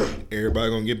happen.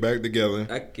 Everybody gonna get back together.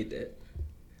 I get that.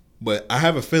 But I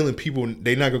have a feeling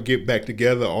they not gonna get back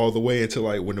together all the way until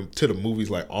like till the movie's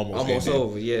like almost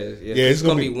over. Yeah. It's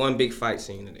gonna be one big fight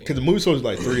scene. Because the movie's supposed to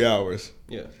be like 3 hours.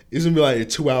 Yeah. It's gonna be like a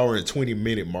 2 hour and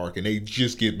 20-minute mark, and they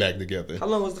just get back together. How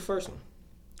long was the first one?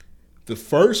 The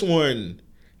first one,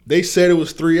 they said it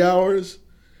was 3 hours,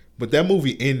 but that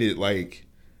movie ended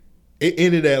it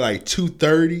ended at like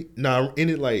 2:30. No,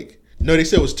 they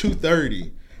said it was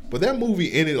 2:30. But that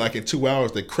movie ended like in 2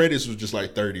 hours. The credits was just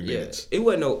like 30 minutes. It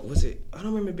wasn't was it? I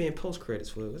don't remember being post credits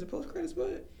for it. Was it post credits for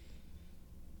it?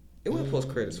 It wasn't post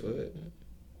credits for it.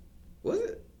 Was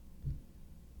it?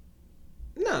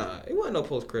 Nah, it wasn't no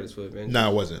post credits for it, man. Nah,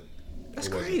 it wasn't. That's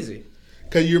crazy.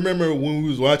 Cause you remember when we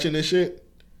was watching this shit,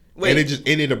 and it just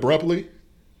ended abruptly.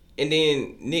 And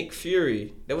then Nick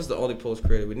Fury, that was the only post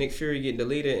credit. With Nick Fury getting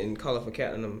deleted and calling for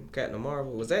Captain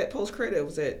Marvel, was that post credit?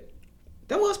 Was that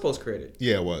was post credit?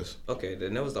 Yeah, it was. Okay,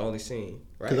 then that was the only scene,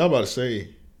 right? Because I'm about to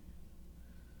say,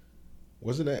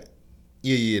 wasn't that?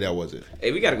 Yeah, that was it.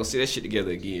 Hey, we gotta go see that shit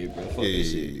together again, bro. Fuck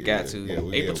this shit. Yeah, Got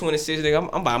to. April 26th, nigga.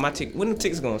 I'm buying my ticket. When the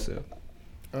tickets gonna sell?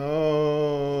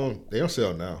 They don't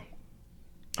sell now.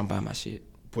 I'm buying my shit.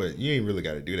 But you ain't really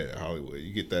got to do that at Hollywood.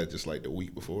 You get that just like the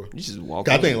week before. You just walk.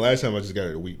 I think last time I just got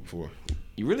it the week before.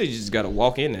 You really just gotta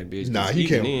walk in that bitch. Nah, you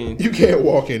can't. You can't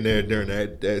walk in there during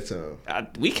that time.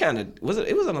 We kind of it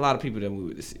wasn't a lot of people that we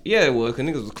would see. Yeah, it was because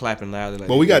niggas was clapping loudly. Like,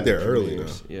 but we got there early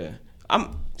though. Yeah,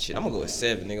 I'm gonna go at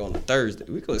 7, nigga, on a Thursday.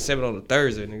 We go at 7 on a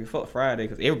Thursday, nigga. Fuck Friday,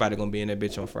 because everybody gonna be in that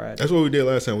bitch on Friday. That's what we did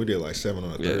last time. We did like 7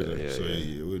 on a Thursday. Yeah, so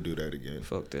yeah, we'll do that again.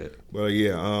 Fuck that. But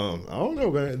yeah, I don't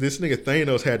know, man. This nigga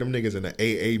Thanos had them niggas in an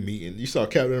AA meeting. You saw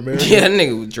Captain America? Yeah, that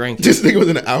nigga was drinking. This nigga was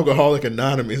in an Alcoholic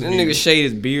Anonymous That meeting. nigga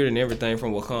shaved his beard and everything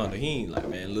from Wakanda. He ain't like,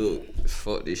 man, look,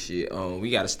 fuck this shit. We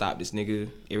gotta stop this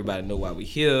nigga. Everybody know why we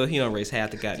here. He done raised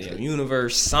half the goddamn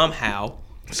universe somehow.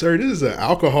 Sir, this is an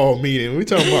alcohol meeting. We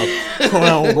talking about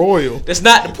Crown Royal. That's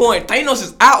not the point. Thanos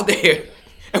is out there,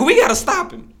 and we gotta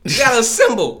stop him. We gotta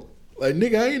assemble. Like,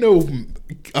 nigga, I ain't no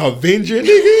Avenger,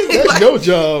 nigga. That's Like, your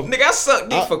job. Nigga, I suck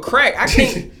dick for crack. I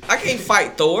can't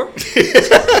fight Thor.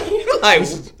 Like,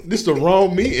 this the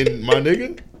wrong meeting, my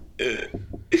nigga.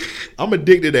 I'm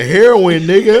addicted to heroin,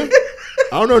 nigga.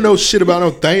 I don't know no shit about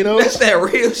no Thanos. That's that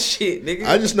real shit, nigga.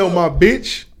 I just know my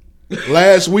bitch.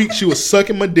 Last week she was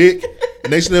sucking my dick,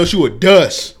 and next thing you know she was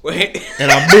dust.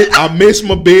 And I miss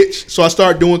my bitch, so I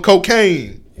started doing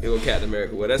cocaine. Here go Captain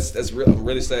America. Well, that's real. I'm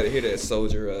really sad to hear that,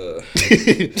 soldier. I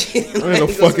ain't no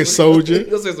fucking soldier. He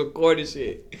gonna say some corny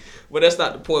shit. But that's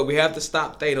not the point. We have to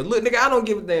stop Thanos. Look, nigga, I don't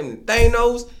give a damn.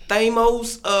 Thamos,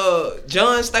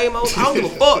 John Stamos. I don't give a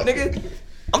fuck, nigga.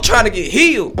 I'm trying to get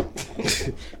healed.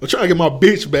 I'm trying to get my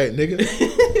bitch back, nigga.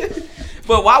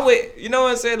 But why would, you know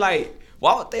what I'm saying? Like,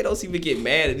 why would Thanos even get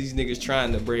mad at these niggas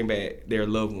trying to bring back their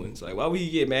loved ones? Like, why would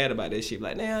you get mad about that shit?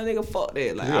 Like, nah, nigga, fuck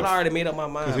that. Like, I already made up my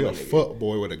mind. Because he a fuck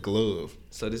boy with a glove.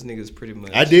 So this nigga's pretty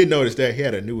much. I did notice that he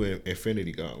had a new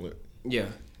Infinity Gauntlet. Yeah,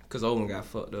 because Owen got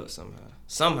fucked up somehow.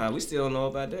 Somehow, we still don't know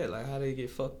about that. Like, how did he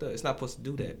get fucked up? It's not supposed to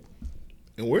do that.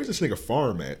 And where's this nigga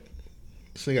farm at?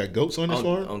 This nigga got goats on his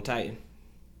farm? On Titan.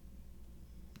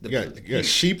 You got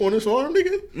sheep on his farm,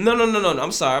 nigga? No.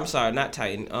 I'm sorry. Not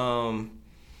Titan.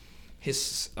 They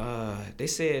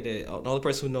said that the only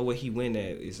person who know where he went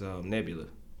at is Nebula.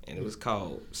 And it was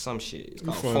called some shit. It's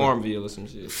called Farmville or some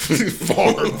shit.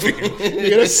 Farmville.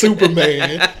 Nigga, that's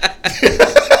Superman.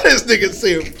 This nigga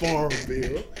said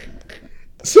Farmville.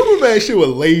 Superman shit was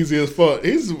lazy as fuck.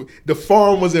 The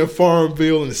farm was in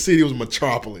Farmville and the city was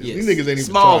Metropolis. Yes. These niggas ain't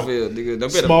even Smallville, nigga.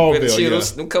 Smallville,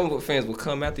 yeah. Them comic book fans will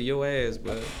come after your ass,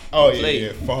 bro. Oh,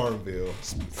 yeah, Farmville.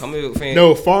 Comic book fans.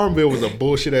 No, Farmville was a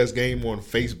bullshit ass game on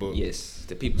Facebook. Yes,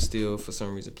 the people still, for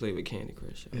some reason, play with Candy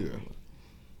Crush.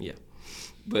 Yeah.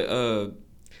 But,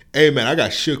 hey, man, I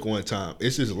got shook one time.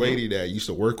 It's this lady that used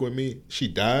to work with me. She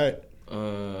died.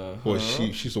 Well, she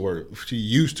used to work. She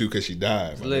used to because she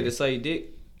died. The lady that saw your dick?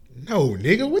 No,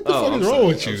 nigga. What the fuck is wrong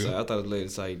with you? I'm sorry. I thought it was the lady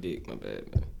that saw your dick. My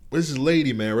bad, man. This is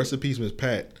lady, man. Rest in peace, Miss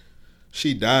Pat.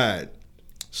 She died.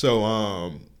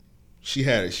 So, she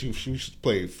used to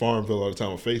play Farmville all the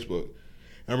time on Facebook.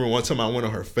 I remember one time I went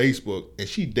on her Facebook and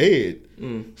she dead.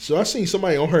 So I seen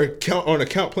somebody on her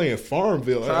account playing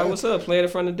Farmville. Sorry, what's up? Playing in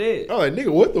front of dead. I was like,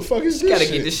 nigga, what the fuck is this? You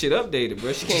gotta get this shit updated,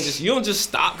 bro. She can't you don't just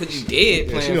stop because you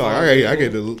dead playing. She like, I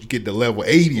get to level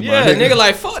 80, yeah, my nigga. Nigga,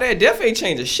 like, fuck that. Death ain't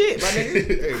changing shit, my nigga.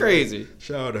 Hey, crazy. Man.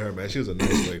 Shout out to her, man. She was a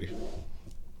nice lady.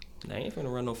 I ain't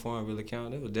finna run no Farmville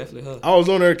account. That was definitely her. I was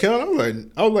on her account.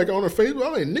 I was like on her Facebook. I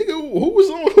was like, nigga, who was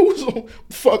on? What the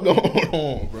fuck going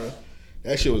on, bro?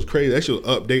 That shit was crazy. That shit was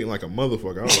updating like a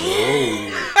motherfucker. I was like,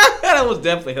 whoa. That was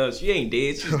definitely her. She ain't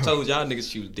dead. She just told y'all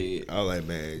niggas she was dead. I was like,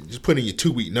 man, just put in your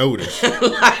 2-week notice.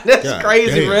 Like, that's God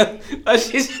crazy, damn. Bro.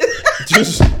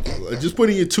 just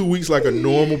put in your 2 weeks like a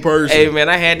normal person. Hey, man,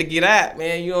 I had to get out,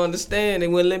 man. You understand? They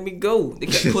wouldn't let me go. They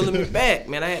kept pulling me back,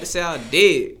 man. I had to say I was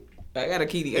dead. I gotta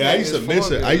keep. I used to miss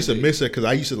her. I used to miss her because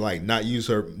I used to like not use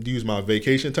my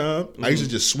vacation time. I used to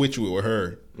just switch it with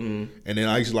her, and then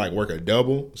I used to like work a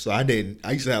double. So I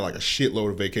used to have like a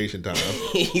shitload of vacation time.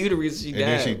 You the reason she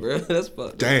died, bro. That's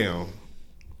fucked. Damn.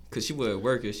 Cause she wasn't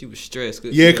working. She was stressed.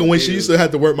 Yeah, cause when she used to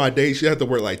have to work my days, she had to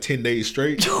work like 10 days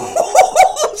straight.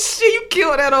 Oh shit! You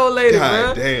killed that old lady,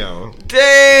 God bro.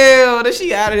 Damn. Then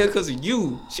she out of here because of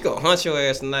you. She gonna hunt your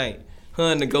ass tonight.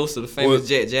 Her and the ghost of the famous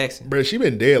Jet Jackson. Bro, she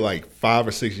been dead like 5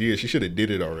 or 6 years. She should have did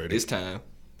it already. This time.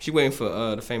 She waiting for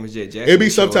the famous Jet Jackson. It be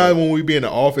sometimes when we be in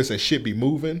the office and shit be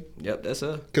moving. Yep, that's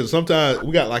her. Because sometimes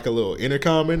we got like a little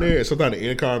intercom in there, and sometimes the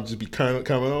intercom just be coming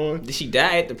on. Did she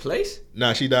die at the place?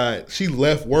 Nah, she died. She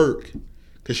left work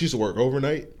because she used to work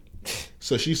overnight.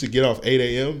 So she used to get off 8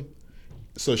 a.m.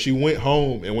 So she went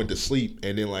home and went to sleep,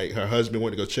 and then like her husband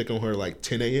went to go check on her like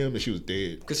 10 a.m. and she was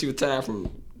dead. Because she was tired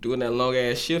from doing that long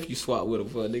ass shift you swapped with her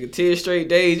for, nigga. 10 straight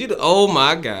days. Oh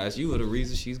my gosh, you were the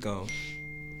reason she's gone.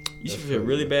 You should feel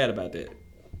really bad about that.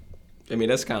 I mean,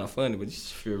 that's kind of funny, but you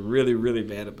should feel really, really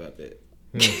bad about that.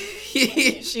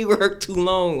 She worked too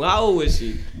long. How old was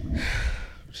she?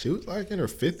 She was like in her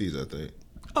 50s, I think.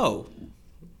 Oh.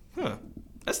 Huh.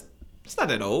 That's not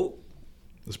that old.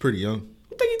 It's pretty young.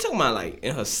 I think you talking about like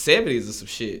in her 70s or some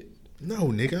shit. No,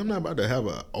 nigga, I'm not about to have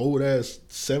a old ass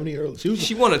 70 year old.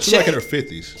 She want to check. Like in her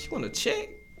 50s. She want to check?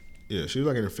 Yeah, she was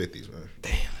like in her 50s, man.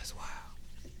 Damn, that's wild.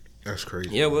 That's crazy.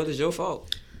 Yeah, well, it's your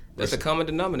fault. That's a common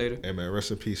denominator. Hey, man,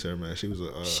 rest in peace, her, man. She was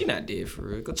a... she not dead for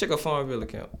real. Go check her Farmville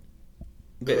account.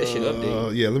 Bet that shit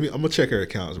updated. Yeah, I'm gonna check her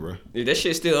accounts, bro. Yeah, that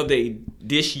shit still updated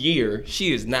this year.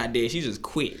 She is not dead. She just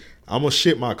quit. I'm gonna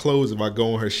shit my clothes if I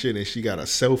go on her shit and she got a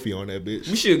selfie on that bitch.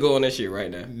 We should go on that shit right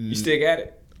now. You still got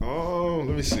it? Oh,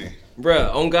 let me see.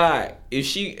 Bruh, on God, if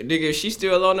she's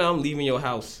still alone now, I'm leaving your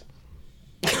house.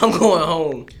 I'm going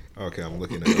home. Okay, I'm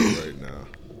looking at her right now.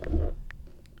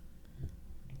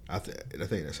 I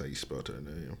think that's how you spelled her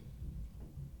name.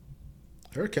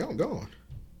 Her account gone.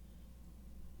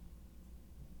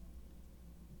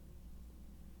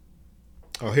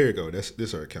 Oh, here you go.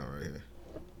 This her account right here.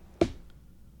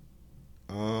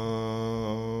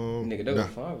 Nigga, that was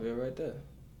Farmville right there.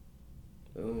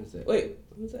 When was that? Wait,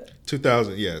 when was that?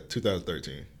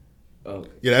 2013. Oh, okay.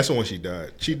 Yeah, that's the one she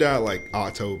died. She died like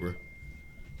October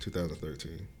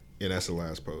 2013. Yeah, that's the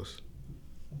last post.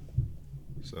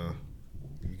 So,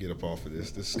 you get up off of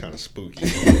this. This is kind of spooky.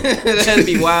 That'd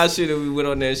be wild shit if we went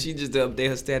on there and she just update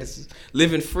her statuses.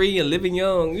 Living free and living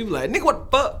young. You be like, nigga,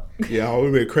 what the fuck? Yeah, I would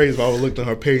have been crazy if I would have looked on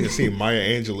her page and seen Maya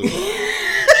Angelou.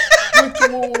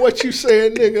 What you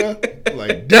saying, nigga?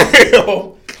 Like,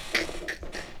 damn.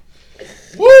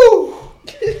 Woo!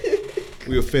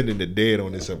 We offended the dead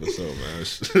on this episode, man.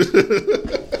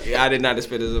 Yeah, I did not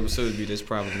expect this episode to be this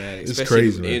problematic. It's especially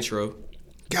crazy, the man. intro.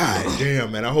 God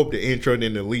damn, man. I hope the intro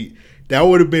didn't delete. That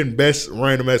would have been best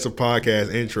Random Acts of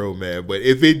Podcast intro, man. But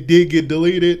if it did get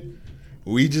deleted,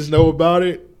 we just know about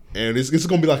it. And it's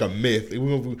going to be like a myth.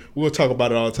 We're gonna talk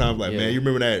about it all the time. Like, man, you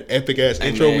remember that epic-ass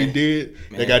intro we did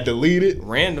that got deleted?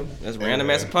 Random. That's Random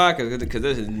Acts of Podcast because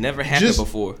this has never happened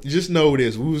before. Just know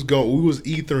this. We was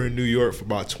ether in New York for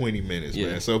about 20 minutes,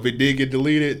 man. So if it did get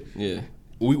deleted,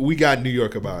 we got New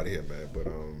York about here, man. But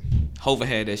Hova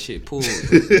had that shit pulled.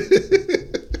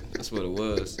 That's what it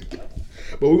was.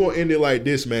 But we're going to end it like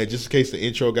this, man. Just in case the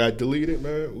intro got deleted,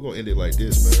 man. We're going to end it like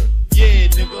this, man. Yeah,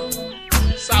 nigga.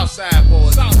 Southside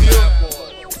boys. Southside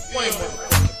boys. Wayne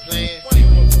motherfucking plan.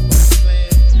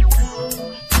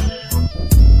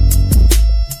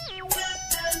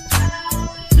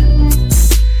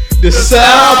 The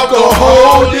South gon'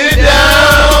 hold it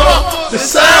down. The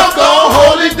South gon'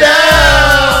 hold it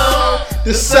down.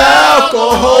 The South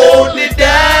gon' hold it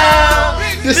down.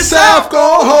 The South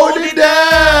gon' hold it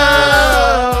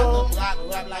down. Rap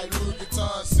like Louis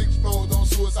Vuitton, 6 floors on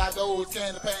suicide doors,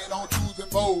 candy paint on choosing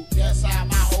bold. That's how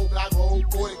my whole block roll,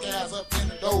 40 cans up in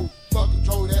the dough. Fuck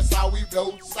control, that's how we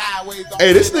blow. Sideways.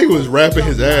 Hey, this nigga was rapping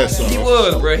his ass off. He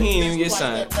was, bro. He ain't even get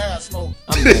signed.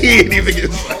 He ain't even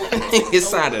get signed. He ain't get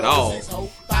signed at all.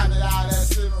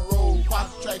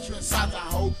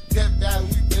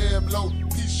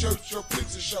 T-shirts, your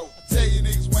picture show. I tell you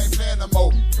niggas we ain't playing no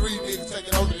more. 3 niggas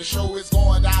taking over the show. It's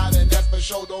going down and that's for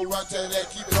sure. Don't run to that,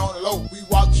 keep it on the low. We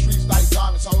walk the streets like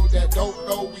diamonds, hold that dope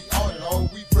low. We on it, ho.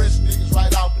 We fresh niggas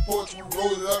right off the porch. We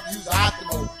roll it up, use the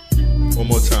Optimo. One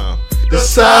more time. The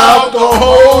South gon'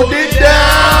 hold it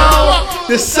down.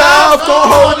 The South gon'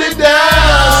 hold it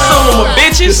down. Some of my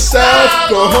bitches. The South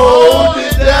gon' hold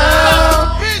it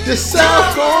down. The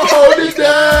South gon' hold it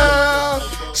down.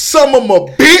 Some of my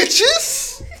bitches.